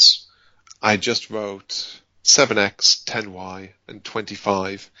silence, I just wrote 7x, 10y, and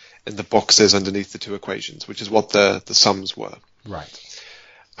 25 in the boxes underneath the 2 equations, which is what the sums were. Right.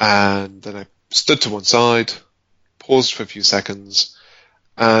 And then I stood to one side, paused for a few seconds,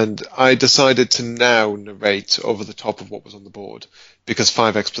 and I decided to now narrate over the top of what was on the board, because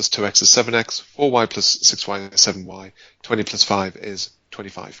 5x plus 2x is 7x, 4y plus 6y is 7y, 20 plus 5 is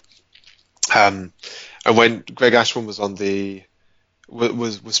 25. And when Greg Ashman was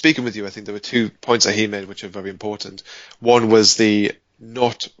was speaking with you, I think there were 2 points that he made which are very important. One was the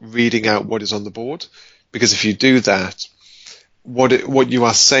not reading out what is on the board, because if you do that, what you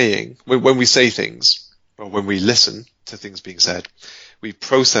are saying, when we say things, or when we listen to things being said, we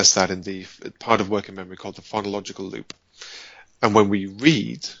process that in the part of working memory called the phonological loop. And when we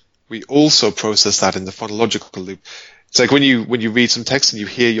read, we also process that in the phonological loop. It's like when you read some text and you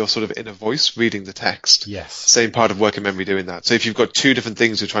hear your sort of inner voice reading the text. Yes. Same part of working memory doing that. So if you've got 2 different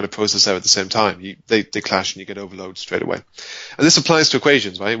things you're trying to process out at the same time, they clash and you get overload straight away. And this applies to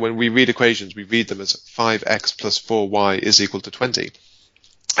equations, right? When we read equations, we read them as 5x plus 4y is equal to 20.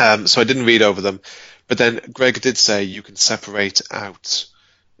 So I didn't read over them. But then Greg did say you can separate out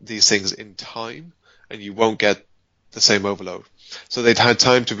these things in time and you won't get the same overload. So they'd had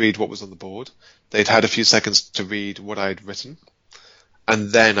time to read what was on the board. They'd had a few seconds to read what I had written. And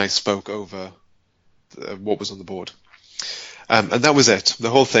then I spoke over what was on the board. And that was it. The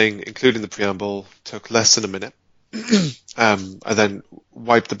whole thing, including the preamble, took less than a minute. I then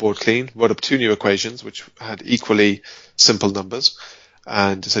wiped the board clean, wrote up 2 new equations, which had equally simple numbers,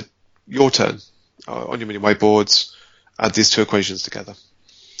 and said, your turn. On your mini whiteboards, add these 2 equations together.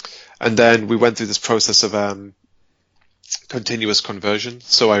 And then we went through this process of continuous conversion.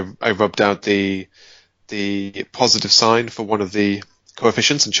 So I rubbed out the positive sign for one of the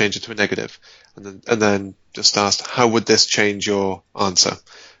coefficients and changed it to a negative. And then just asked, how would this change your answer?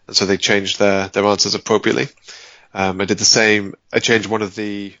 And so they changed their answers appropriately. I did the same. I changed one of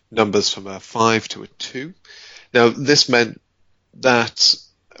the numbers from a 5 to a 2. Now, this meant that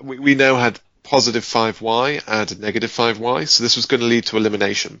we now had positive 5y and negative 5y, so this was going to lead to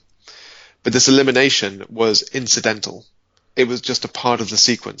elimination. But this elimination was incidental. It was just a part of the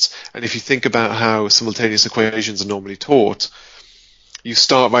sequence. And if you think about how simultaneous equations are normally taught, you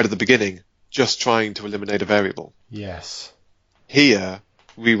start right at the beginning, just trying to eliminate a variable. Yes. Here,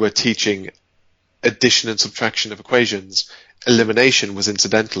 we were teaching addition and subtraction of equations. Elimination was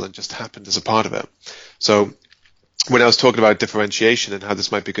incidental and just happened as a part of it. So when I was talking about differentiation and how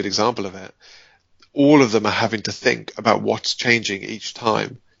this might be a good example of it, all of them are having to think about what's changing each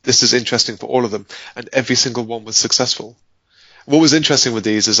time. This is interesting for all of them, and every single one was successful. What was interesting with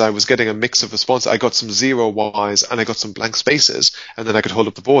these is I was getting a mix of response. I got some 0 Y's and I got some blank spaces, and then I could hold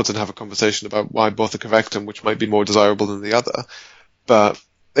up the boards and have a conversation about why both are correct and which might be more desirable than the other. But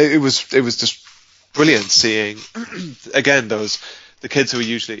it was just brilliant seeing, again, the kids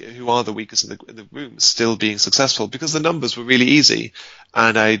who are the weakest in the room still being successful, because the numbers were really easy,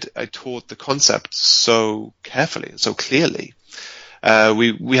 and I taught the concept so carefully and so clearly.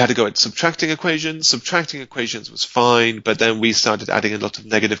 We had to go at subtracting equations. Subtracting equations was fine, but then we started adding in lots of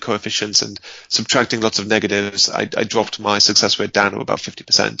negative coefficients and subtracting lots of negatives. I dropped my success rate down to about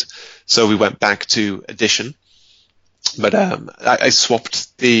 50%. So we went back to addition. But I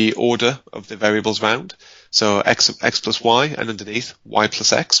swapped the order of the variables round. So x plus y, and underneath y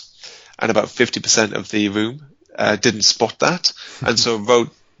plus x. And about 50% of the room didn't spot that, and so wrote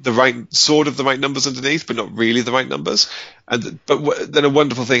the right numbers underneath, but not really the right numbers. But then a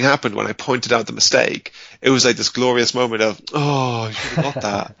wonderful thing happened when I pointed out the mistake. It was like this glorious moment of, oh, you should have got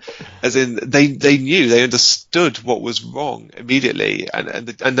that. As in, they knew, they understood what was wrong immediately,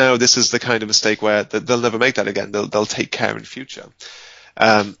 and now this is the kind of mistake where they'll never make that again. They'll take care in future.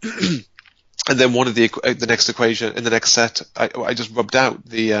 And then one of the next equation in the next set, I just rubbed out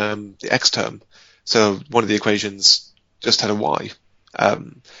the x term. So one of the equations just had a y.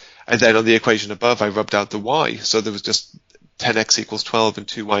 And then on the equation above, I rubbed out the y. So there was just 10x equals 12 and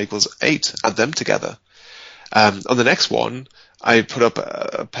 2y equals 8. Add them together. On the next one, I put up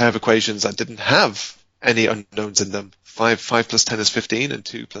a pair of equations that didn't have any unknowns in them. 5 plus 10 is 15 and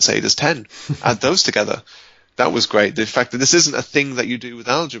 2 plus 8 is 10. Add those together. That was great. The fact that this isn't a thing that you do with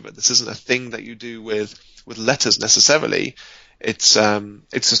algebra. This isn't a thing that you do with letters necessarily. It's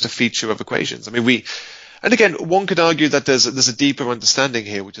just a feature of equations. I mean, and again, one could argue that there's a deeper understanding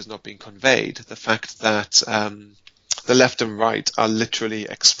here which is not being conveyed. The fact that the left and right are literally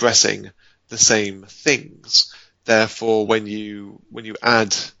expressing the same things. Therefore, when you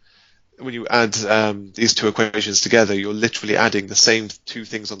add these two equations together, you're literally adding the same two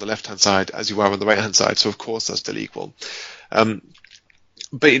things on the left-hand side as you are on the right-hand side. So of course they're still equal. But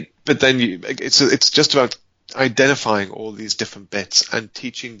then it's just about identifying all these different bits and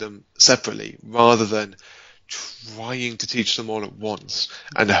teaching them separately rather than trying to teach them all at once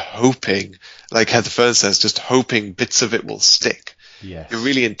and hoping, like Heather Fern says, just hoping bits of it will stick. Yes. You're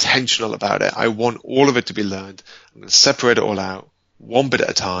really intentional about it. I want all of it to be learned. I'm going to separate it all out, one bit at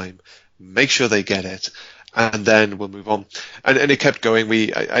a time, make sure they get it, and then we'll move on. And it kept going.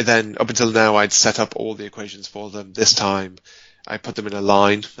 I then, up until now, I'd set up all the equations for them. This time, I put them in a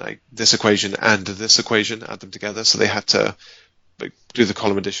line, like this equation and this equation, add them together. So they had to do the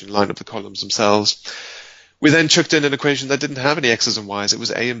column addition, line up the columns themselves. We then chucked in an equation that didn't have any x's and y's. It was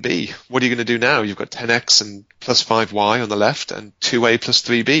a and b. What are you going to do now? You've got 10x and plus 5y on the left and 2a plus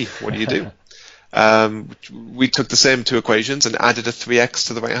 3b. What do you do? We took the same two equations and added a 3x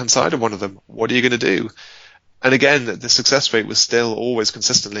to the right-hand side of one of them. What are you going to do? And again, the success rate was still always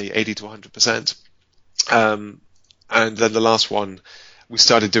consistently 80 to 100%. And then the last one, we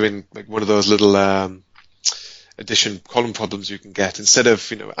started doing like one of those little addition column problems you can get. Instead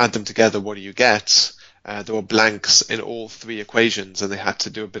of, add them together, what do you get? There were blanks in all three equations, and they had to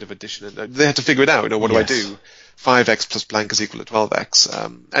do a bit of addition. And they had to figure it out. What do I do? 5x plus blank is equal to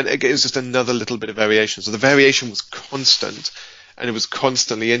 12x. And it was just another little bit of variation. So the variation was constant, and it was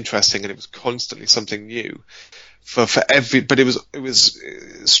constantly interesting, and it was constantly something new. But it was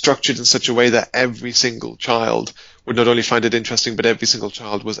structured in such a way that every single child would not only find it interesting, but every single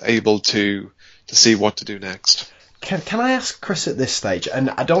child was able to see what to do next. Can I ask Chris at this stage,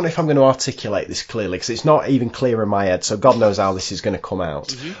 and I don't know if I'm going to articulate this clearly because it's not even clear in my head, so God knows how this is going to come out.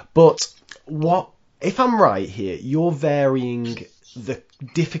 Mm-hmm. But if I'm right here, you're varying the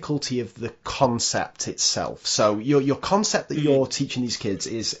difficulty of the concept itself. So your concept that you're teaching these kids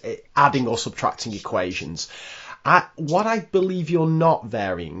is adding or subtracting equations. What I believe you're not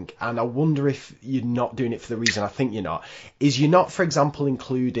varying, and I wonder if you're not doing it for the reason I think you're not, is you're not, for example,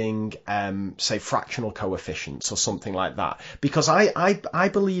 including, say, fractional coefficients or something like that. Because I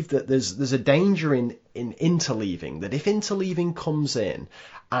believe that there's a danger in interleaving, that if interleaving comes in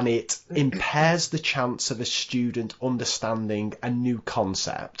and it impairs the chance of a student understanding a new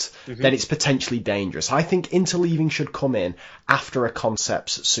concept, then it's potentially dangerous. I think interleaving should come in after a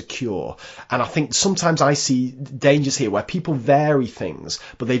concept's secure. And I think sometimes I see dangers here where people vary things,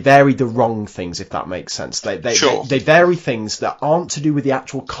 but they vary the wrong things, if that makes sense. They vary things that aren't to do with the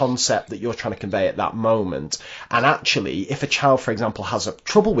actual concept that you're trying to convey at that moment. And actually, if a child, for example, has a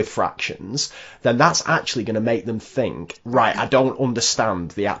trouble with fractions, then that's actually going to make them think, right, I don't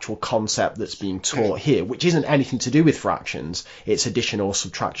understand the actual concept that's being taught here, which isn't anything to do with fractions. It's addition or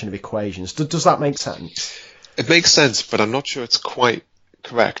subtraction of equations. Does that make sense? It makes sense, but I'm not sure it's quite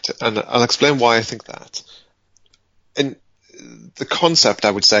correct, and I'll explain why I think that. And the concept,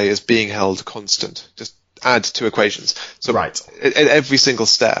 I would say, is being held constant. Just add two equations. So right. At every single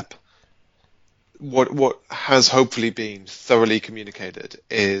step, what has hopefully been thoroughly communicated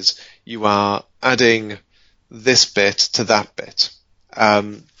is you are adding this bit to that bit.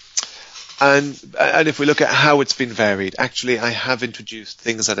 And if we look at how it's been varied, actually I have introduced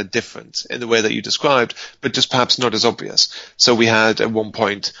things that are different in the way that you described, but just perhaps not as obvious. So we had at one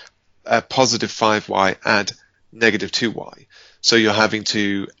point positive 5y add negative 2y. So you're having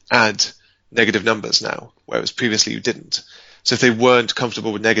to add negative numbers now, whereas previously you didn't. So if they weren't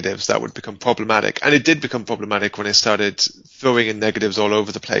comfortable with negatives, that would become problematic. And it did become problematic when I started throwing in negatives all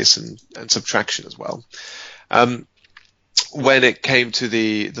over the place and subtraction as well. When it came to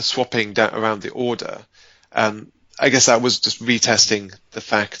the swapping down around the order, I guess that was just retesting the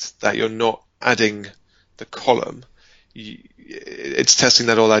fact that you're not adding the column. It's testing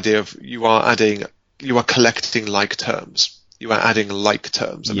that whole idea of you are collecting like terms. You are adding like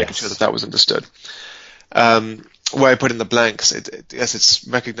terms and making sure that was understood. Where I put in the blanks, it's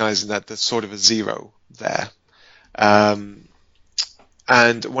recognizing that there's sort of a zero there. And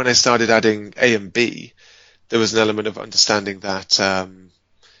when I started adding A and B, there was an element of understanding that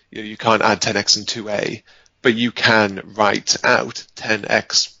you can't add 10x and 2a, but you can write out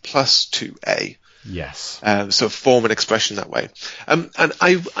 10x plus 2a. Yes. So form an expression that way. And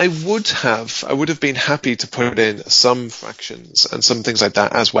I would have been happy to put in some fractions and some things like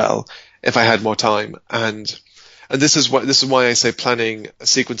that as well if I had more time. And this is why I say planning a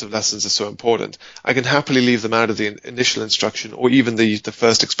sequence of lessons is so important. I can happily leave them out of the initial instruction or even the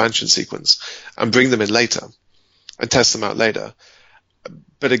first expansion sequence and bring them in later and test them out later.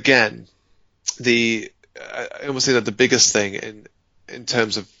 But again, I almost say that the biggest thing in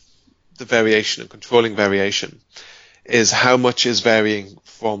terms of the variation and controlling variation is how much is varying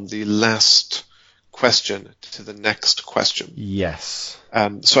from the last question to the next question. Yes.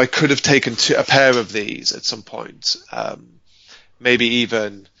 So I could have taken a pair of these at some point, maybe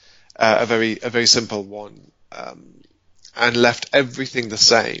even a very simple one, and left everything the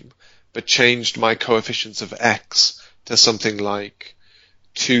same, but changed my coefficients of x to something like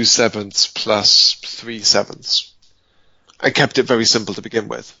 2/7 plus 3/7. I kept it very simple to begin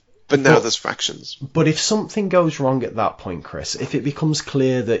with. But now there's fractions. But if something goes wrong at that point, Chris, if it becomes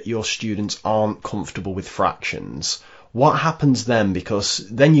clear that your students aren't comfortable with fractions, what happens then? Because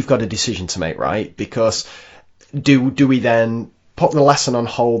then you've got a decision to make, right? Because do we then put the lesson on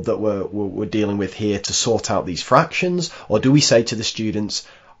hold that we're dealing with here to sort out these fractions, or do we say to the students,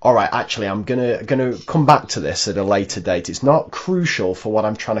 all right, actually, I'm gonna come back to this at a later date. It's not crucial for what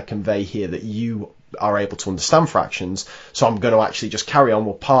I'm trying to convey here that you are able to understand fractions, so I'm going to actually just carry on.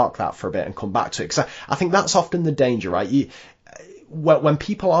 We'll park that for a bit and come back to it. Because I think that's often the danger, right? When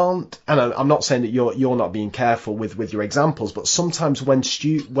people aren't, and I'm not saying that you're not being careful with your examples, but sometimes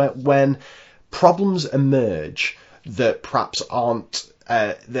when problems emerge that perhaps aren't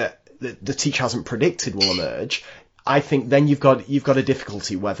that the teacher hasn't predicted will emerge, I think then you've got a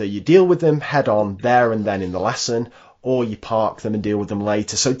difficulty whether you deal with them head on there and then in the lesson, or you park them and deal with them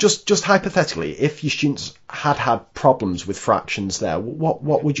later. So just hypothetically, if your students had problems with fractions there,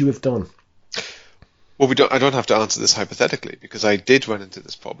 what would you have done? Well, I don't have to answer this hypothetically, because I did run into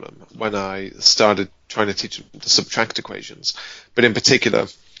this problem when I started trying to teach them to subtract equations. But in particular,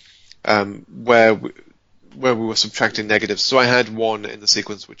 where we were subtracting negatives. So I had one in the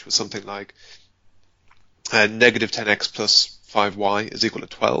sequence which was something like negative 10x plus 5y is equal to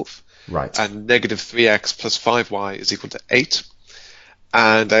 12. Right. And negative 3x plus 5y is equal to 8.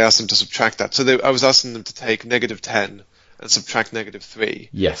 And I asked them to subtract that. So I was asking them to take negative 10 and subtract negative 3.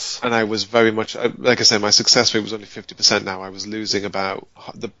 Yes. And I was very much, like I say, my success rate was only 50% now. I was losing about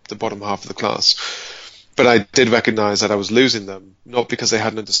the bottom half of the class. But I did recognize that I was losing them, not because they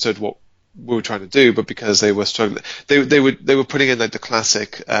hadn't understood what we were trying to do, but because they were struggling. They were putting in like the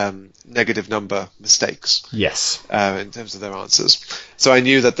classic negative number mistakes. Yes. In terms of their answers. So I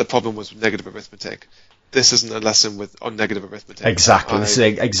knew that the problem was with negative arithmetic. This isn't a lesson on negative arithmetic. Exactly.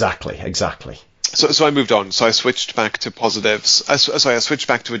 Exactly. So I moved on. So I switched back to positives. I switched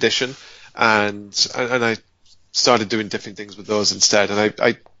back to addition, and I started doing different things with those instead. And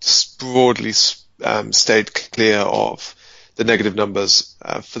I broadly stayed clear of the negative numbers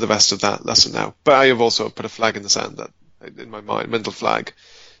for the rest of that lesson now. But I have also put a flag in the sand that, in my mind, mental flag,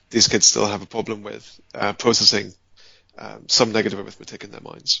 these kids still have a problem with processing some negative arithmetic in their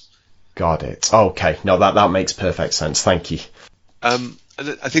minds. Got it. Okay. No, that makes perfect sense. Thank you. And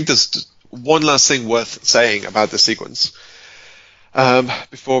I think there's one last thing worth saying about the sequence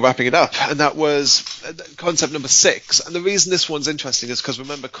before wrapping it up, and that was concept number 6. And the reason this one's interesting is because,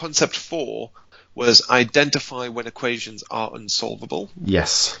 remember, concept 4 was identify when equations are unsolvable.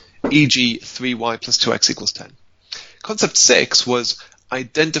 Yes. E.g. 3y plus 2x equals 10. Concept 6 was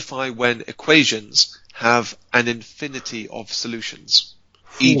identify when equations have an infinity of solutions.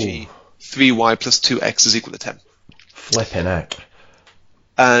 E.g. 3y plus 2x is equal to 10. Flipping heck.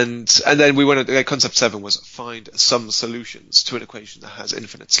 And then we went to concept 7 was find some solutions to an equation that has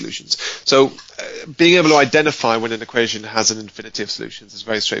infinite solutions. So being able to identify when an equation has an infinity of solutions is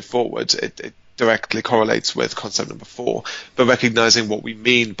very straightforward. It directly correlates with concept number 4, but recognizing what we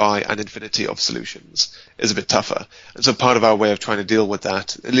mean by an infinity of solutions is a bit tougher. And so part of our way of trying to deal with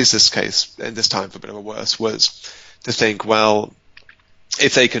that, at least this case, in this time for better or worse, was to think, well,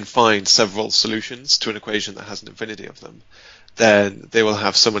 if they can find several solutions to an equation that has an infinity of them, then they will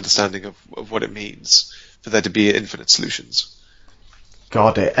have some understanding of what it means for there to be infinite solutions.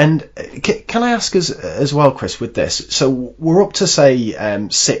 Got it. And can I ask as well, Chris, with this? So we're up to, say,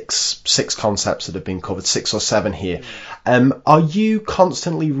 six concepts that have been covered, 6 or 7 here. Are you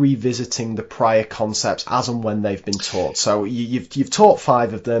constantly revisiting the prior concepts as and when they've been taught? So you've taught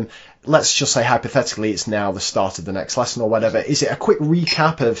 5 of them. Let's just say hypothetically it's now the start of the next lesson or whatever. Is it a quick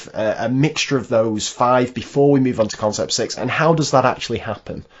recap of a mixture of those 5 before we move on to concept 6? And how does that actually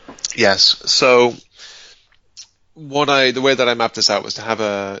happen? Yes. So the way that I mapped this out was to have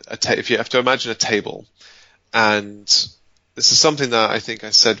if you have to imagine a table, and this is something that I think I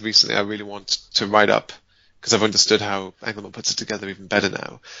said recently I really want to write up because I've understood how Engelman puts it together even better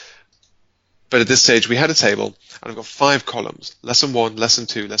now. But at this stage we had a table and I've got 5 columns: lesson 1, lesson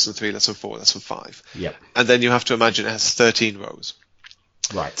 2, lesson 3, lesson 4, lesson 5. Yep. And then you have to imagine it has 13 rows.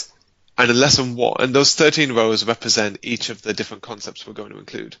 Right. And in lesson 1, and those 13 rows represent each of the different concepts we're going to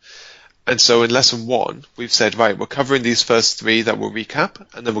include. And so in lesson 1, we've said, right, we're covering these first 3 that we'll recap,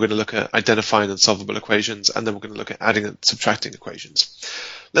 and then we're going to look at identifying unsolvable equations, and then we're going to look at adding and subtracting equations.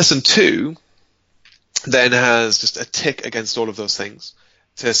 Lesson 2 then has just a tick against all of those things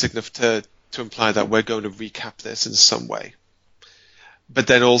to imply that we're going to recap this in some way. But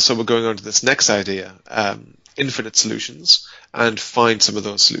then also we're going on to this next idea, infinite solutions, and find some of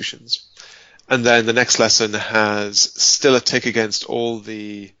those solutions. And then the next lesson has still a tick against all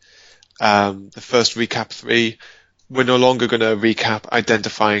the first recap 3. We're no longer going to recap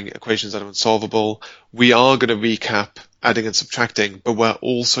identifying equations that are unsolvable. We are going to recap adding and subtracting, but we're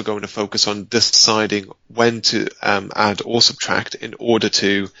also going to focus on deciding when to add or subtract in order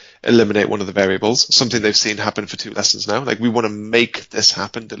to eliminate one of the variables, something they've seen happen for 2 lessons now. Like, we want to make this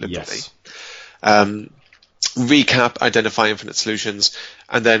happen deliberately. Yes. Recap, identify infinite solutions,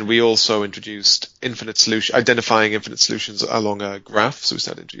 and then we also introduced identifying infinite solutions along a graph. So we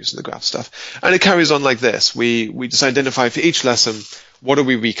started introducing the graph stuff, and it carries on like this. We just identify for each lesson, what are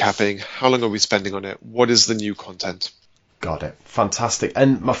we recapping, how long are we spending on it, what is the new content. Got it. Fantastic.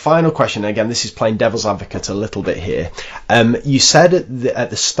 And my final question, again, this is playing devil's advocate a little bit here. You said at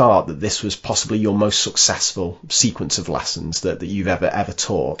the start that this was possibly your most successful sequence of lessons that you've ever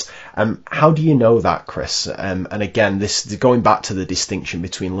taught. How do you know that, Chris? And again, this going back to the distinction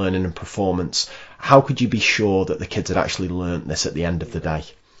between learning and performance, how could you be sure that the kids had actually learnt this at the end of the day?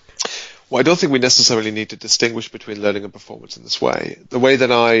 Well, I don't think we necessarily need to distinguish between learning and performance in this way. The way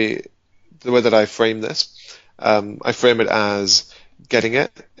that I frame this, I frame it as getting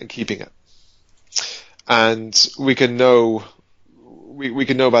it and keeping it. And we can know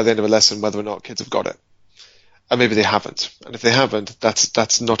by the end of a lesson whether or not kids have got it. And maybe they haven't. And if they haven't,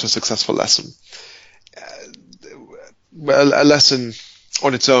 that's not a successful lesson. A lesson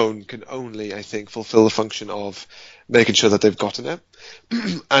on its own can only, I think, fulfill the function of making sure that they've gotten it.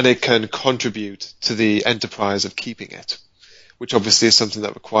 And it can contribute to the enterprise of keeping it, which obviously is something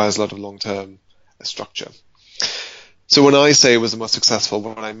that requires a lot of long-term structure. So when I say it was the most successful,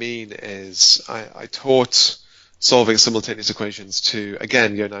 what I mean is I taught solving simultaneous equations to,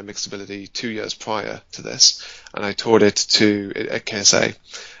 again, Year 9 mixed ability 2 years prior to this, and I taught it at KSA,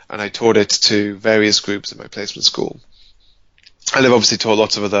 and I taught it to various groups in my placement school. And I've obviously taught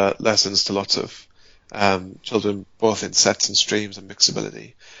lots of other lessons to lots of children, both in sets and streams and mixed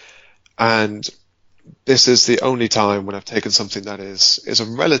ability. And this is the only time when I've taken something that is a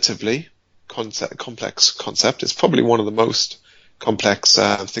relatively complex concept. It's probably one of the most complex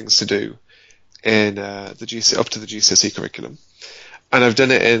things to do in up to the GCSE curriculum, and I've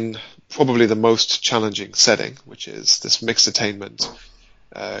done it in probably the most challenging setting, which is this mixed attainment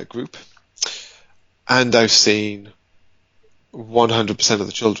group, and I've seen 100% of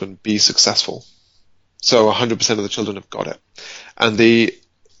the children be successful. So 100% of the children have got it, and the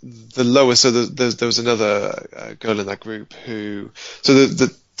lowest. So there was another girl in that group who. So there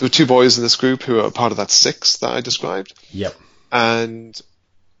were 2 boys in this group who are part of that 6 that I described. Yep. And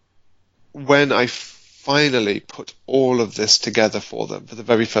when I finally put all of this together for them for the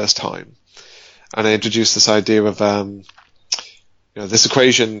very first time, and I introduced this idea of, this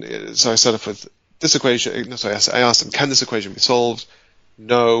equation. So I started off with this equation. I asked them, can this equation be solved?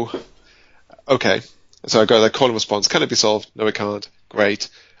 No. Okay. So I got that column response. Can it be solved? No, it can't. Great.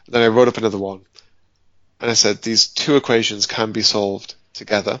 And then I wrote up another one, and I said, these 2 equations can be solved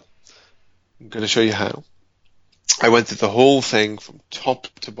together. I'm going to show you how. I went through the whole thing from top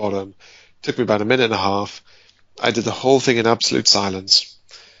to bottom, took me about a minute and a half. I did the whole thing in absolute silence.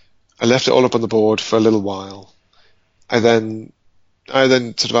 I left it all up on the board for a little while. I then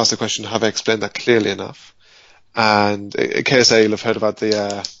sort of asked the question, have I explained that clearly enough? And KSA, you'll have heard about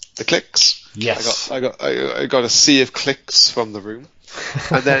the clicks. Yes. I got a sea of clicks from the room.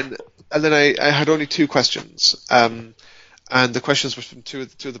 and then I had only 2 questions. And the questions were from two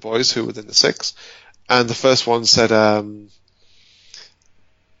of the boys who were within the 6. And the first one said,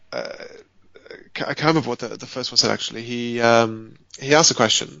 I can't remember what the first one said actually. He asked a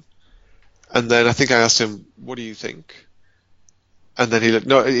question, and then I think I asked him, "What do you think?" And then I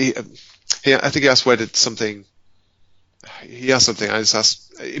think he asked where did something. He asked something. I just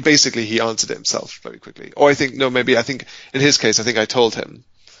asked. Basically, he answered it himself very quickly. Or I think in his case, I think I told him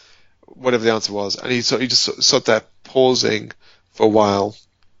whatever the answer was, and he just sat there pausing for a while,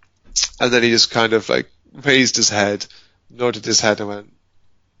 and then he just kind of like raised his head, nodded his head, and went,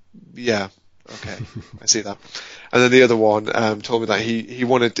 "Yeah. Okay, I see that." And then the other one told me that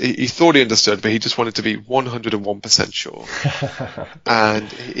he thought he understood, but he just wanted to be 101% sure. And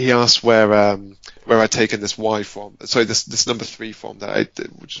he asked where I'd taken this y from. Sorry, this number 3 from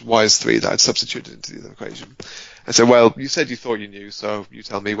which is y is 3 that I'd substituted into the other equation. I said, "Well, you said you thought you knew, so you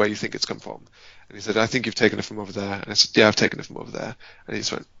tell me where you think it's come from." And he said, "I think you've taken it from over there." And I said, "Yeah, I've taken it from over there." And he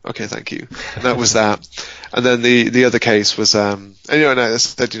just went, "Okay, thank you." And that was that. And then the other case was, and I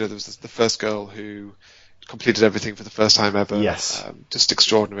said, there was the first girl who completed everything for the first time ever. Yes. Just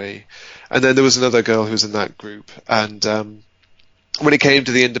extraordinary. And then there was another girl who was in that group. And when it came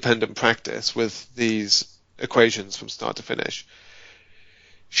to the independent practice with these equations from start to finish,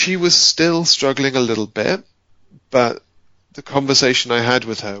 she was still struggling a little bit, but the conversation I had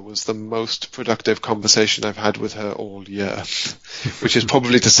with her was the most productive conversation I've had with her all year, which is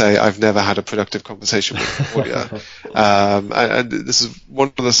probably to say I've never had a productive conversation with her all year. And this is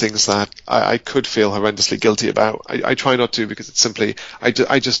one of the things that I could feel horrendously guilty about. I try not to, because it's simply, I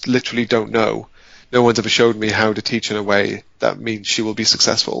just literally don't know. No one's ever showed me how to teach in a way that means she will be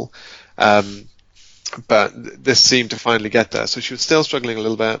successful. But this seemed to finally get there. So she was still struggling a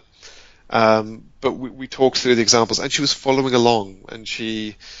little bit. But we talked through the examples, and she was following along, and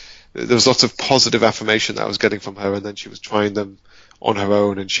there was lots of positive affirmation that I was getting from her, and then she was trying them on her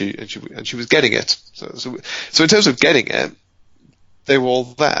own, and she was getting it. So in terms of getting it, they were all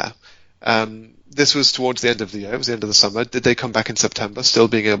there. This was towards the end of the year. It was the end of the summer. Did they come back in September, still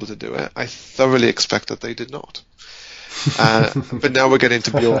being able to do it? I thoroughly expect that they did not. But now we're getting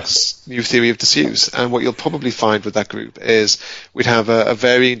into Bjork's new theory of disuse, and what you'll probably find with that group is we'd have a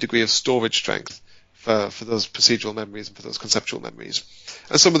varying degree of storage strength for those procedural memories and for those conceptual memories.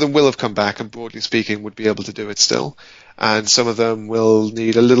 And some of them will have come back and, broadly speaking, would be able to do it still. And some of them will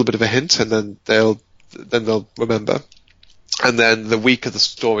need a little bit of a hint, and then they'll remember. And then the weaker the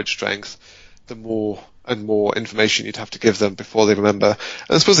storage strength, the more and more information you'd have to give them before they remember.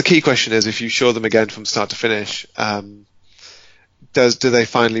 And I suppose the key question is, if you show them again from start to finish, do they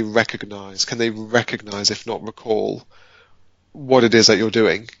finally recognize? Can they recognize, if not recall, what it is that you're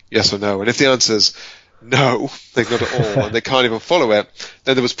doing? Yes or no? And if the answer is no, like not at all, and they can't even follow it,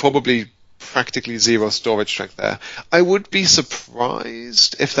 then there was probably practically zero storage strength there. I would be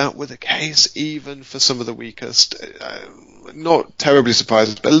surprised if that were the case, even for some of the weakest. Not terribly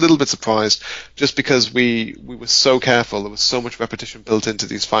surprised, but a little bit surprised, just because we were so careful. There was so much repetition built into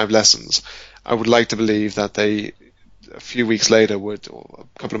these 5 lessons. I would like to believe that they, a few weeks later or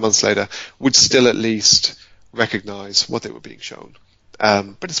a couple of months later, would still at least recognize what they were being shown.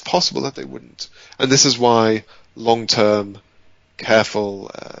 But it's possible that they wouldn't. And this is why long-term, careful,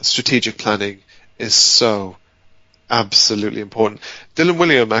 strategic planning is so absolutely important. Dylan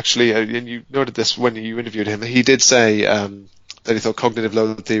William, actually, and you noted this when you interviewed him, he did say that he thought cognitive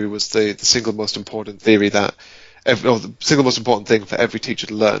load theory was the single most important theory the single most important thing for every teacher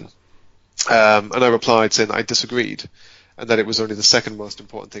to learn. And I replied saying I disagreed, and that it was only the second most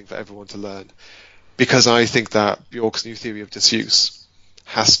important thing for everyone to learn, because I think that Bjork's new theory of disuse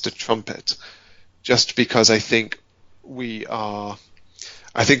has to trump it, just because I think that we are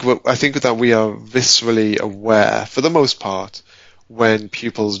viscerally aware, for the most part, when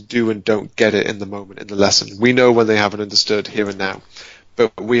pupils do and don't get it in the moment in the lesson. We know when they haven't understood here and now,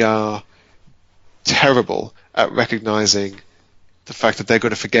 but we are terrible at recognizing the fact that they're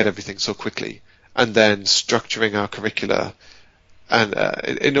going to forget everything so quickly, and then structuring our curricula and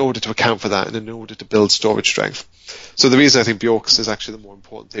in order to account for that and in order to build storage strength. So the reason I think Bjork's is actually the more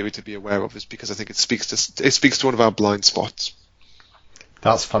important theory to be aware of is because I think it speaks to one of our blind spots.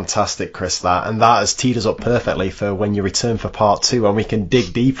 That's fantastic, Chris, that. And that has teed us up perfectly for when you return for part 2, and we can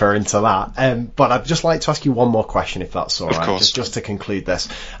dig deeper into that. But I'd just like to ask you one more question, if that's all right, of course. just to conclude this.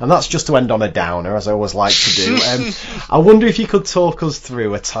 And that's just to end on a downer, as I always like to do. I wonder if you could talk us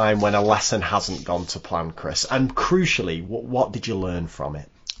through a time when a lesson hasn't gone to plan, Chris. And crucially, what did you learn from it?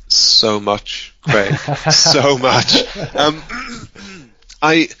 So much, Craig. So much.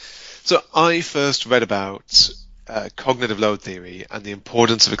 I first read about cognitive load theory and the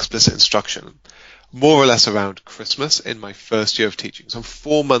importance of explicit instruction more or less around Christmas in my first year of teaching. So I'm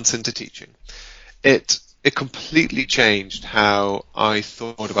 4 months into teaching. It completely changed how I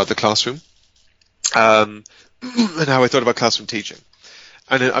thought about the classroom, and how I thought about classroom teaching.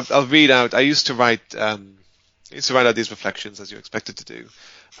 And I'll read out. I used to write out these reflections, as you're expected to do,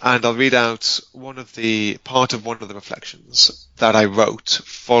 and I'll read out part of one of the reflections that I wrote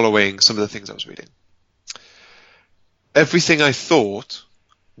following some of the things I was reading. Everything I thought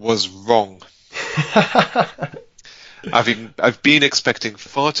was wrong. I've been expecting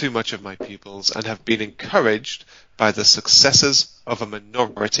far too much of my pupils and have been encouraged by the successes of a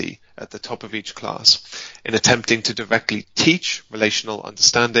minority at the top of each class. In attempting to directly teach relational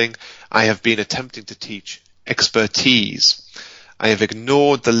understanding, I have been attempting to teach expertise. I have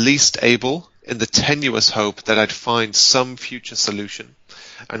ignored the least able in the tenuous hope that I'd find some future solution,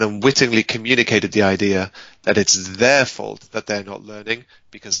 and unwittingly communicated the idea that it's their fault that they're not learning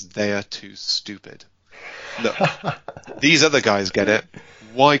because they are too stupid. Look, these other guys get it.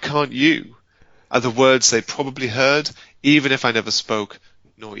 Why can't you? Are the words they probably heard, even if I never spoke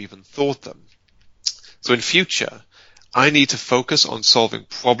nor even thought them. So in future, I need to focus on solving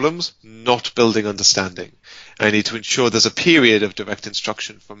problems, not building understanding. I need to ensure there's a period of direct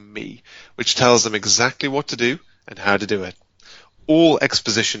instruction from me, which tells them exactly what to do and how to do it. All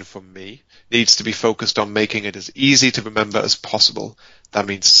exposition from me needs to be focused on making it as easy to remember as possible. That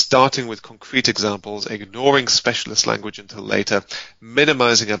means starting with concrete examples, ignoring specialist language until later,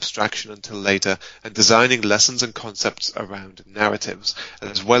 minimizing abstraction until later, and designing lessons and concepts around narratives,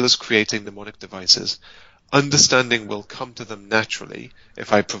 as well as creating mnemonic devices. Understanding will come to them naturally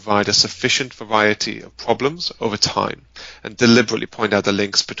if I provide a sufficient variety of problems over time and deliberately point out the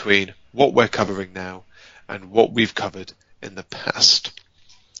links between what we're covering now and what we've covered in the past.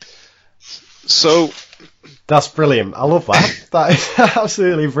 So that's brilliant. I love that. That is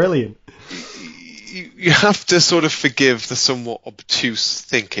absolutely brilliant. You have to sort of forgive the somewhat obtuse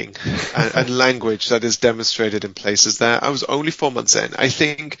thinking and language that is demonstrated in places there. I was only 4 months in. I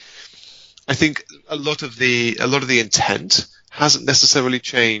think a lot of the intent hasn't necessarily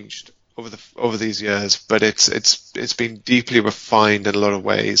changed over these years, but it's been deeply refined in a lot of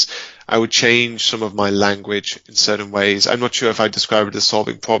ways. I would change some of my language in certain ways. I'm not sure if I describe it as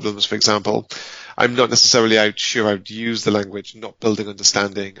solving problems, for example. I'm not necessarily sure I would use the language not building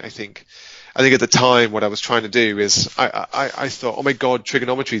understanding. I think at the time what I was trying to do is I thought, oh my God,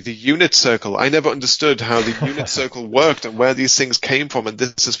 trigonometry, the unit circle. I never understood how the unit circle worked and where these things came from, and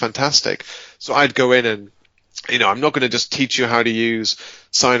this is fantastic. So I'd go in and, I'm not going to just teach you how to use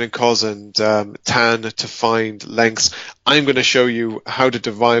sine and cos and tan to find lengths. I'm going to show you how to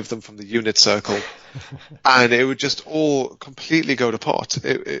derive them from the unit circle. And it would just all completely go to pot.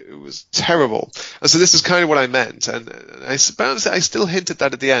 It was terrible. And so this is kind of what I meant. And I still hinted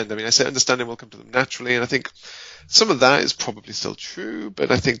that at the end. I mean, I said understanding will come to them naturally. And I think some of that is probably still true.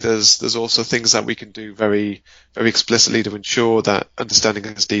 But I think there's also things that we can do very, very explicitly to ensure that understanding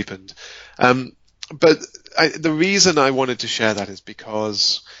has deepened. But the reason I wanted to share that is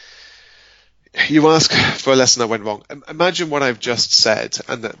because you ask for a lesson that went wrong. Imagine what I've just said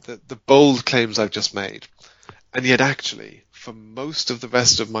and the bold claims I've just made. And yet actually, for most of the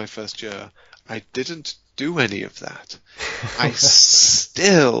rest of my first year, I didn't do any of that. I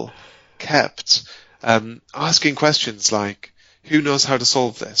still kept asking questions like, who knows how to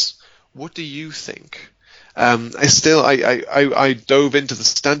solve this? What do you think? I dove into the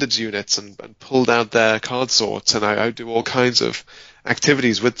standards units and pulled out their card sorts, and I do all kinds of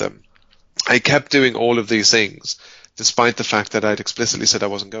activities with them. I kept doing all of these things, despite the fact that I'd explicitly said I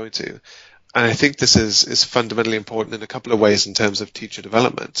wasn't going to. And I think this is fundamentally important in a couple of ways in terms of teacher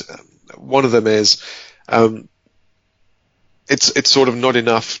development. One of them is it's sort of not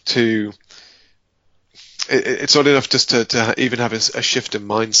enough to. It's not enough just to even have a shift in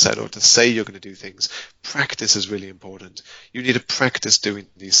mindset or to say you're going to do things. Practice is really important. You need to practice doing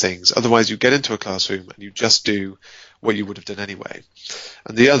these things. Otherwise, you get into a classroom and you just do what you would have done anyway.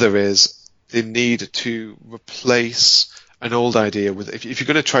 And the other is the need to replace an old idea with, if you're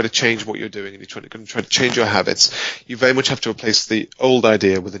going to try to change what you're doing and you're going to try to change your habits, you very much have to replace the old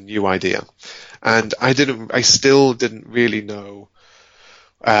idea with a new idea. And I still didn't really know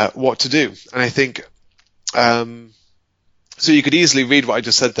what to do. And I think, so you could easily read what I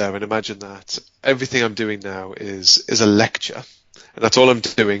just said there and imagine that everything I'm doing now is a lecture. And that's all I'm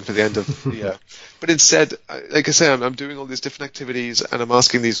doing for the end of the year. But instead, like I say, I'm doing all these different activities and I'm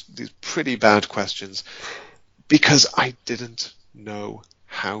asking these pretty bad questions because I didn't know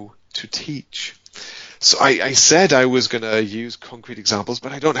how to teach. So I said I was going to use concrete examples,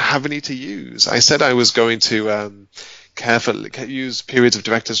 but I don't have any to use. I said I was going to carefully use periods of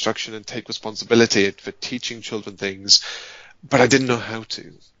direct instruction and take responsibility for teaching children things, but I didn't know how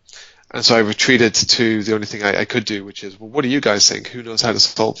to. And so I retreated to the only thing I could do, which is, well, what do you guys think? Who knows how to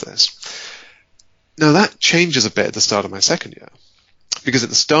solve this? Now that changes a bit at the start of my second year, because at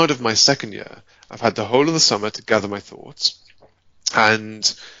the start of my second year, I've had the whole of the summer to gather my thoughts,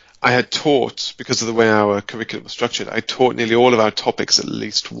 and I had taught, because of the way our curriculum was structured, I taught nearly all of our topics at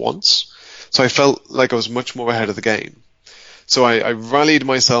least once. So I felt like I was much more ahead of the game. So I rallied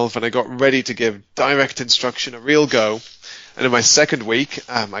myself and I got ready to give direct instruction a real go. And in my second week,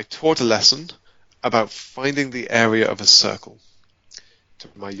 I taught a lesson about finding the area of a circle to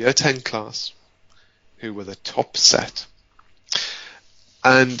my year 10 class, who were the top set.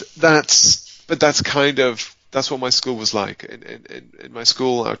 And that's what my school was like. In my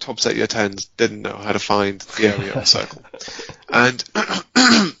school, our top set year 10s didn't know how to find the area of a circle. And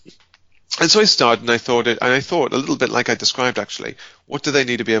and so I started, and I thought a little bit like I described actually. What do they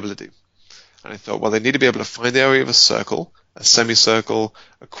need to be able to do? And I thought, well, they need to be able to find the area of a circle, a semicircle,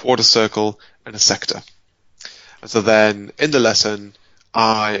 a quarter circle, and a sector. And so then in the lesson,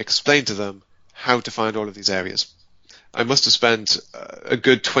 I explained to them how to find all of these areas. I must have spent a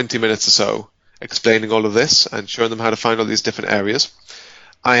good 20 minutes or so explaining all of this and showing them how to find all these different areas.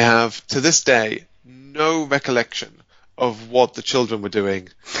 I have, to this day, no recollection of what the children were doing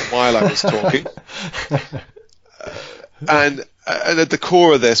while I was talking. And at the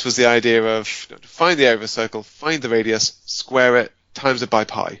core of this was the idea of find the area of a circle, find the radius, square it, times it by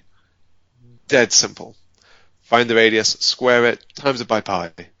pi. Dead simple. Find the radius, square it, times it by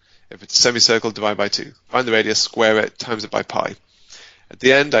pi. If it's a semicircle, divide by 2. Find the radius, square it, times it by pi. At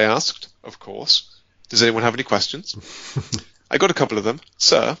the end, I asked, of course, does anyone have any questions? I got a couple of them.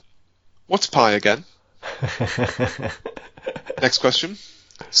 Sir, what's pi again? Next question.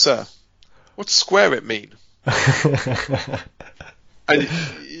 Sir, what's square it mean? And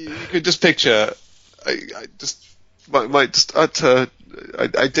you could just picture, I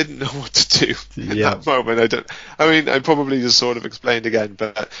didn't know what to do in that moment. I probably just sort of explained again,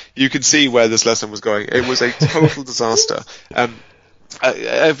 but you can see where this lesson was going. It was a total disaster.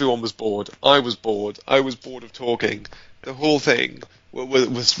 Everyone was bored. I was bored. I was bored of talking. The whole thing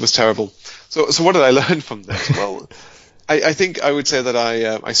was terrible. So what did I learn from this? Well, I think I would say that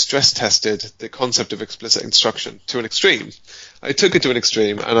I stress tested the concept of explicit instruction to an extreme. I took it to an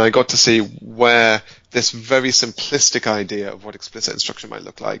extreme and I got to see where this very simplistic idea of what explicit instruction might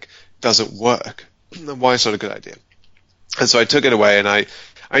look like doesn't work and why it's not a good idea. And so I took it away and I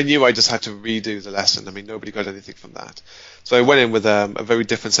knew I just had to redo the lesson. I mean, nobody got anything from that. So I went in with a very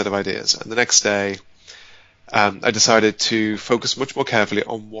different set of ideas. And the next day, I decided to focus much more carefully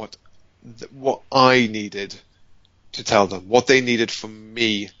on what I needed to tell them, what they needed from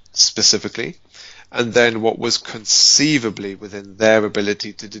me specifically, and then what was conceivably within their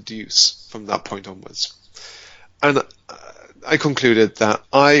ability to deduce from that point onwards. And I concluded that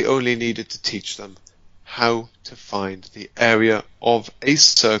I only needed to teach them how to find the area of a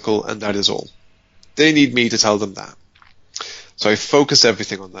circle, and that is all. They need me to tell them that. So I focused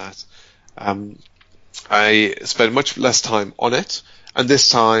everything on that. I spent much less time on it, and this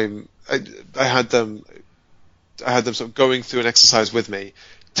time I had them sort of going through an exercise with me.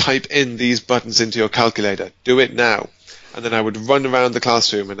 Type in these buttons into your calculator. Do it now. And then I would run around the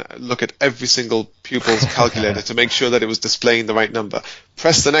classroom and look at every single pupil's calculator to make sure that it was displaying the right number.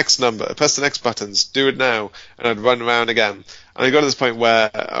 Press the next number. Press the next buttons. Do it now. And I'd run around again. And I got to this point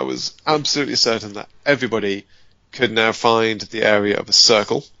where I was absolutely certain that everybody could now find the area of a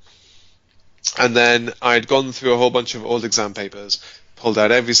circle. And then I'd gone through a whole bunch of old exam papers, pulled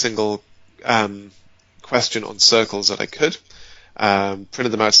out every single question on circles that I could,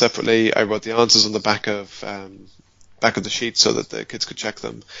 printed them out separately. I wrote the answers on the back of the sheet so that the kids could check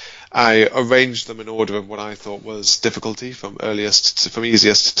them. I arranged them in order of what I thought was difficulty, from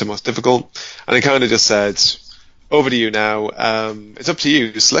easiest to most difficult. And I kind of just said, over to you now. It's up to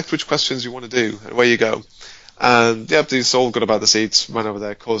you. Select which questions you want to do, and away you go. And the these all got about the seats, ran over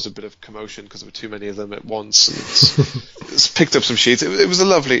there, caused a bit of commotion because there were too many of them at once. And picked up some sheets. It was a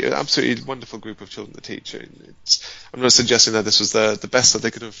lovely, absolutely wonderful group of children to teach. I'm not suggesting that this was the best that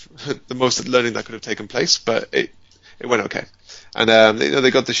they could have, the most learning that could have taken place, but it it went okay. And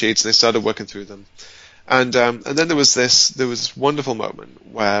they got the sheets and they started working through them. And then there was this wonderful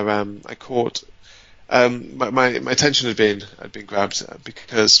moment where I caught my attention had been grabbed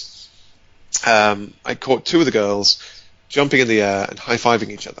because I caught two of the girls jumping in the air and high-fiving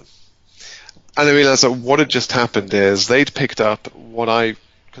each other. And I realized that what had just happened is they'd picked up what I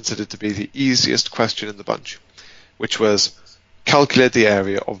considered to be the easiest question in the bunch, which was calculate the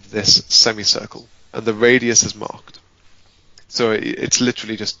area of this semicircle, and the radius is marked. So it's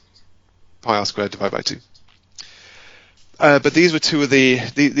literally just pi r squared divided by 2. But these were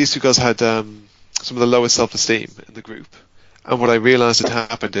these two girls had some of the lowest self-esteem in the group. And what I realized had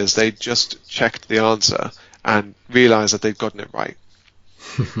happened is they just checked the answer and realized that they'd gotten it right.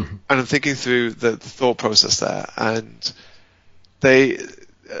 And I'm thinking through the thought process there, and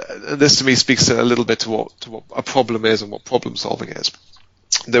and this to me speaks a little bit to what a problem is and what problem solving is.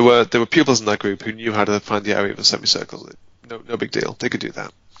 There were pupils in that group who knew how to find the area of a semicircle. No big deal. They could do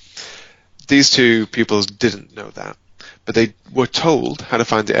that. These two pupils didn't know that, but they were told how to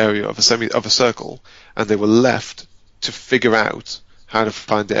find the area of a circle, and they were left to figure out how to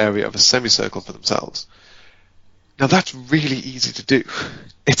find the area of a semicircle for themselves. Now that's really easy to do.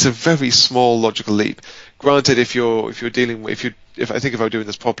 It's a very small logical leap. Granted, if I were doing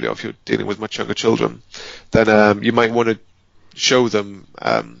this properly, or if you're dealing with much younger children, then you might want to show them.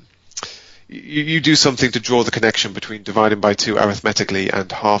 You do something to draw the connection between dividing by 2 arithmetically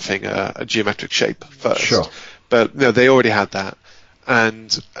and halving a geometric shape first. Sure. But they already had that,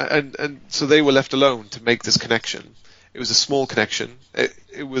 and so they were left alone to make this connection. It was a small connection.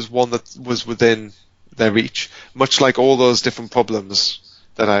 It was one that was within their reach, much like all those different problems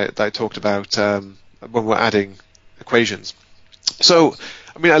that I talked about when we're adding equations. So,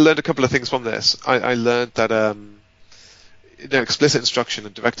 I learned a couple of things from this. I learned that explicit instruction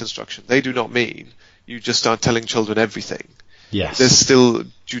and direct instruction, they do not mean you just start telling children everything. Yes. There's still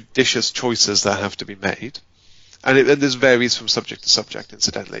judicious choices that have to be made. And this varies from subject to subject,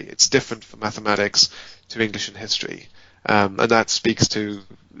 incidentally. It's different from mathematics to English and history. And that speaks to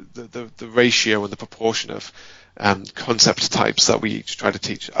the ratio and the proportion of concept types that we each try to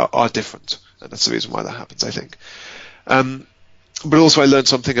teach are different. And that's the reason why that happens, I think. But also I learned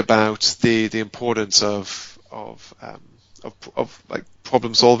something about the importance of like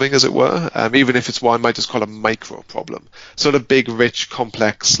problem solving, as it were, even if it's what I might just call a micro problem. It's not a big, rich,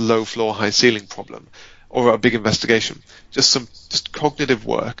 complex, low floor, high ceiling problem, or a big investigation. Just cognitive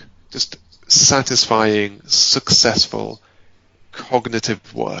work, just satisfying, successful,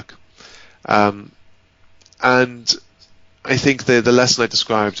 cognitive work. And I think the lesson I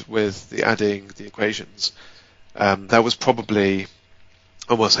described with the adding the equations, that was probably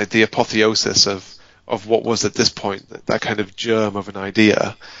almost like the apotheosis of what was at this point that kind of germ of an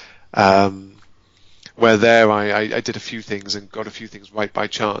idea, where there I did a few things and got a few things right by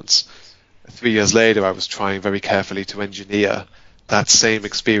chance. 3 years later, I was trying very carefully to engineer that same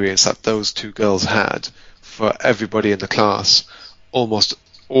experience that those two girls had for everybody in the class, almost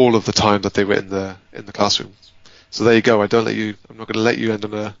all of the time that they were in the classroom. So there you go. I'm not going to let you end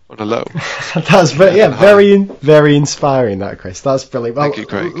on a low. That's very, very inspiring. That, Chris. That's brilliant. Well, thank you,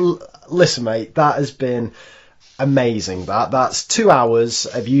 Craig. Listen, mate, that has been amazing. That's 2 hours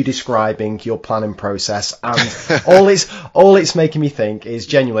of you describing your planning process, and all it's making me think is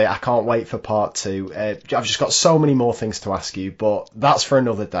genuinely I can't wait for part 2. I've just got so many more things to ask you, but that's for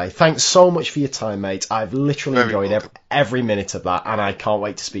another day. Thanks so much for your time, mate. I've literally enjoyed every minute of that, and I can't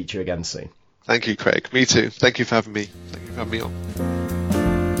wait to speak to you again soon. Thank you, Craig. Me too. Thank you for having me. Thank you for having me on.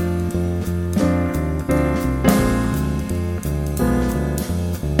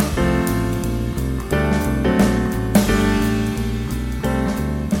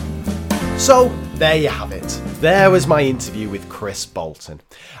 So, there you have it. There was my interview with Chris Bolton.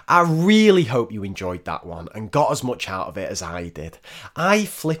 I really hope you enjoyed that one and got as much out of it as I did. I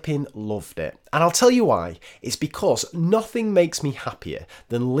flipping loved it. And I'll tell you why. It's because nothing makes me happier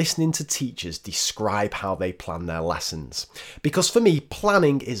than listening to teachers describe how they plan their lessons. Because for me,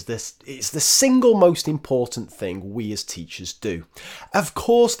 planning is the single most important thing we as teachers do. Of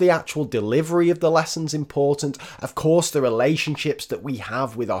course, the actual delivery of the lesson's important. Of course, the relationships that we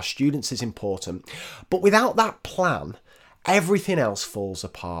have with our students is important. But without that plan, everything else falls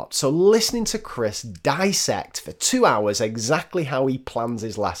apart. So listening to Chris dissect for 2 hours exactly how he plans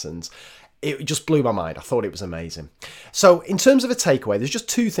his lessons, it just blew my mind. I thought it was amazing. So in terms of a takeaway, there's just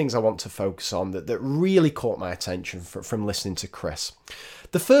 2 things I want to focus on that really caught my attention from listening to Chris.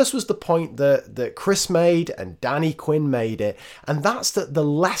 The first was the point that Chris made and Danny Quinn made it, and that's that the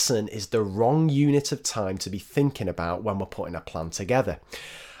lesson is the wrong unit of time to be thinking about when we're putting a plan together.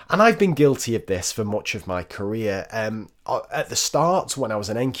 And I've been guilty of this for much of my career. At the start, when I was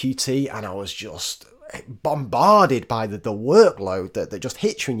an NQT, and I was just bombarded by the workload that just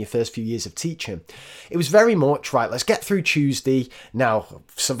hits you in your first few years of teaching. It was very much, right, let's get through Tuesday. Now,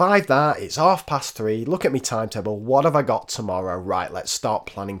 survive that. It's 3:30. Look at my timetable. What have I got tomorrow? Right, let's start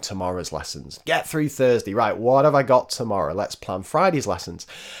planning tomorrow's lessons. Get through Thursday. Right, what have I got tomorrow? Let's plan Friday's lessons.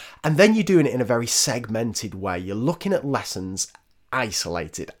 And then you're doing it in a very segmented way. You're looking at lessons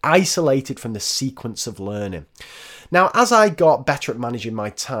isolated from the sequence of learning. Now, as I got better at managing my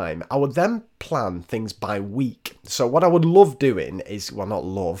time, I would then plan things by week. So what I would love doing is, well, not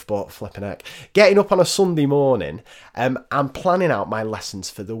love, but flipping heck, getting up on a Sunday morning and planning out my lessons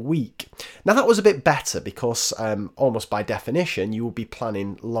for the week. Now, that was a bit better because almost by definition, you will be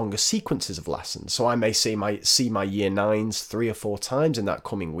planning longer sequences of lessons. So I may see my year 9s 3 or 4 times in that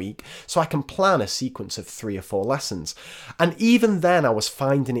coming week. So I can plan a sequence of 3 or 4 lessons. And even then, I was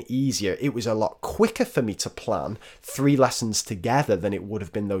finding it easier. It was a lot quicker for me to plan 3 lessons together than it would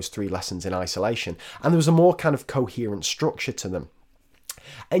have been those 3 lessons in isolation. And there was a more kind of coherent structure to them.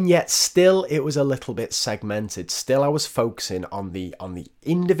 And yet still it was a little bit segmented. Still I was focusing on the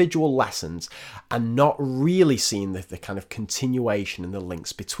individual lessons and not really seeing the kind of continuation and the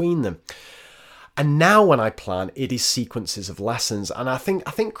links between them. And now when I plan, it is sequences of lessons. And I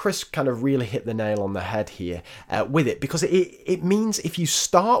think Chris kind of really hit the nail on the head here with it, because it means if you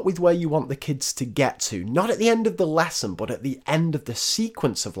start with where you want the kids to get to, not at the end of the lesson, but at the end of the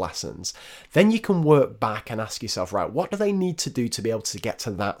sequence of lessons, then you can work back and ask yourself, right, what do they need to do to be able to get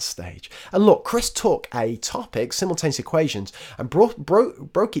to that stage? And look, Chris took a topic, simultaneous equations, and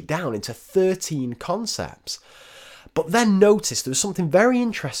broke it down into 13 concepts. But then notice there was something very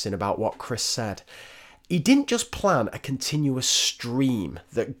interesting about what Chris said. He didn't just plan a continuous stream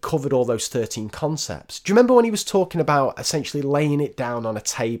that covered all those 13 concepts. Do you remember when he was talking about essentially laying it down on a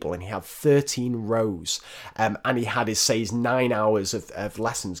table and he had 13 rows and he had his 9 hours of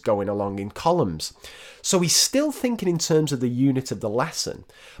lessons going along in columns? So he's still thinking in terms of the unit of the lesson,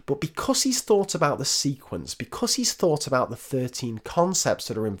 but because he's thought about the sequence, because he's thought about the 13 concepts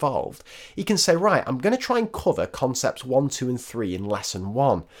that are involved, he can say, right, I'm going to try and cover concepts 1, 2, and 3 in lesson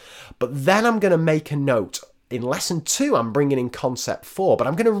 1, but then I'm going to make a note. In lesson 2, I'm bringing in concept 4, but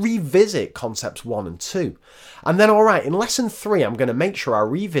I'm going to revisit concepts 1 and 2. And then, all right, in lesson 3, I'm going to make sure I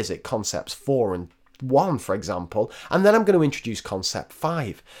revisit concepts 4 and 1, for example, and then I'm going to introduce concept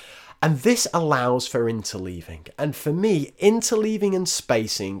 5. And this allows for interleaving. And for me, interleaving and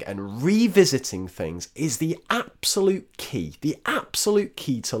spacing and revisiting things is the absolute key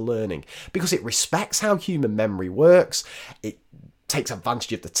to learning, because it respects how human memory works. It takes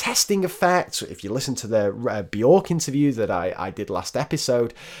advantage of the testing effect. If you listen to the Bjork interview that I did last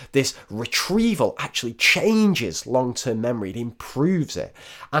episode, this retrieval actually changes long-term memory. It improves it.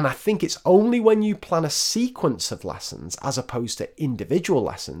 And I think it's only when you plan a sequence of lessons as opposed to individual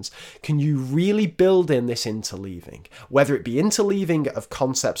lessons can you really build in this interleaving, whether it be interleaving of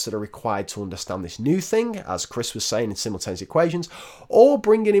concepts that are required to understand this new thing, as Chris was saying in simultaneous equations, or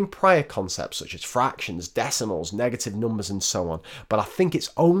bringing in prior concepts such as fractions, decimals, negative numbers, and so on. But I think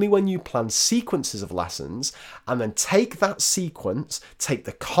it's only when you plan sequences of lessons and then take that sequence, take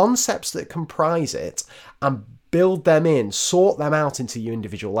the concepts that comprise it and build them in, sort them out into your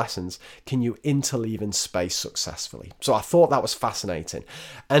individual lessons, can you interleave and space successfully. So I thought that was fascinating.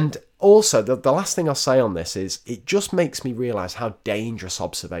 And also, the last thing I'll say on this is it just makes me realise how dangerous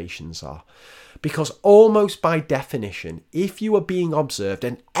observations are. Because almost by definition, if you are being observed,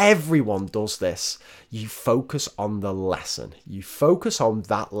 and everyone does this, you focus on the lesson. You focus on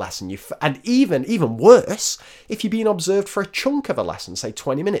that lesson. And even worse, if you're being observed for a chunk of a lesson, say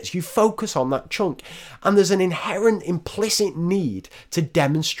 20 minutes, you focus on that chunk. And there's an inherent implicit need to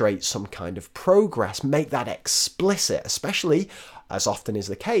demonstrate some kind of progress, make that explicit, especially, as often is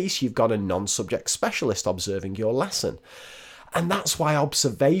the case, you've got a non-subject specialist observing your lesson. And that's why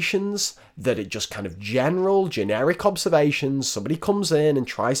observations that are just kind of generic observations, somebody comes in and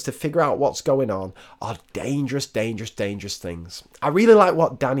tries to figure out what's going on, are dangerous things. I really like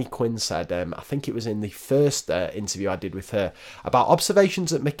what Danny Quinn said, I think it was in the first interview I did with her, about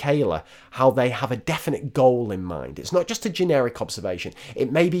observations at Michaela, how they have a definite goal in mind. It's not just a generic observation.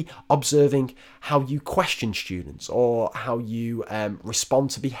 It may be observing how you question students, or how you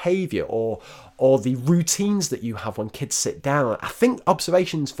respond to behaviour, or the routines that you have when kids sit down. I think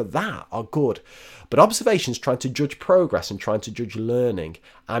observations for that are good. But observations trying to judge progress and trying to judge learning,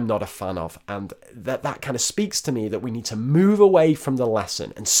 I'm not a fan of. And that kind of speaks to me that we need to move away from the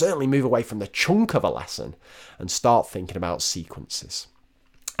lesson, and certainly move away from the chunk of a lesson, and start thinking about sequences.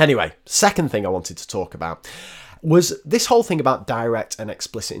 Anyway, second thing I wanted to talk about. was this whole thing about direct and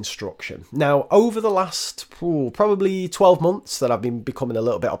explicit instruction. Now, over the last probably 12 months that I've been becoming a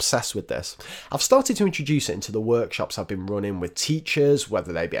little bit obsessed with this, I've started to introduce it into the workshops I've been running with teachers,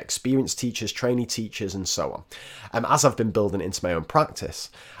 whether they be experienced teachers, trainee teachers, and so on, as I've been building it into my own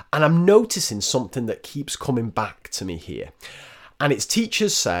practice. And I'm noticing something that keeps coming back to me here. And it's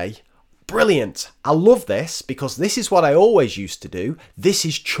teachers say, brilliant, I love this because this is what I always used to do. This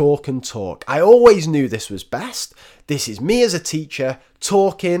is chalk and talk. I always knew this was best. This is me as a teacher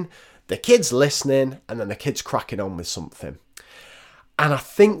talking, the kids listening, and then the kids cracking on with something. And I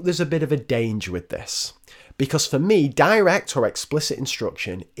think there's a bit of a danger with this because for me, direct or explicit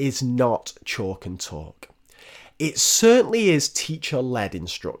instruction is not chalk and talk. It certainly is teacher-led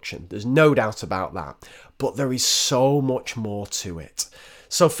instruction. There's no doubt about that. But there is so much more to it.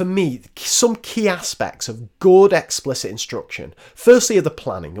 So for me, some key aspects of good explicit instruction, firstly are the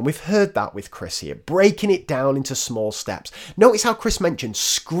planning, and we've heard that with Chris here, breaking it down into small steps. Notice how Chris mentioned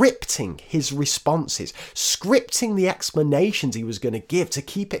scripting his responses, scripting the explanations he was going to give to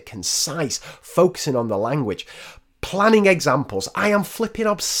keep it concise, focusing on the language. Planning examples. I am flipping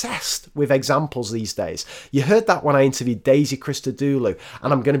obsessed with examples these days. You heard that when I interviewed Daisy Christodoulou,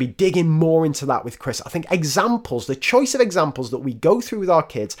 and I'm going to be digging more into that with Chris. I think examples, the choice of examples that we go through with our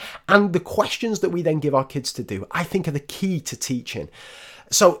kids and the questions that we then give our kids to do, I think are the key to teaching.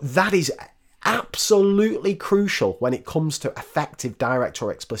 So that is absolutely crucial when it comes to effective direct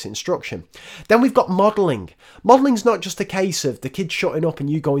or explicit instruction. Then we've got modelling. Modelling's not just a case of the kids shutting up and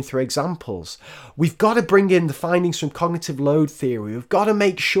you going through examples. We've got to bring in the findings from cognitive load theory. We've got to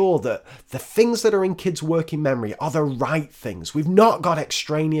make sure that the things that are in kids' working memory are the right things. We've not got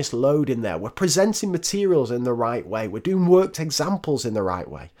extraneous load in there. We're presenting materials in the right way. We're doing worked examples in the right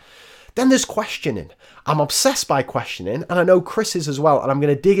way. Then there's questioning. I'm obsessed by questioning, and I know Chris is as well, and I'm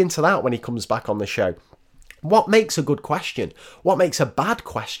going to dig into that when he comes back on the show. What makes a good question? What makes a bad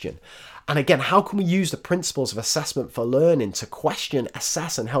question? And again, how can we use the principles of assessment for learning to question,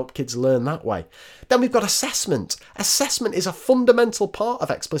 assess, and help kids learn that way? Then we've got assessment. Assessment is a fundamental part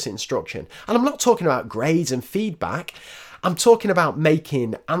of explicit instruction. And I'm not talking about grades and feedback. I'm talking about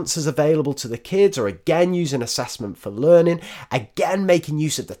making answers available to the kids, or again using assessment for learning, again making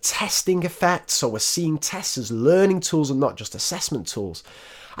use of the testing effect, so we're seeing tests as learning tools and not just assessment tools.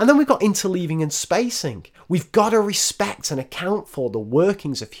 And then we've got interleaving and spacing. We've got to respect and account for the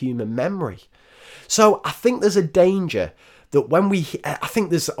workings of human memory. So I think there's a danger that I think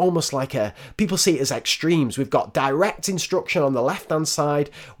there's almost like people see it as extremes. We've got direct instruction on the left-hand side.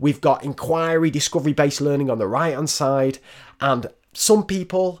 We've got inquiry, discovery-based learning on the right-hand side. And some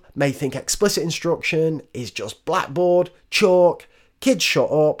people may think explicit instruction is just blackboard, chalk, kids shut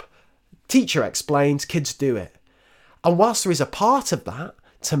up, teacher explains, kids do it. And whilst there is a part of that,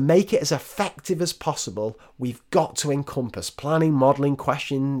 to make it as effective as possible, we've got to encompass planning, modelling,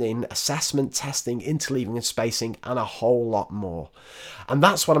 questioning, assessment, testing, interleaving and spacing, and a whole lot more. And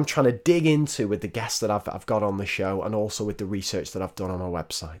that's what I'm trying to dig into with the guests that I've got on the show, and also with the research that I've done on my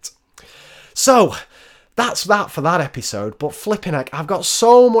website. So that's that for that episode, but flipping heck, I've got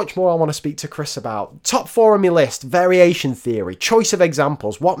so much more I want to speak to Chris about. Top 4 on my list: variation theory, choice of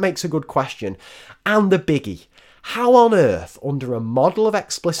examples, what makes a good question, and the biggie: how on earth, under a model of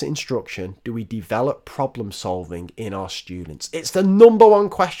explicit instruction, do we develop problem solving in our students? It's the number one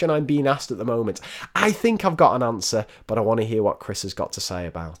question I'm being asked at the moment. I think I've got an answer, but I want to hear what Chris has got to say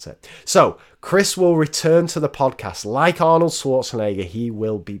about it. So, Chris will return to the podcast. Like Arnold Schwarzenegger, he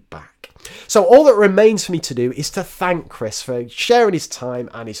will be back. So all that remains for me to do is to thank Chris for sharing his time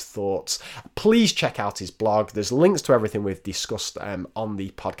and his thoughts. Please check out his blog. There's links to everything we've discussed on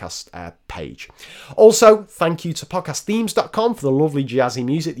the podcast page. Also, thank you to podcastthemes.com for the lovely jazzy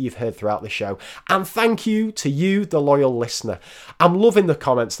music that you've heard throughout the show. And thank you to you, the loyal listener. I'm loving the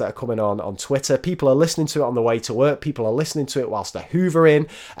comments that are coming on Twitter. People are listening to it on the way to work. People are listening to it whilst they're hoovering.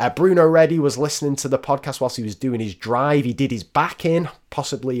 Bruno Reddy was listening to the podcast whilst he was doing his drive. He did his back in.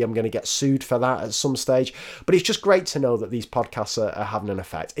 Possibly I'm going to get sued for that at some stage. But it's just great to know that these podcasts are having an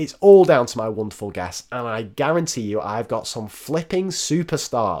effect. It's all down to my wonderful guests. And I guarantee you I've got some flipping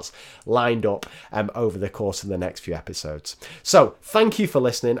superstars lined up over the course of the next few episodes. So thank you for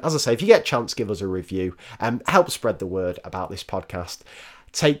listening. As I say, if you get a chance, give us a review. Help spread the word about this podcast.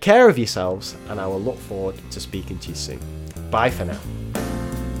 Take care of yourselves, and I will look forward to speaking to you soon. Bye for now.